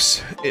knocked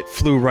loose. It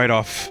flew right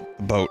off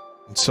the boat,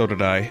 and so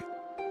did I.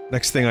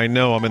 Next thing I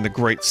know, I'm in the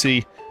Great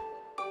Sea.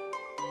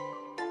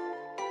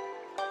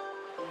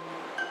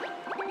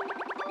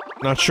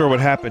 Not sure what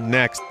happened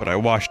next, but I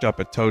washed up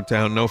at Toad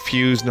Town. No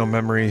fuse, no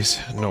memories,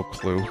 no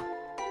clue.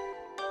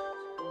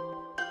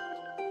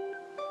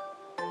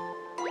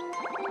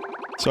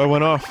 So I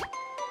went off.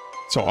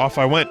 So off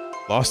I went,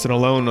 lost and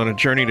alone on a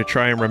journey to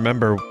try and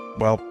remember,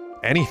 well,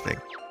 anything.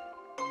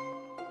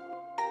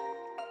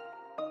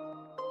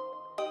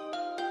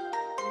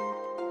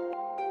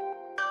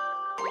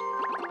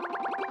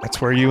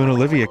 That's where you and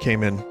Olivia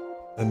came in.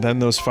 And then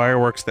those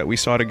fireworks that we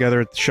saw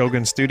together at the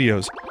Shogun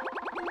Studios.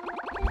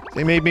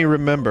 They made me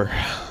remember.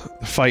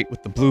 The fight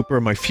with the blooper,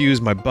 my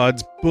fuse, my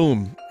buds,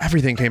 boom,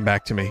 everything came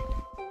back to me.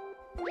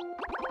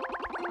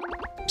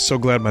 I'm so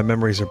glad my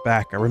memories are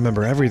back. I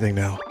remember everything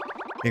now,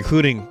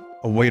 including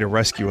a way to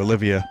rescue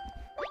Olivia.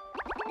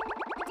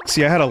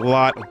 See, I had a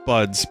lot of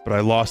buds, but I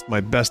lost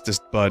my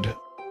bestest bud.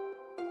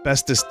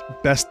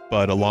 Best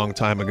bud a long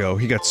time ago.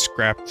 He got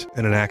scrapped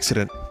in an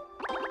accident.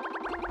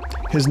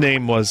 His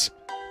name was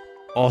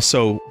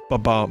also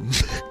Babam.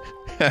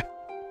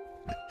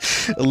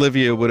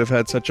 Olivia would have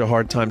had such a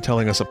hard time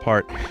telling us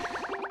apart.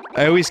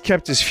 I always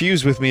kept his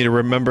fuse with me to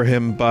remember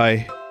him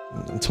by...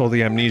 until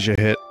the amnesia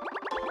hit.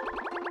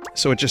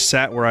 So it just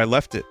sat where I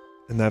left it,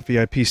 in that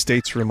VIP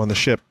stateroom on the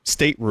ship.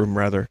 Stateroom,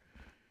 rather.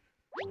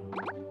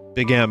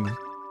 Big M.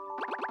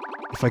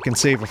 If I can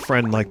save a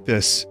friend like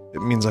this,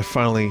 it means I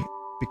finally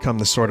become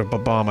the sort of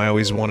Babam I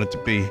always wanted to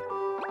be.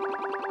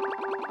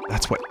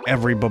 That's what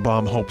every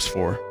Babam hopes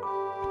for.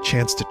 A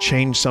chance to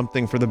change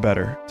something for the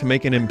better, to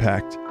make an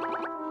impact.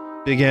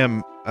 Big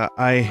M,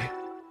 I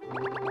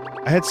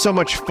had so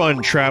much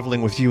fun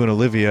traveling with you and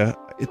Olivia.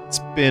 It's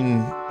been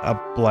a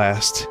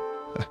blast.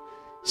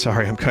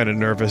 Sorry, I'm kinda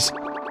nervous.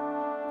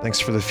 Thanks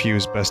for the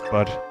fuse, best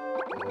bud.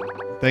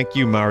 Thank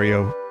you,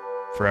 Mario,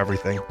 for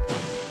everything.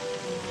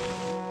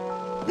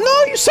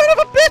 No, you son of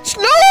a bitch,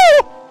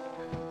 no!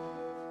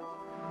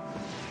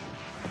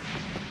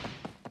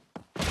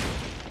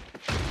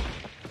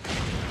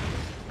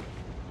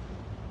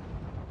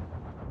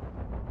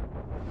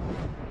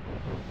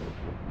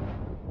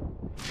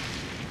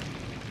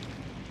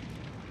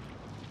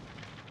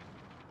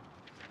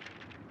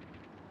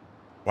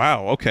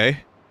 Wow, okay.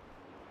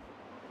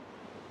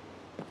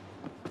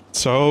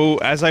 So,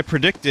 as I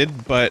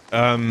predicted, but,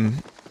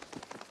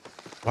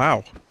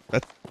 wow.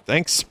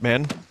 Thanks,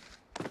 man.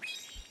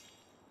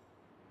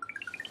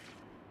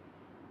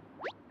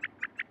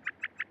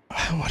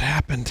 What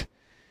happened?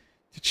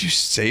 Did you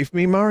save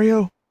me,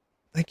 Mario?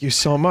 Thank you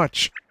so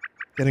much.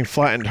 Getting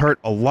flattened hurt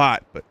a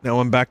lot, but now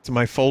I'm back to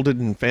my folded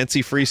and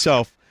fancy-free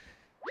self.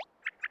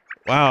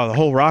 Wow, the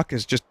whole rock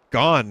is just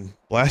gone.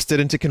 Blasted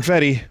into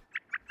confetti.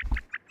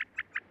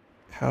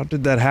 How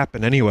did that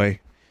happen, anyway?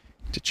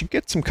 Did you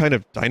get some kind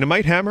of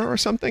dynamite hammer or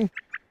something?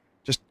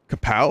 Just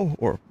kapow?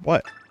 Or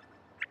what?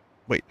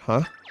 Wait,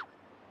 huh?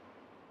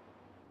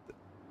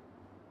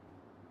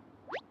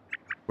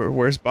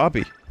 Where's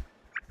Bobby?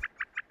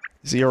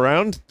 Is he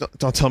around?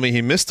 Don't tell me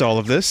he missed all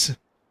of this.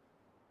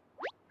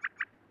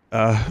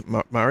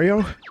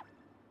 Mario?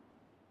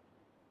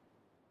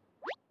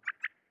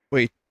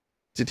 Wait,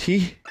 did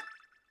he...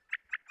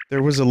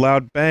 There was a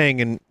loud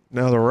bang and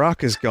now the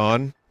rock is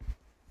gone.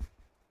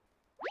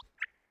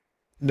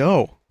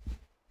 No.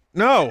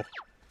 No!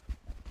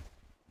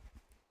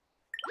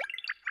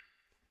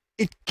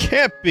 It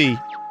can't be!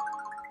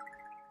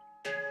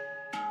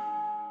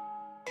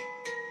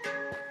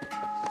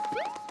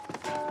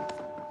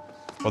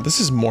 Well, this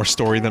is more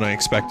story than I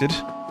expected.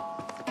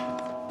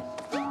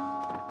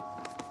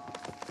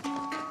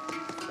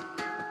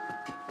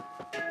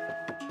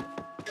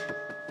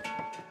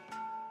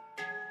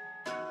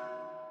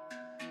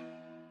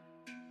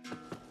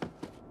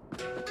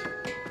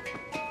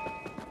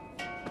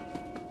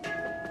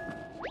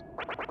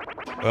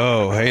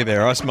 Oh, hey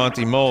there, us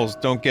Monty Moles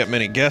don't get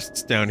many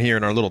guests down here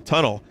in our little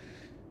tunnel.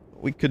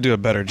 We could do a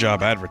better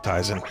job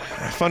advertising.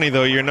 Funny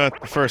though, you're not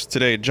the first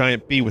today. A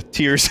giant bee with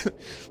tears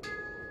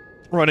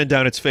running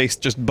down its face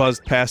just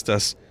buzzed past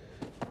us.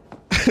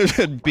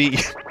 Bee.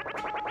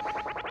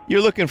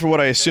 You're looking for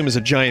what I assume is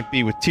a giant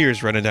bee with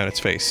tears running down its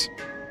face.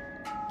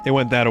 It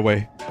went that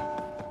away.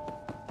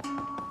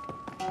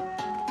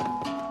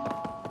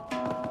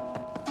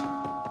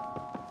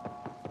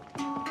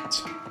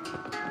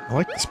 I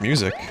like this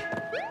music.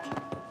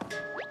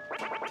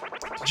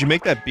 Did you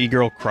make that bee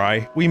girl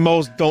cry? We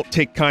moles don't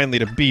take kindly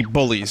to bee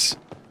bullies.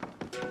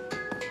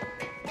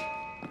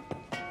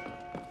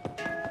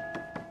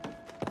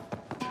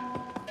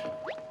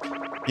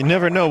 You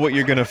never know what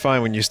you're gonna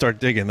find when you start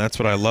digging. That's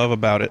what I love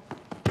about it.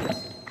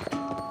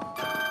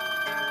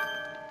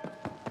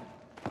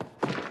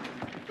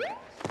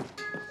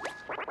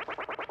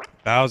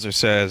 Bowser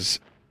says,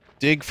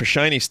 dig for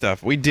shiny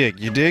stuff. We dig.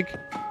 You dig?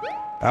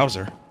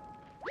 Bowser.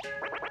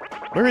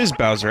 Where is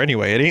Bowser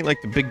anyway? It ain't like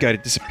the big guy to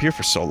disappear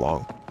for so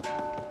long.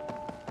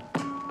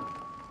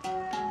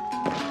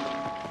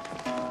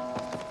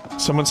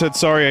 Someone said,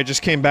 sorry, I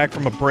just came back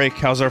from a break.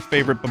 How's our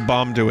favorite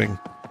Babam doing?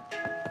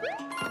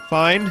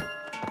 Fine.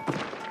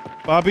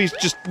 Bobby's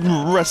just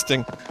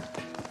resting.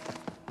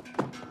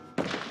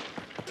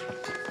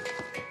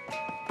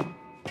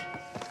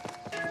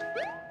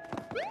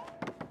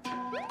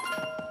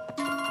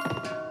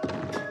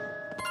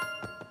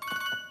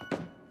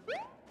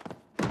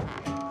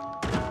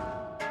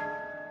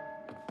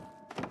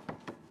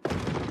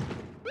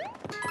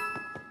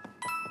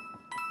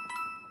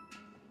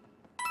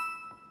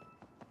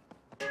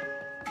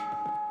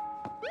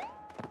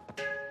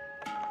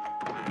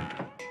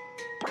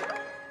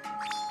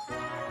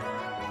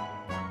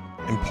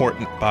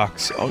 Important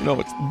box. Oh no,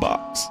 it's the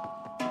box.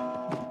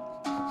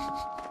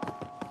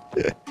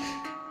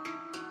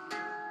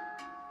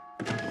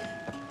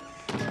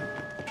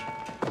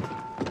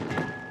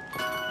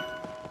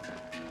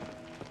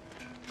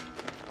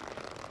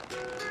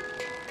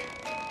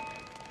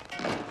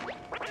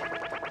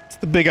 It's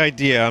the big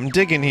idea. I'm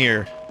digging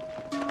here.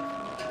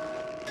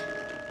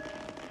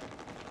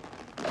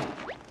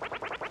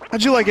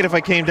 How'd you like it if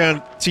I came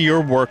down to your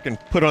work and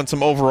put on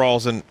some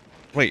overalls and...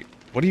 Wait,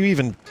 what do you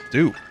even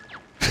do?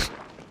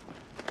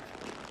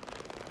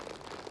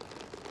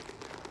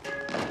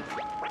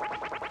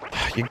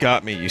 You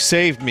got me. You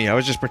saved me. I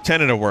was just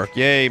pretending to work.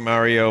 Yay,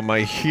 Mario,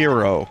 my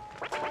hero.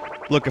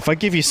 Look, if I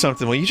give you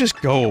something, will you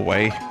just go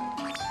away?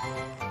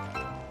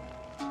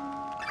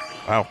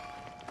 Wow.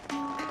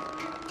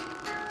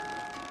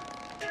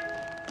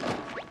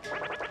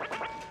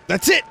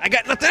 That's it! I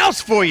got nothing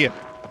else for you!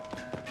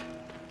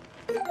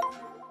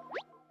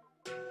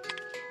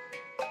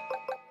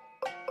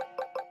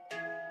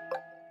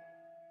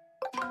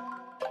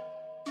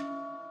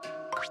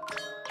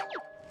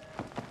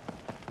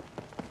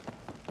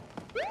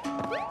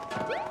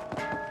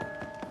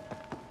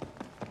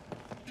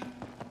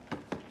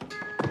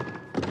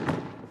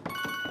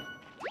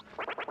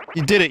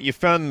 You did it, you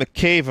found the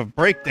cave of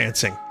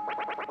breakdancing.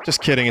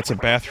 Just kidding, it's a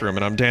bathroom,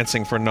 and I'm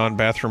dancing for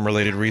non-bathroom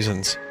related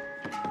reasons.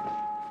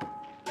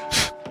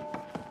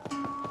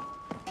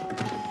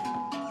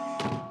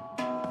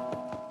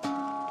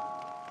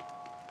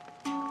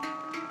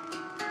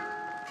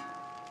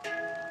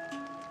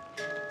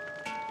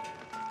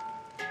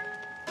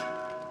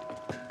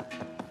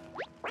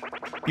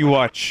 You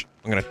watch.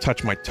 I'm gonna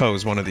touch my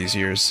toes one of these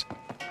years.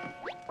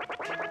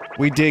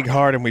 We dig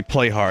hard and we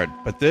play hard,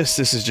 but this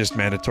is just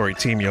mandatory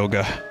team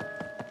yoga.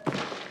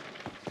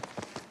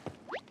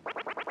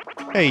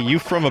 Hey, you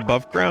from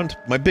above ground?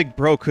 My big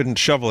bro couldn't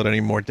shovel it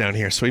anymore down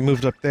here, so he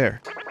moved up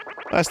there.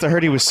 Last I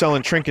heard he was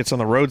selling trinkets on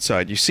the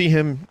roadside. You see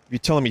him, you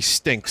tell him he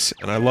stinks,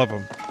 and I love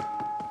him.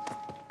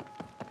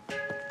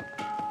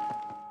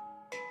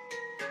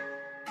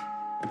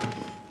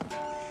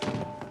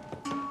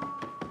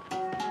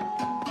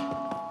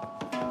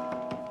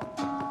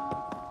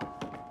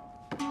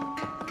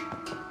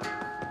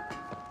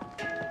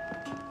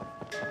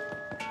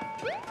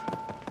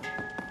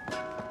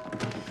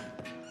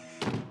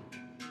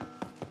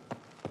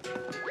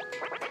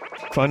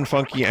 Fun,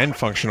 funky, and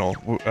functional.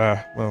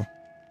 Well...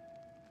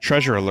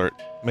 Treasure alert.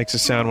 Makes a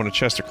sound when a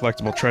chest or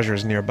collectible treasure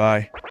is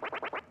nearby.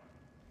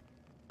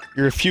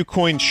 You're a few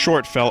coins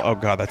short, fell- oh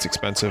god, that's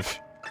expensive.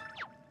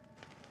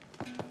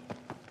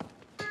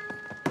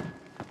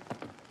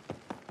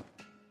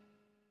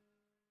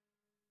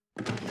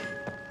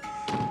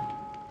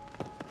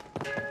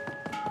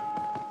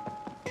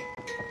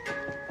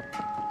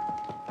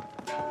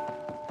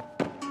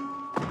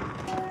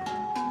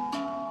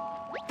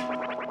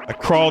 I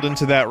crawled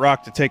into that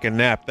rock to take a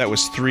nap. That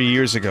was 3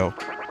 years ago.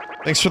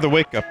 Thanks for the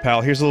wake-up,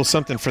 pal. Here's a little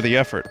something for the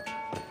effort.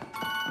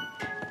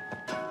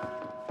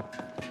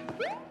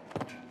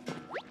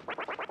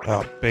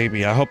 Oh,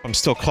 baby, I hope I'm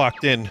still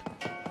clocked in.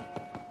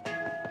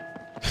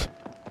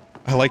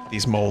 I like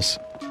these moles.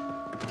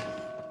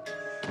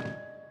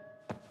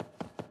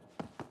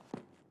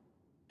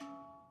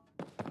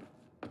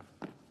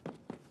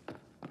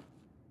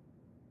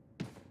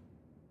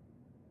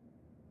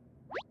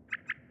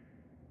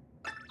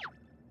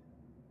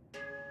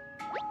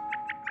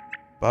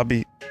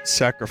 Bobby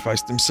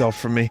sacrificed himself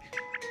for me.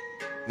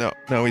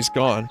 Now he's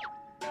gone.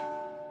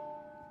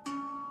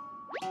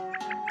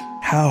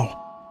 How?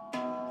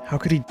 How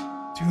could he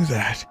do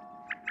that?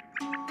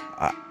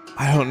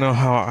 I don't know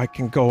how I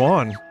can go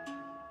on.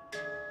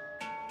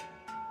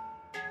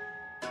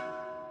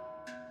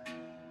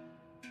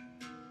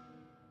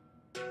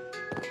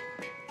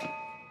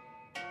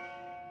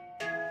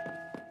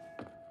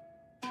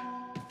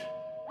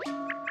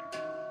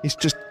 He's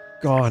just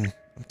gone.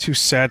 I'm too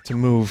sad to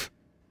move.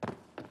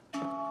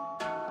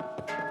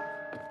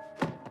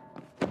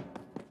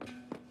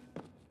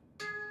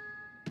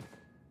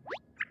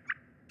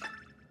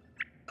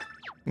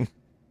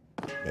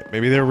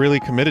 Maybe they're really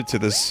committed to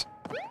this.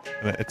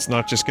 It's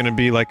not just gonna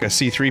be like a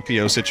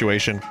C-3PO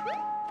situation.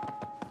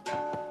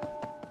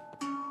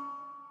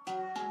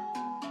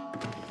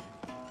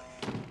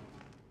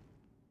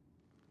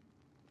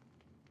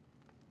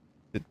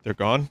 They're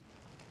gone?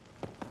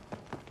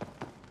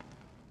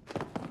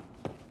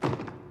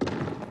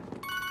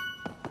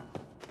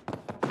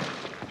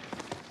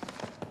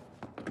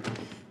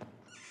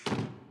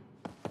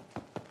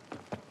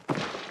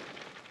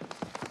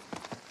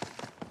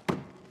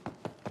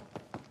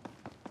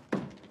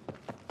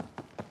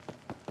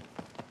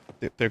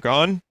 They're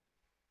gone?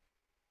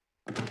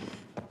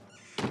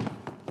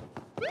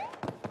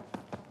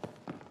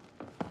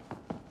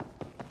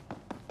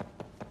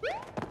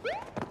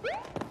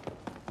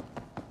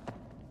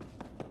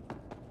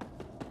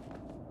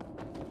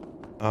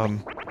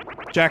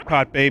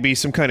 Jackpot, baby.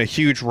 Some kind of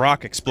huge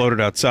rock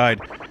exploded outside.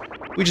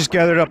 We just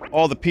gathered up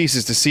all the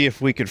pieces to see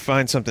if we could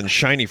find something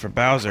shiny for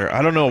Bowser.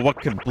 I don't know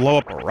what could blow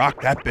up a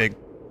rock that big.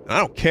 I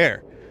don't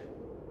care.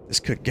 This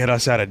could get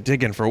us out of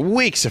digging for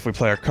weeks if we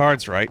play our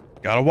cards right.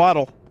 Gotta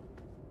waddle.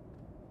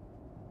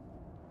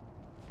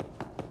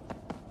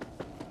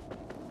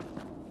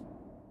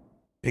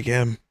 Big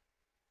M.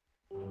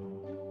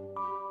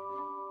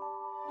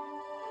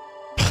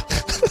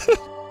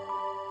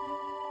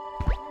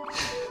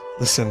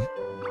 Listen,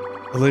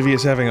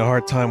 Olivia's having a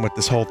hard time with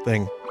this whole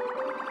thing.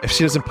 If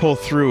she doesn't pull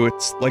through,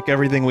 it's like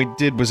everything we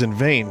did was in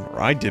vain,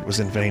 or I did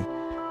was in vain.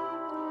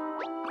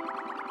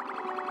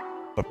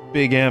 But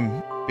Big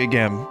M,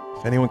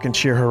 if anyone can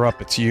cheer her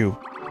up, it's you.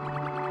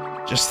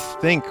 Just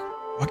think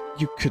what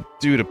you could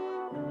do to...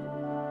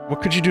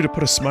 What could you do to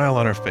put a smile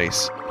on her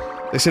face?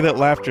 They say that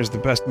laughter is the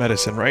best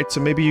medicine, right?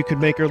 So maybe you could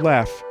make her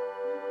laugh.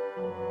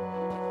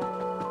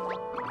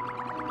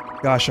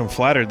 Gosh, I'm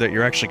flattered that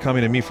you're actually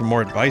coming to me for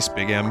more advice,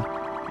 Big M.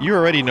 You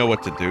already know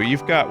what to do.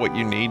 You've got what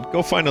you need.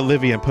 Go find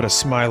Olivia and put a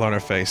smile on her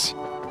face.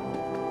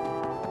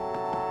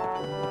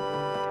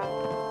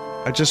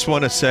 I just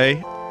want to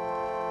say...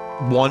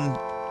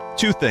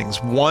 two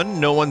things. One,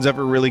 no one's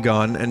ever really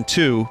gone, and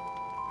two...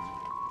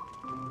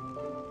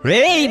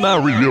 Hey,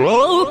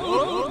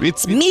 Mario!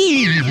 It's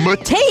me,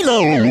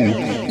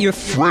 Matelo! Your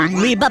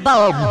friendly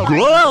bubble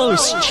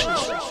ghost!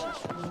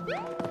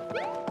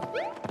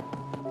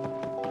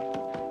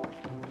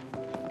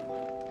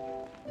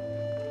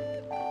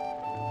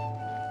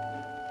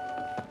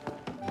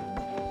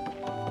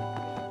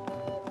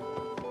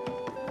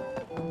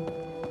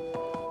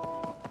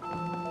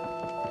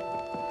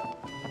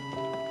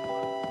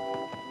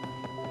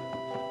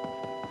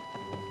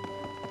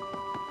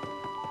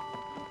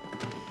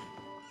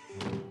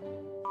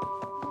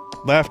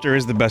 Laughter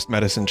is the best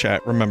medicine,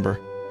 chat,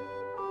 remember.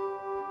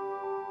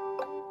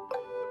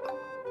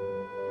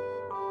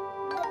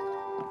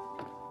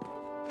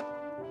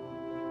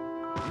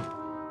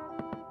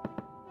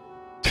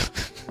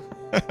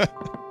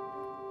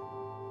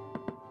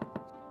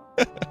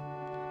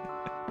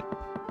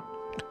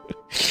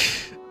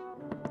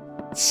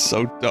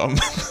 So dumb.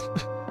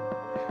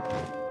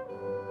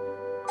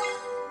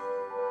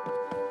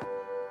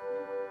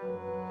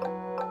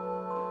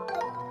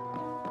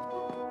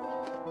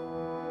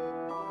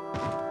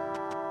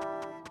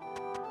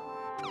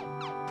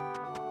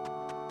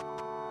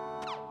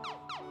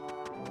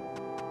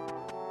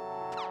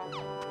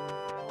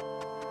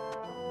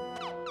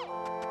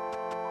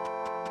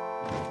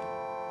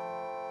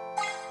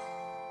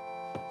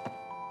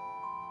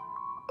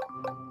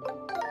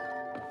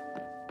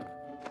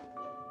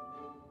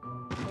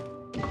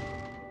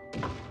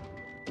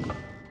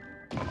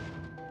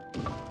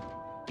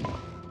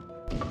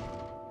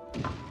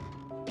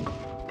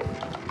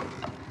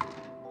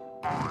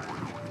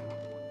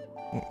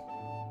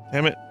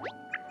 Damn it.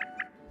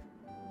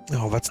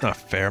 Oh, that's not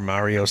fair,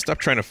 Mario. Stop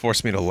trying to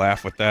force me to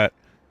laugh with that.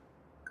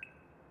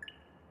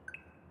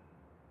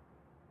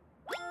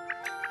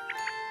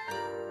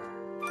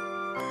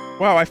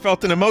 Wow, I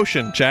felt an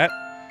emotion, chat.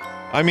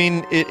 I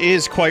mean, it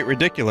is quite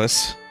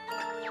ridiculous.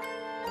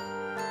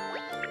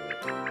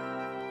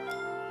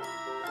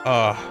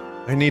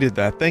 I needed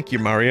that. Thank you,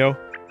 Mario.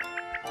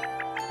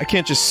 I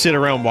can't just sit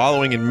around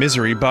wallowing in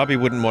misery. Bobby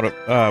wouldn't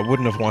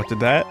have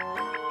wanted that.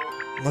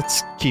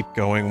 Let's keep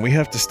going. We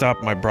have to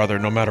stop my brother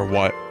no matter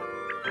what.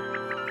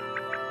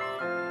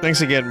 Thanks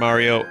again,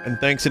 Mario, and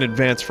thanks in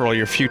advance for all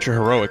your future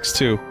heroics,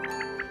 too.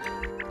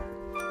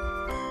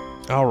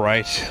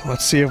 Alright,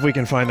 let's see if we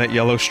can find that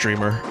yellow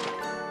streamer.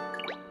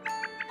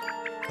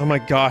 Oh my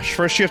gosh,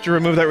 first you have to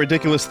remove that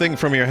ridiculous thing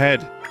from your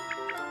head.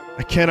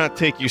 I cannot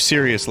take you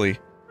seriously.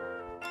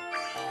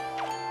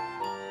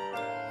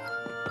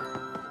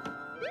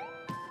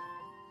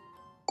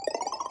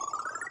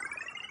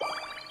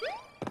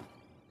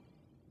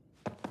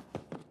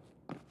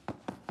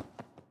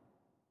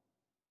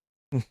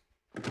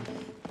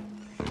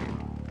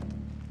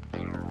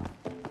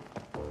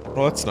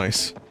 Well, that's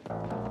nice.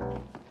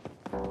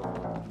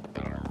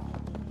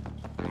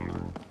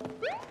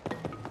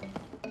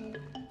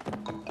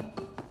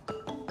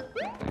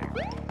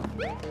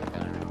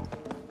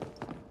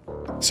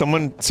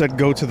 Someone said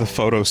go to the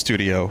photo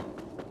studio.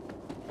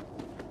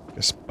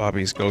 Guess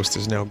Bobby's ghost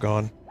is now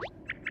gone.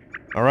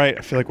 Alright,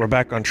 I feel like we're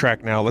back on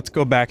track now. Let's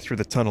go back through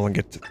the tunnel and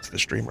get to the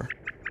streamer.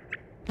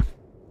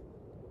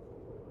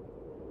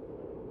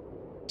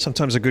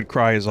 Sometimes a good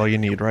cry is all you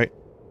need, right?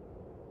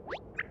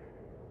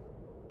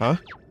 Huh?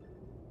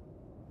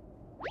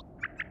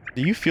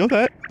 Do you feel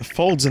that? The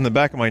folds in the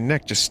back of my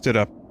neck just stood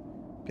up.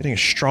 Getting a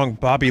strong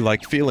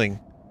Bobby-like feeling.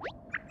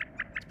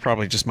 It's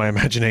probably just my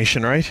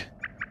imagination, right?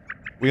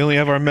 We only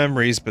have our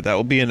memories, but that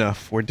will be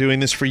enough. We're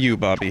doing this for you,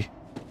 Bobby.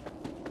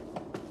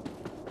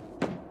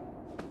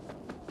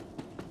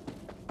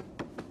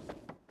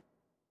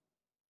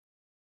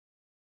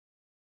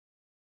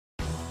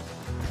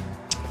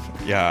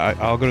 Yeah,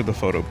 I'll go to the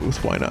photo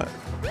booth, why not?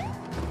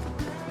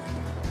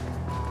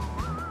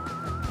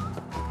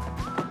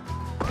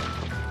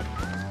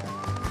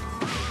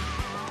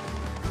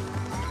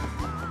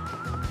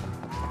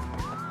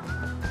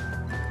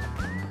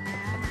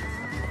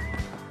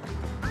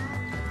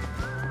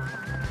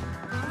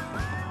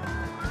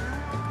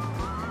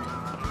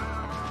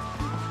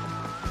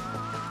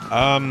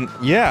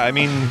 Yeah, I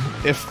mean,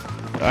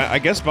 I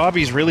guess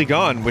Bobby's really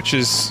gone, which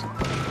is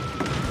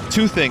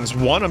two things.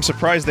 One, I'm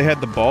surprised they had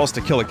the balls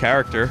to kill a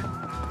character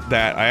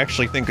that I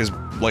actually think is,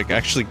 like,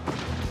 actually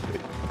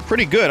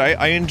pretty good.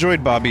 I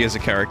enjoyed Bobby as a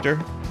character,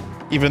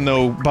 even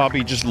though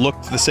Bobby just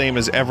looked the same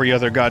as every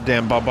other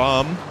goddamn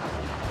Bob-omb.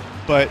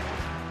 But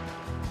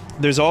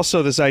there's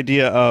also this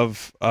idea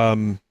of,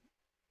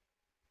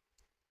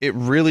 it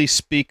really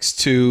speaks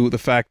to the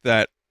fact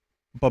that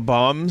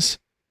Bob-ombs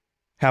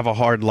have a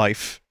hard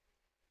life.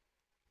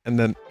 And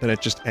then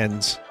it just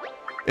ends.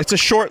 It's a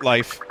short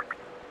life.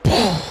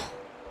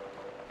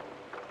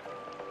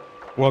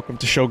 Welcome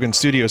to Shogun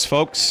Studios,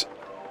 folks.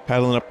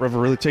 Paddling upriver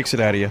really takes it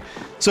out of you.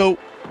 So,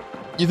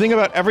 you think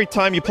about every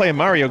time you play a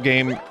Mario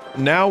game,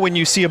 now when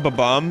you see a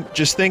Bob-omb,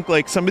 just think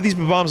like some of these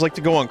Bob-ombs like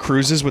to go on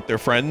cruises with their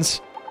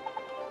friends.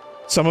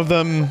 Some of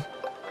them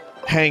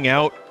hang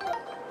out.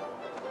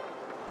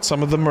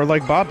 Some of them are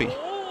like Bobby.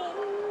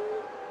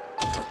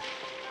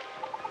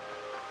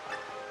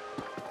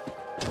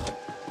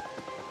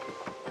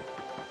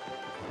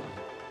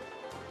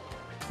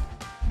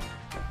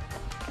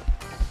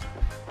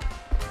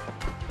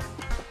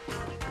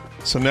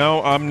 So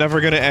now I'm never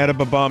gonna add a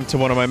Bob-omb to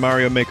one of my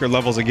Mario Maker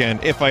levels again,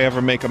 if I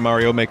ever make a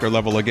Mario Maker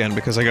level again,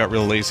 because I got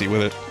real lazy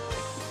with it.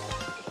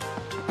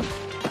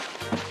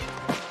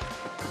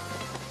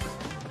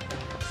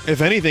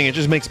 If anything, it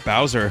just makes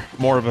Bowser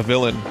more of a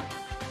villain.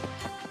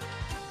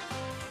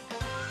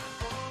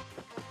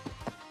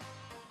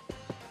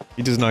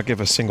 He does not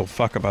give a single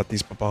fuck about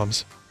these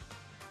Bob-ombs.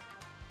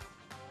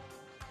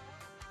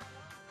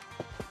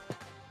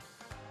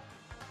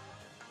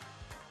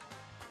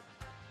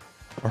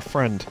 Our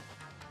friend.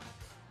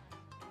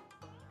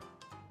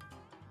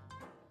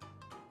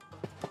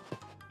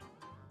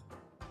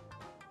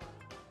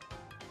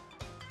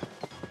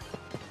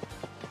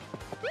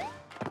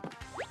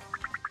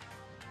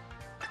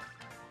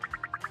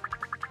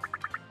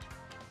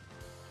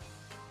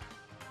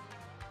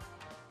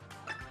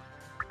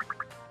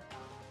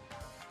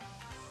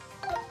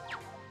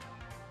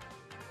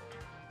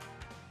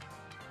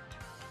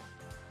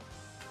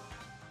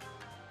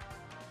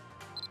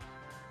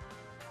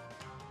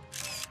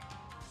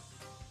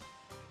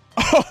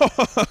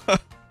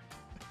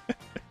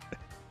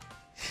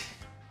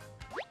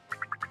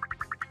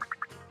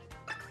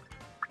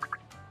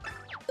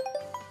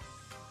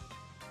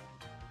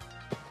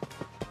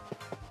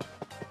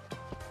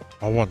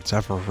 No one's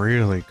ever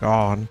really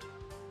gone.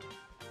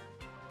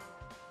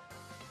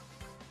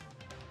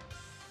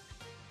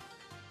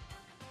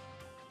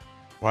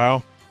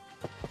 Wow.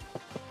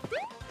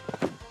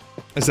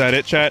 Is that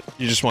it, chat?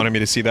 You just wanted me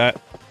to see that?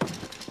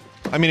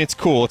 I mean, it's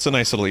cool. It's a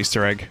nice little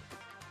Easter egg.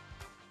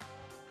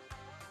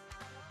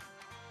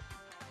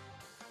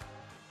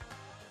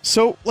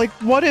 So, like,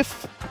 what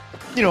if,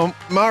 you know,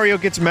 Mario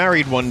gets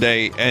married one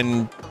day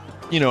and,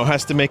 you know,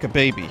 has to make a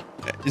baby?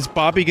 Is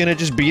Bobby gonna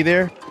just be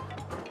there?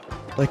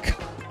 Like,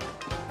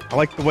 I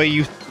like the way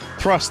you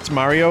thrust,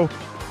 Mario.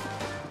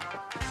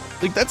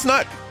 Like, that's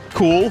not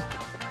cool.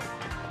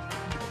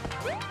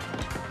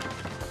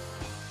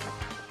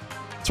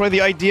 That's why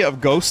the idea of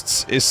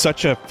ghosts is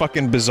such a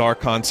fucking bizarre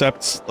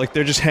concept. Like,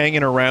 they're just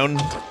hanging around,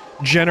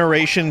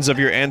 generations of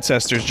your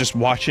ancestors just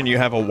watching you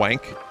have a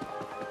wank.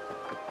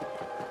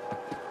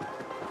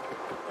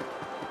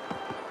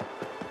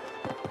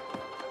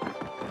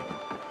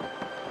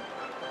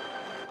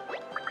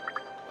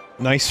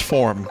 Nice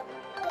form.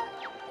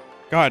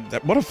 God,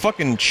 what a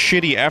fucking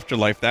shitty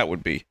afterlife that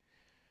would be.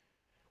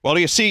 Well,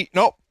 you see,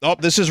 nope,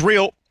 this is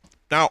real.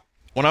 Now,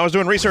 when I was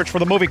doing research for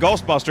the movie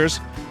Ghostbusters,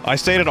 I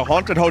stayed at a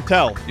haunted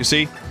hotel, you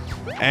see,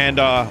 and,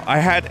 I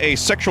had a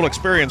sexual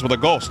experience with a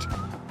ghost.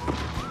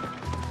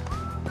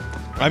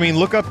 I mean,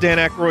 look up Dan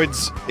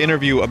Aykroyd's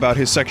interview about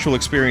his sexual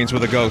experience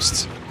with a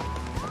ghost.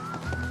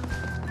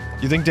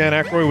 You think Dan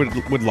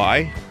Aykroyd would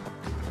lie?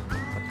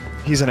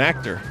 He's an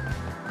actor.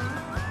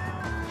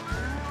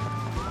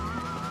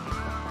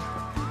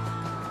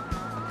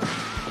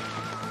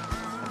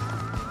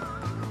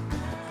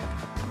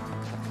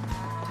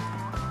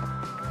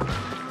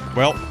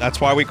 Well, that's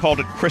why we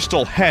called it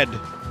Crystal Head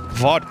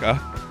Vodka.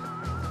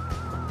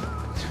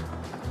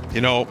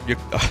 You know, you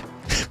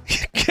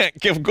can't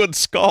give good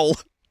skull.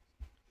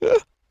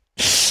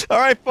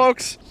 Alright,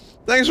 folks.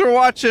 Thanks for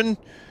watching.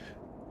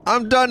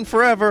 I'm done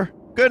forever.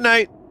 Good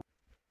night.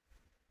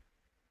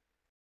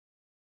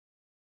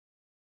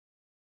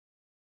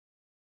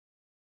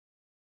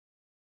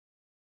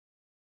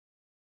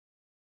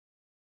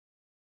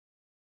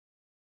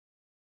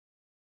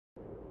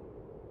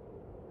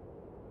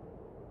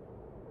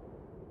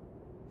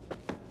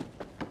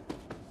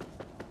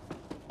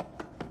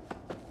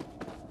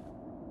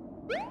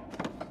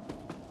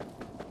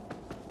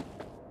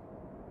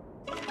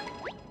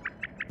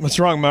 What's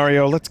wrong,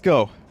 Mario? Let's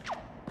go.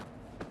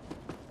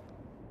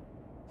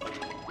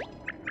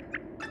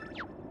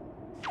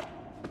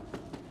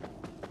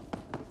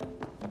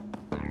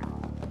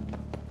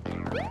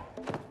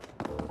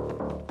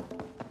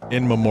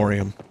 In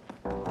memoriam.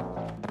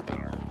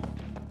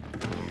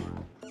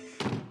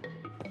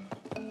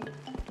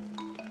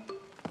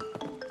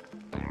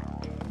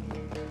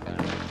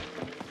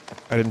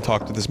 I didn't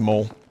talk to this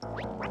mole.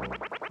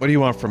 What do you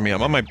want from me?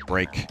 I'm on my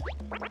break.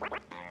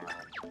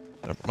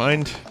 Never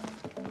mind.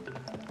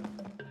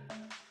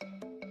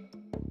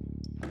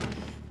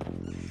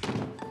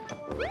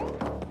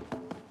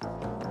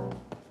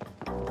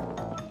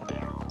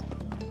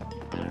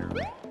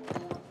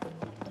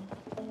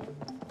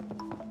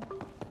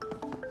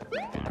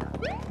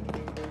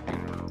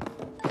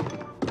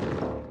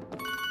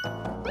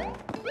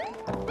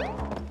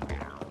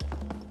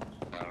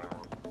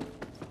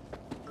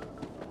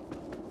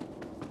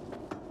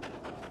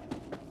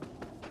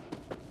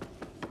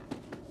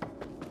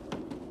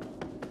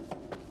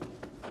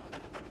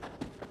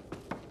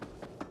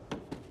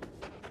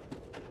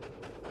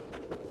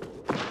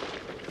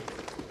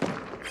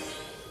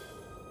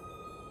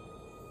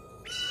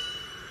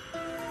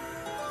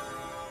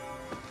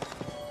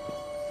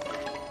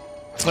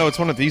 Oh, it's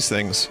one of these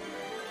things.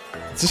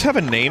 Does this have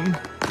a name?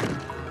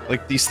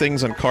 Like these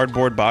things on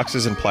cardboard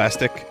boxes and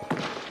plastic?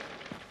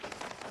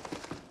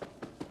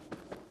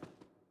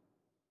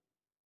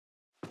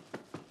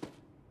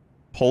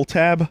 Pull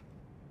tab?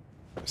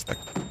 Guess that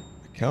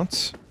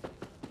counts.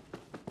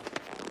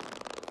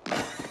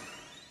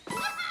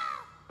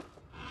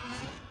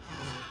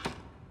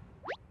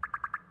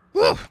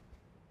 Whew.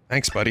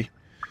 Thanks, buddy.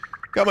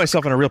 Got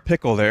myself in a real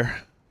pickle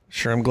there.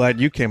 Sure, I'm glad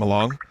you came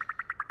along.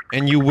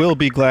 And you will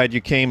be glad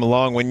you came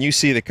along when you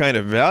see the kind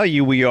of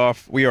value we are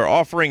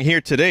offering here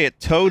today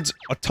at Toad's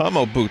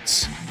Atomo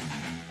Boots.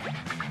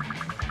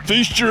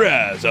 Feast your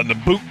eyes on the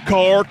Boot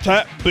Car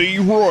Type B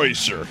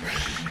Racer.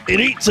 It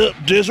eats up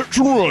desert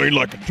terrain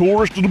like a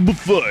tourist at a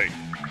buffet.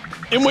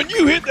 And when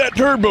you hit that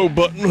turbo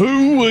button,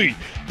 hoo-wee,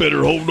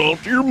 better hold on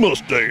to your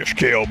mustache,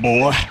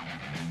 cowboy.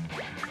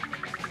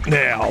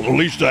 Now, the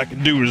least I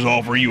can do is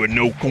offer you a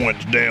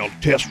no-coins-down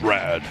test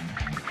ride.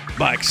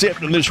 By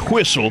accepting this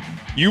whistle,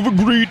 you've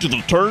agreed to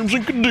the terms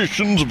and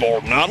conditions of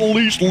our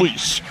not-a-lease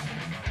lease.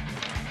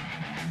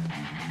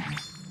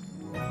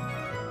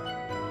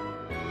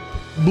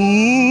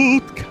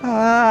 Boot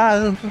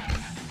car.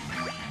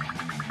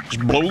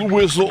 Just blow the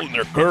whistle and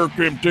their car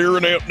come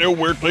tearing out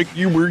nowhere, take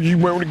you where you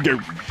want to go.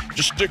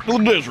 Just stick to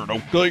the desert,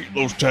 okay?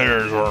 Those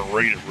tires aren't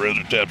rated for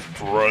other types of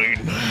terrain.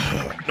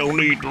 No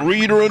need to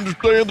read or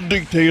understand the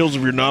details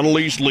of your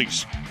not-a-lease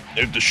lease.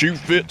 If the shoe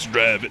fits,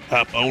 drive it.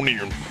 Hop on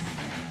in.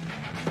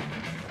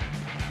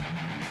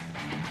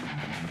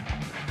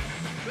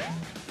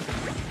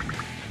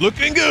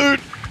 Looking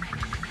good.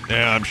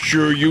 Now, I'm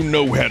sure you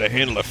know how to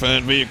handle a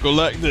fine vehicle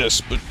like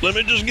this, but let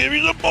me just give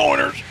you some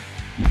pointers.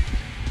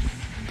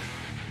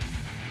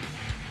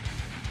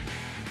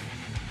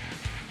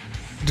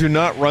 Do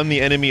not run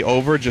the enemy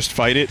over, just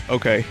fight it?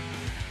 Okay.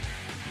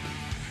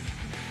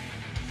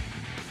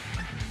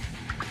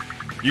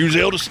 Use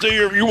L to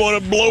steer if you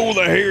want to blow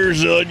the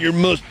hairs on your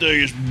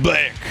mustache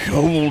back.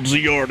 Hold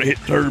ZR to hit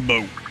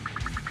turbo.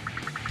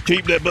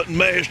 Keep that button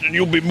mashed and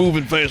you'll be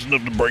moving fast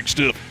enough to break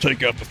stuff and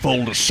take out the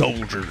fold of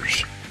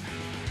soldiers.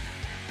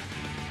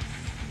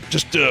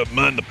 Just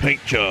mind the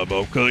paint job,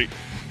 okay?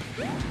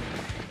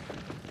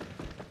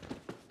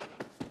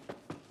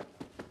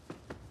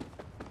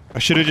 I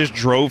should have just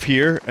drove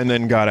here and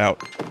then got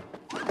out.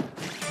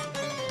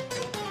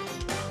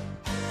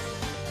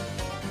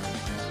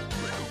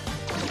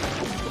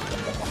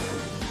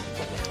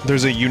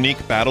 There's a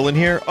unique battle in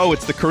here. Oh,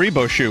 it's the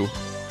Karibo shoe.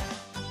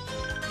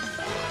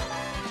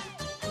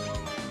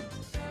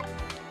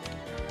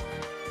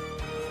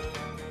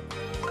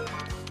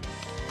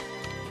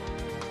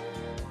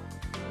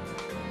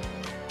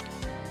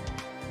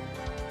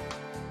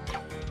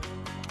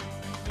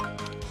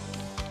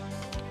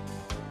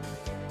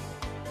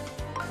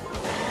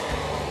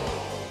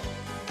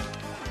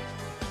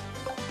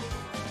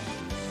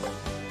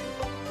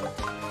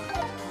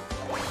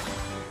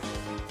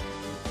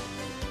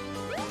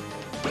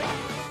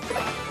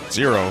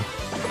 0.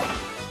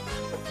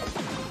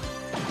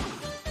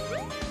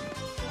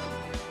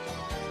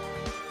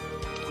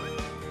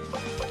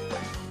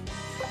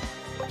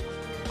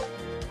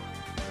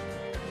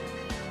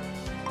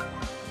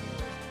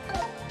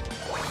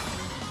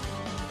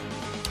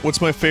 What's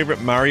my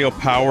favorite Mario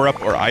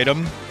power-up or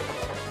item?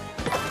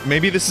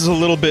 Maybe this is a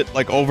little bit,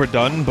 like,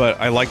 overdone, but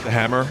I like the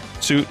hammer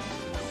suit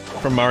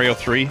from Mario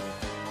 3.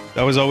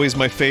 That was always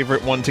my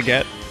favorite one to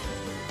get.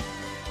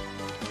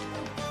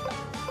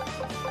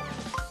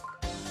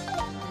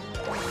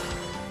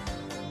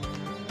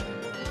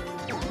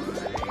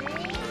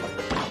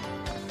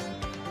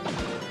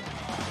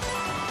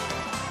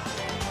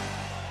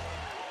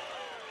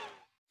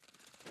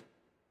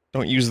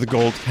 Don't use the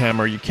gold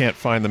hammer, you can't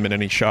find them in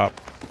any shop.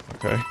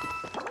 Okay.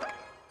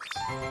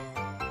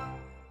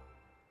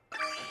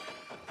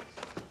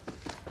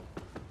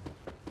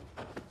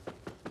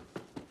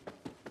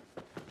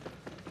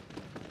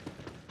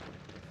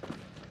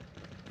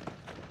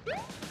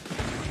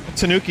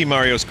 Tanuki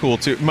Mario's cool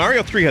too.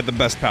 Mario 3 had the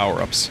best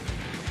power-ups.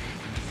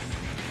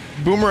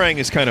 Boomerang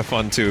is kind of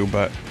fun too,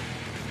 but...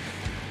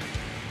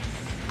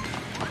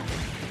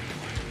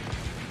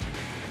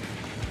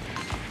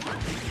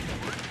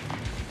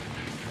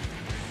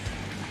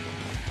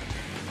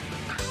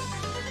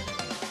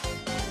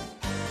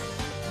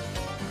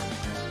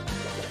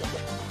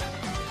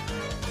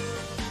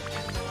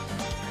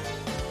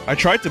 I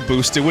tried to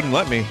boost, it wouldn't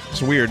let me.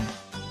 It's weird.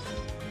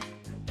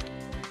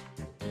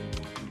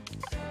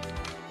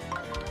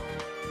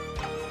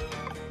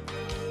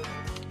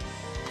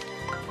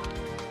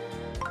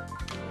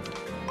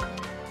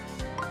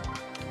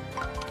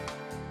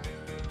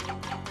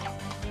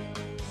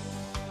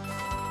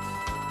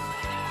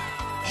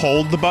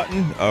 Hold the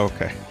button? Oh,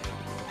 okay.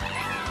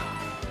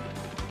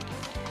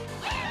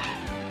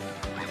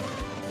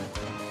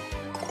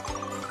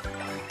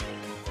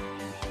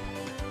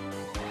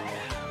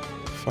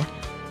 Fuck.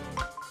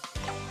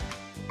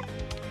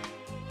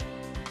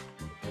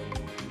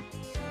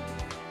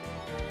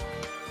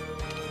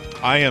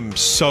 I am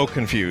so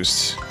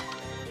confused.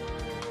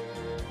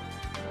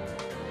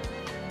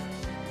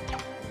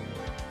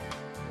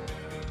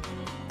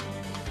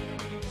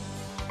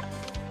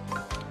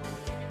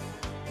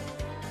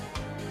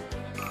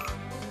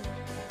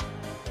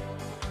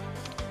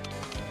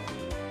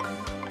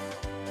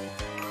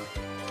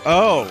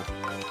 Oh.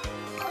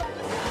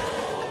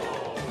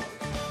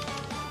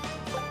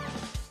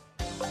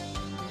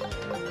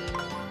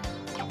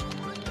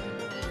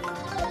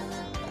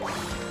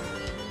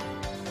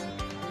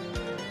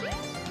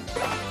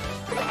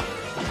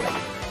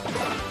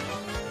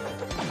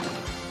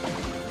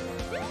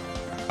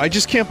 I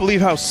just can't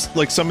believe how,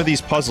 like, some of these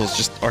puzzles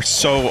just are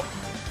so...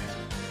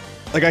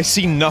 Like, I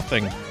see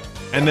nothing,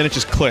 and then it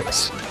just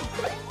clicks.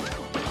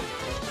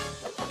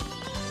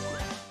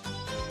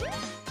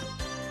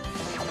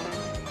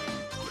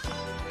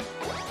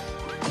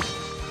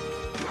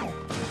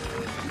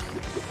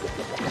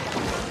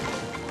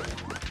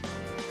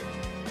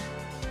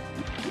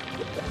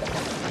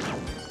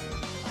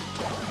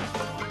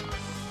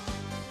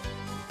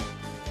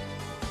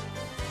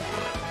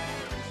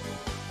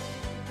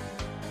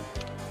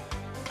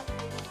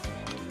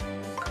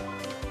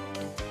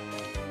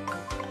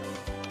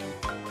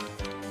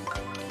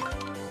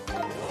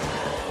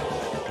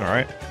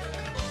 Alright.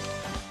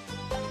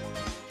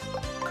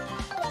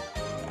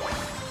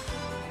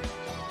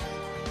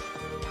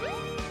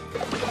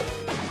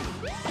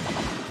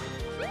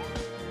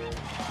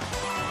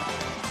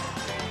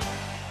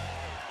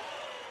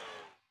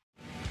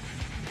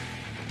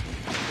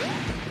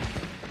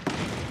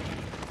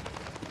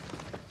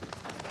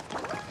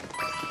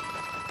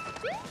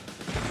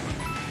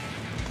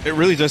 It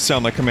really does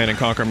sound like Command and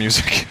Conquer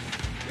music.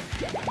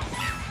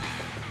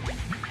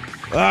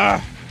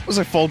 Ah! Was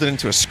I folded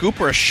into a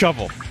scoop or a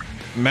shovel?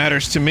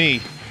 Matters to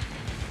me.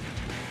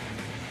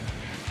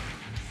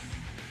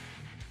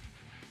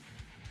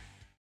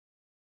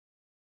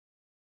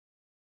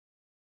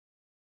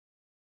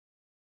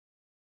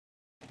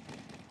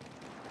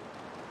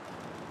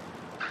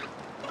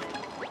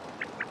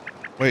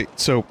 Wait,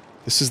 so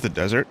this is the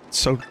desert? It's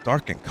so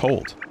dark and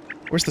cold.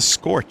 Where's the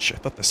scorch? I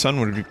thought the sun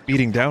would be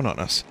beating down on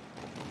us.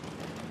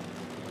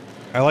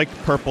 I like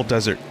purple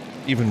desert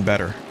even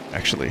better,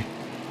 actually.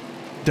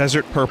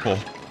 Desert purple.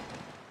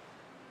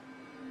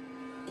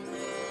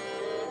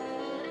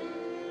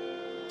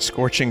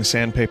 Scorching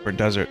sandpaper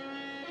desert.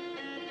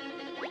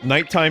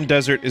 Nighttime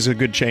desert is a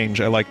good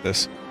change. I like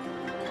this.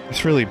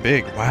 It's really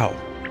big. Wow.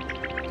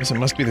 Guess it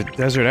must be the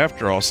desert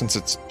after all, since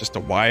it's just a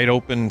wide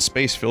open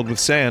space filled with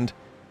sand.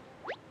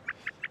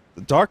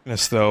 The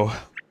darkness, though...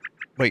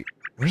 Wait,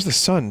 where's the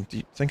sun? Do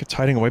you think it's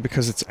hiding away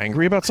because it's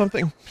angry about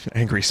something?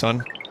 Angry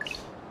sun.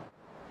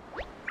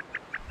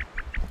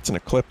 It's an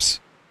eclipse.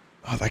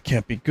 Oh, that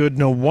can't be good.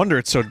 No wonder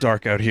it's so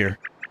dark out here.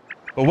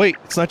 But wait,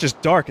 it's not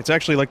just dark. It's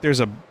actually like there's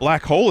a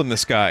black hole in the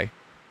sky.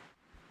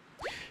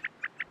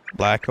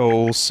 Black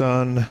hole,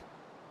 sun.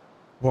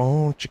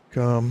 Won't you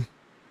come?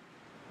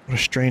 What a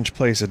strange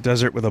place. A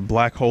desert with a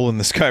black hole in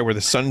the sky where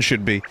the sun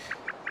should be.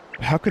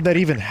 How could that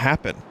even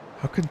happen?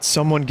 How could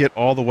someone get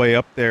all the way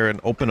up there and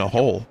open a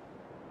hole?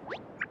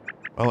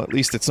 Well, at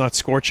least it's not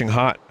scorching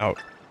hot out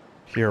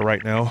here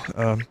right now.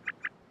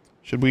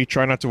 Should we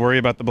try not to worry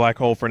about the black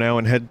hole for now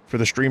and head for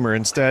the streamer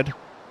instead?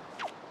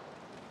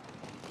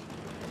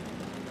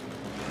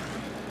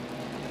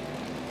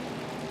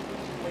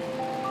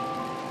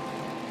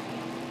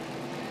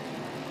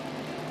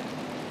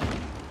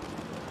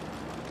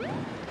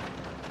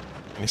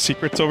 Any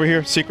secrets over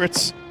here?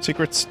 Secrets?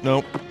 Secrets?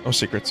 Nope. No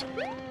secrets.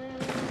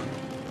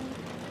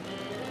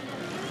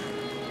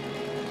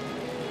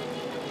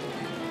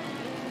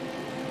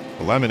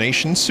 A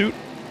lamination suit?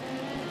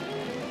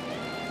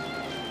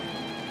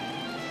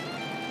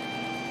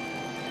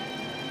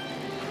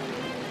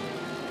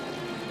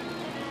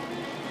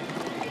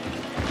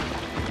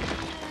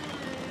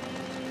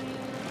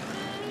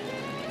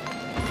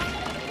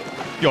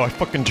 Yo, I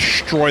fucking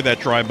destroy that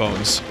dry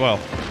bones. Well,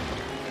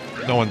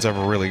 no one's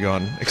ever really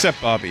gone.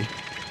 Except Bobby.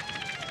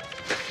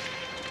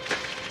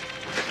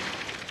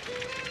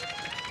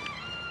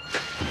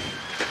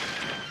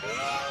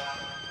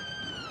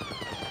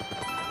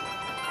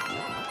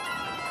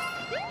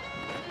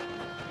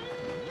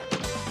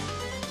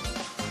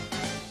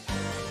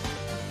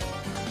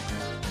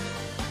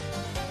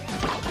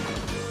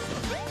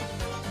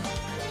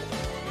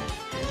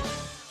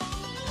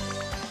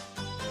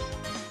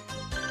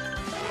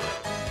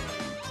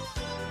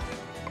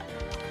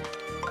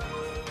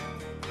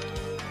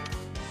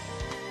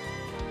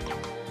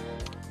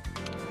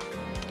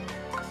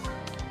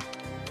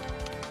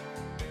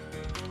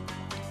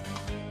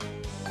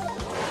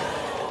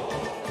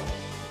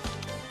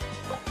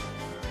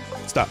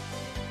 Stop.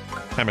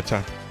 Hammer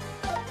time.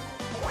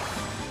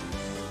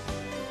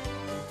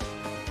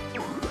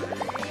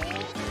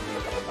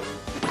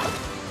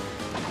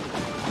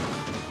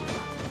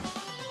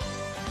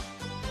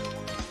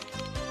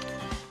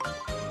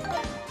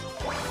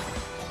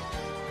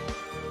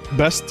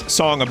 Best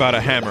song about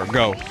a hammer,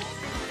 go.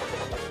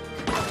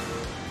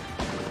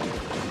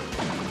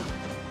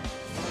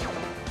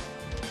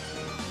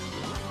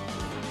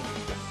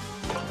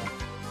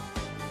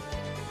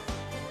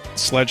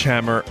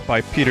 Sledgehammer by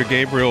Peter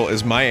Gabriel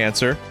is my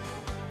answer.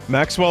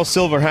 Maxwell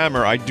Silver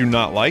Hammer I do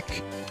not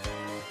like.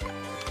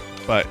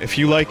 But if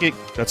you like it,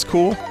 that's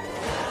cool.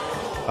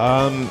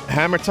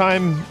 Hammer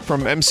Time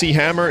from MC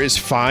Hammer is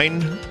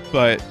fine,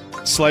 but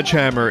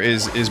Sledgehammer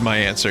is my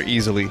answer,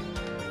 easily.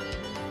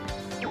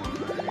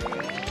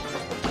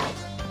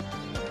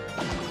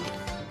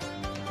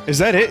 Is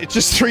that it? It's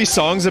just 3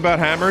 songs about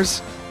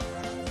hammers?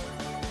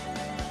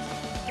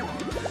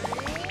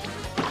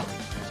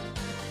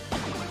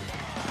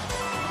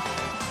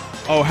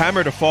 Oh,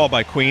 Hammer to Fall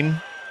by Queen.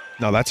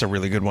 No, that's a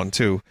really good one,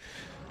 too.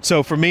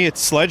 So, for me,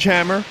 it's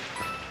Sledgehammer.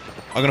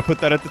 I'm gonna put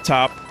that at the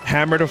top.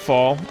 Hammer to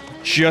Fall,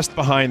 just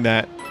behind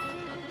that.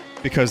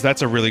 Because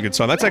that's a really good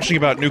song. That's actually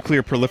about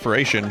nuclear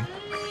proliferation.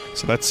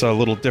 So that's a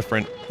little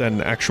different than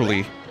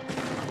actually,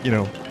 you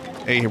know,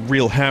 a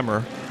real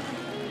hammer.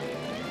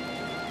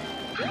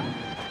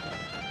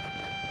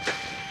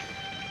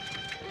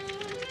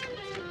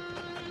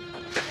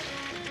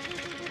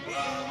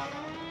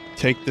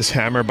 Take This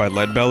Hammer by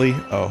Leadbelly.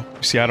 Oh,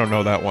 see, I don't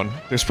know that one.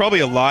 There's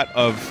probably a lot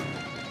of...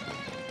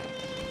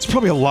 There's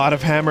probably a lot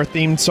of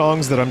Hammer-themed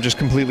songs that I'm just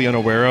completely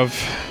unaware of.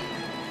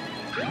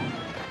 I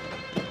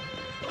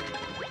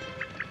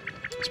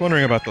was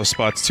wondering about those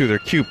spots, too. They're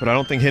cute, but I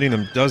don't think hitting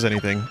them does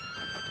anything.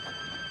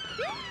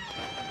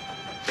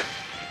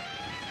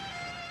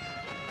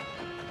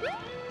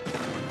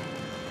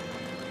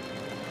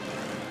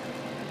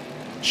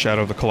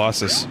 Shadow of the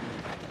Colossus.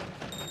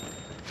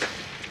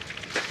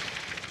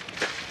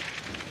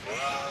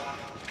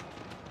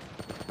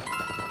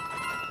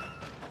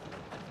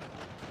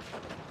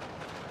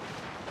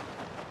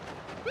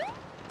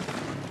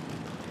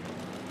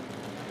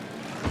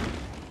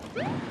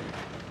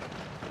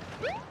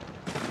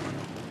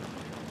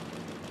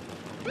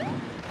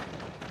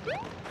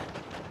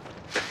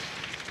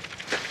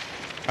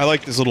 I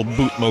like this little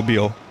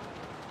bootmobile.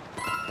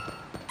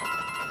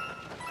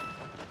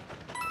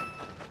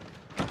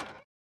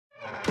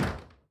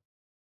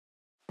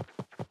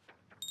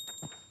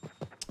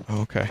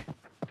 Okay.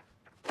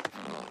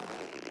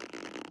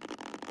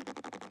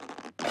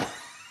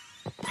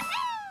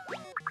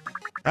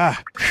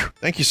 Ah, phew.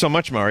 Thank you so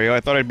much, Mario. I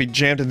thought I'd be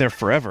jammed in there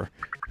forever.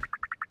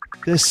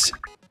 This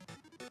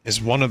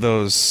is one of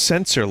those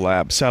Sensor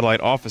Lab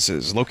satellite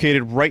offices,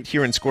 located right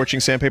here in Scorching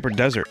Sandpaper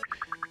Desert.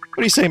 What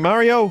do you say,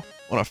 Mario?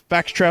 Want to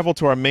fax travel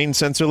to our main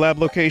Sensor Lab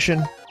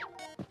location?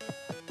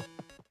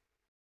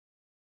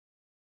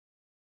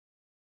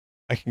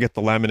 I can get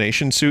the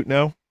lamination suit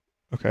now?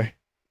 Okay.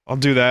 I'll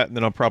do that, and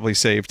then I'll probably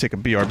save, take a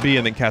BRB,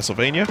 and then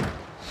Castlevania.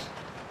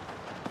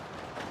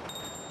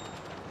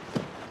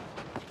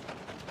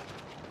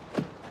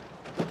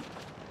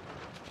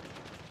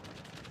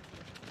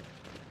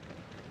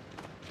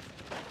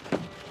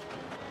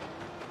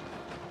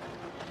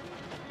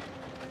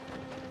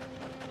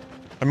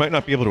 I might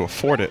not be able to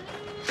afford it.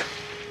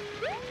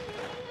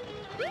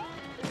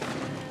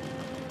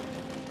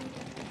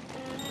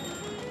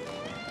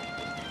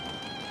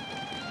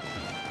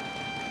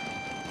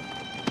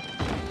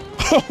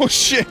 Oh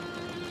shit!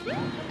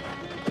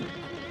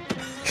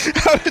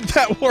 How did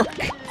that work?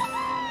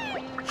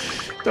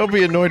 Don't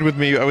be annoyed with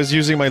me, I was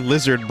using my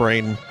lizard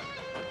brain.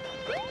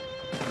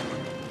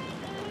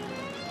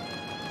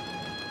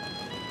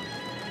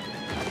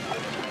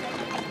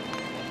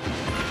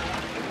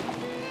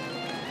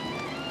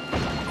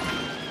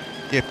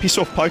 Yeah, piece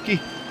off, Pokey.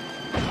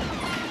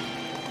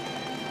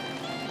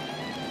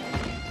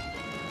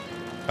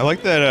 I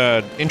like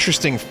that,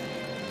 interesting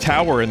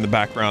tower in the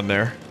background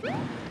there.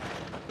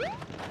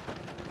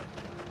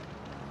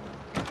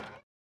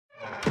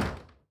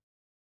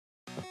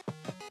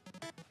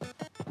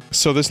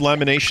 So this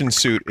lamination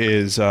suit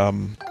is, I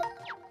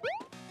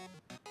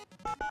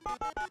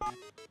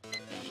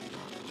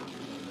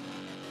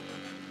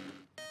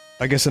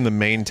guess in the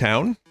main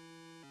town?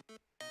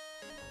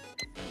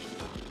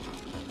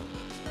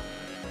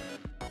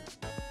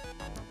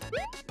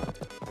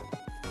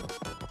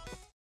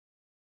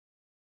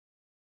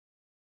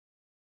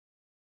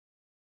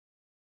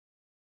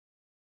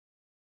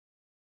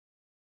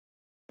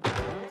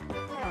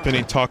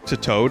 Vinny talked to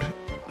Toad.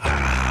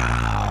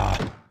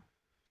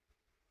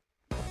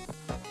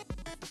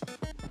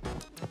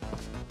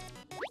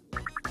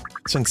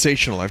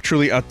 Sensational. I've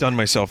truly outdone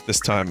myself this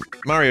time.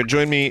 Mario,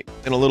 join me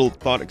in a little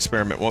thought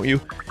experiment, won't you?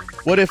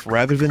 What if,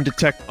 rather than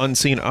detect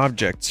unseen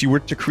objects, you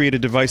were to create a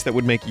device that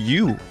would make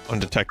you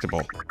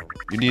undetectable?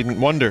 You needn't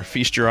wonder.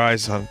 Feast your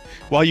eyes on,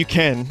 while you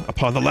can,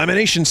 upon the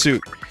lamination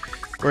suit.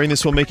 Wearing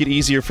this will make it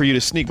easier for you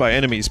to sneak by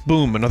enemies.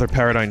 Boom, another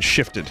paradigm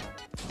shifted.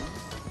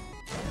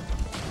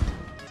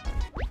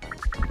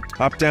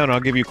 Hop down, I'll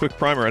give you a quick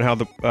primer on how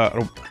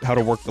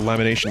to work the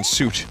lamination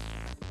suit.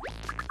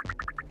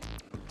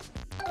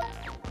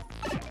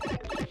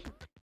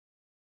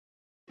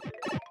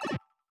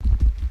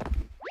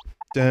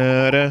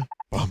 Da-da,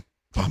 bum,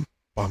 bum,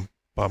 bum,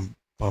 bum,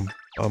 bum,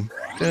 bum,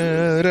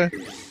 da-da.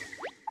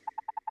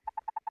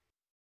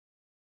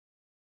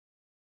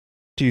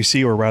 Do you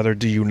see, or rather,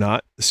 do you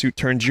not? The suit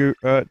turns you,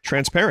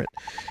 transparent.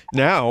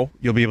 Now,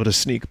 you'll be able to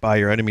sneak by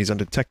your enemies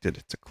undetected.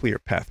 It's a clear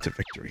path to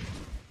victory.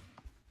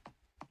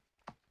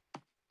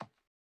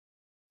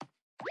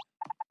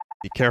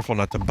 Be careful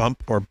not to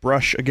bump or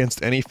brush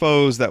against any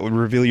foes that would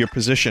reveal your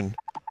position.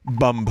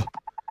 Bumb.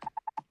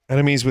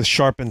 Enemies with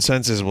sharpened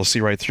senses will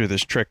see right through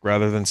this trick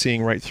rather than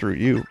seeing right through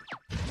you.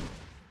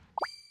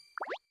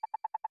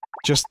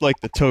 Just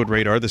like the Toad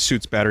radar, the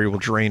suit's battery will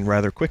drain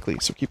rather quickly,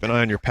 so keep an eye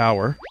on your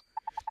power.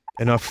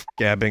 Enough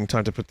gabbing,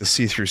 time to put the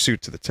see-through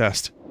suit to the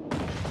test.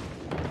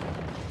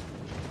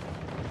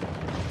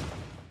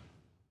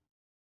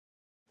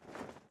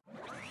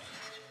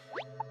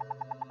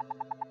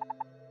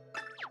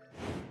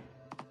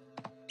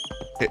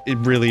 It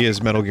really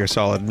is Metal Gear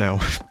Solid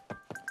now.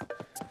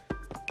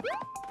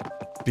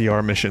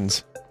 VR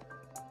missions.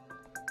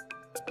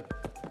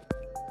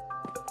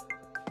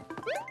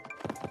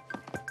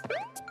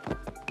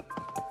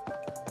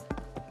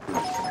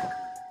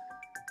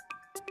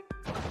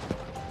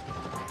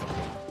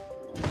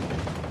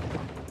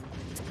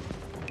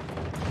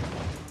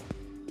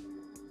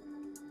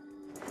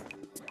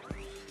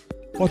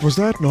 What was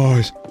that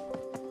noise?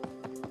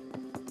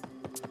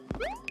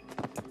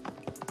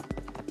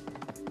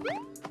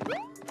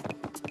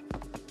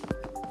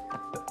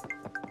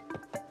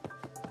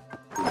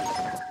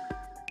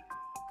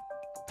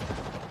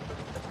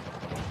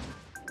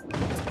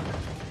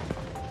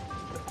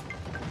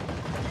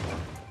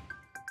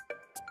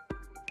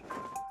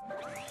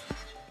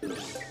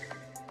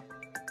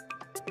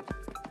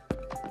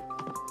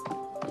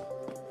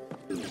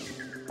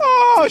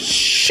 Oh,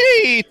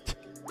 shit!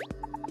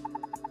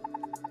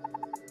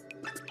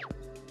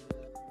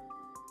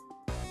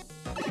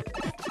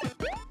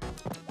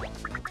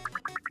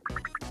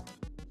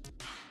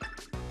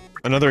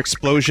 Another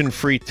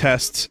explosion-free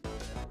test.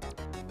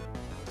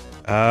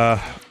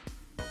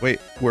 Wait,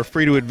 we're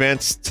free to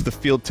advance to the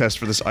field test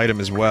for this item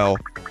as well.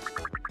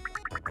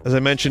 As I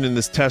mentioned in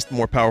this test,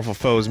 more powerful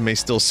foes may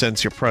still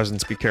sense your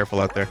presence. Be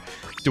careful out there.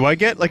 Do I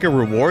get, like, a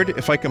reward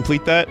if I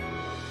complete that?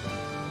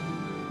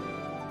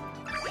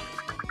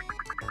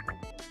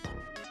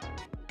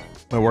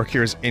 My work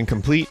here is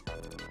incomplete.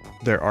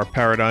 There are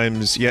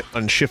paradigms yet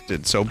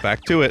unshifted, so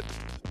back to it.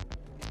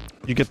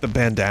 You get the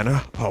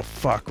bandana? Oh,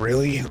 fuck,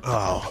 really?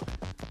 Oh.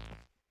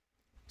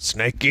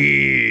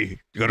 Snakey!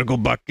 You gotta go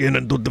back in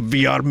and do the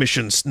VR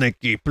mission,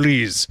 Snakey,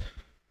 please.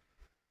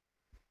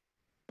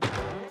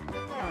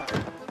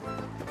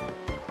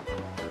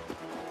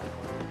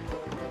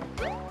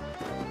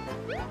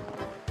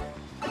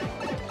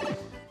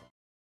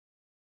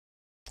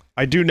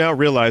 I do now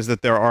realize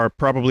that there are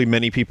probably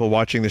many people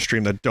watching the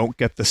stream that don't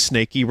get the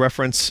Snakey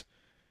reference.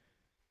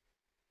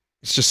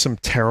 It's just some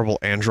terrible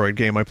Android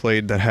game I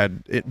played that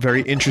had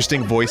very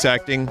interesting voice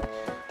acting,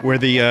 where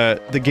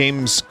the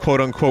game's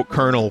quote-unquote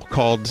kernel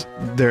called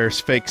their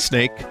fake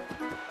snake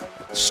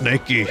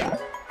Snakey.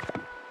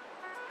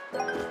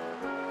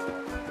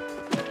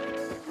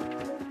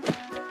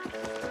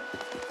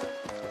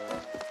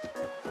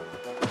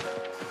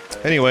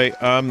 Anyway,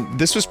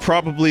 this was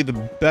probably the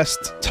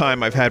best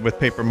time I've had with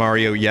Paper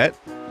Mario yet.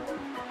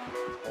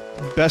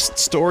 best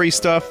story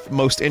stuff,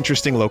 most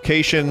interesting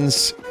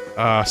locations,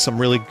 some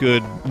really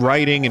good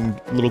writing and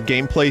little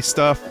gameplay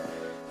stuff.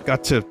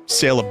 Got to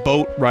sail a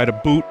boat, ride a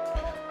boot.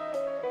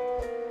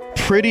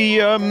 Pretty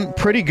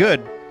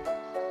good.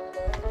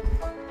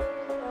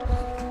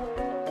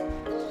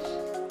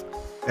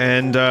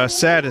 And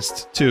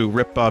saddest too,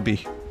 Rip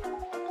Bobby.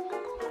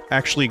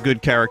 Actually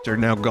good character,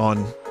 now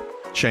gone.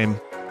 Shame.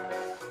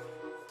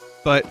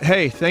 But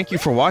hey, thank you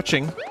for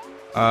watching.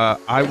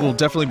 I will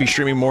definitely be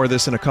streaming more of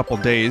this in a couple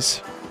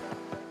days.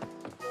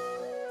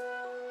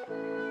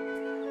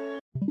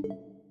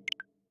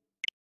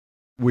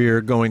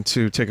 We're going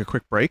to take a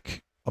quick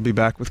break. I'll be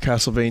back with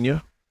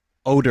Castlevania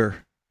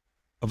Odor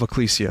of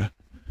Ecclesia.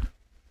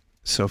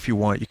 So if you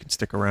want, you can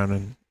stick around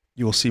and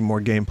you will see more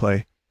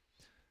gameplay.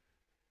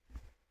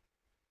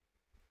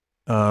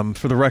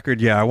 For the record,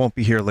 yeah, I won't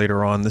be here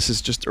later on. This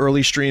is just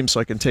early stream so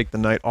I can take the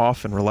night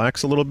off and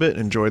relax a little bit,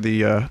 enjoy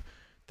the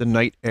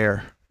night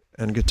air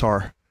and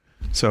guitar.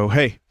 So,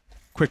 hey,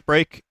 quick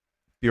break.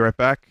 Be right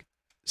back.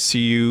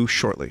 See you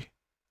shortly.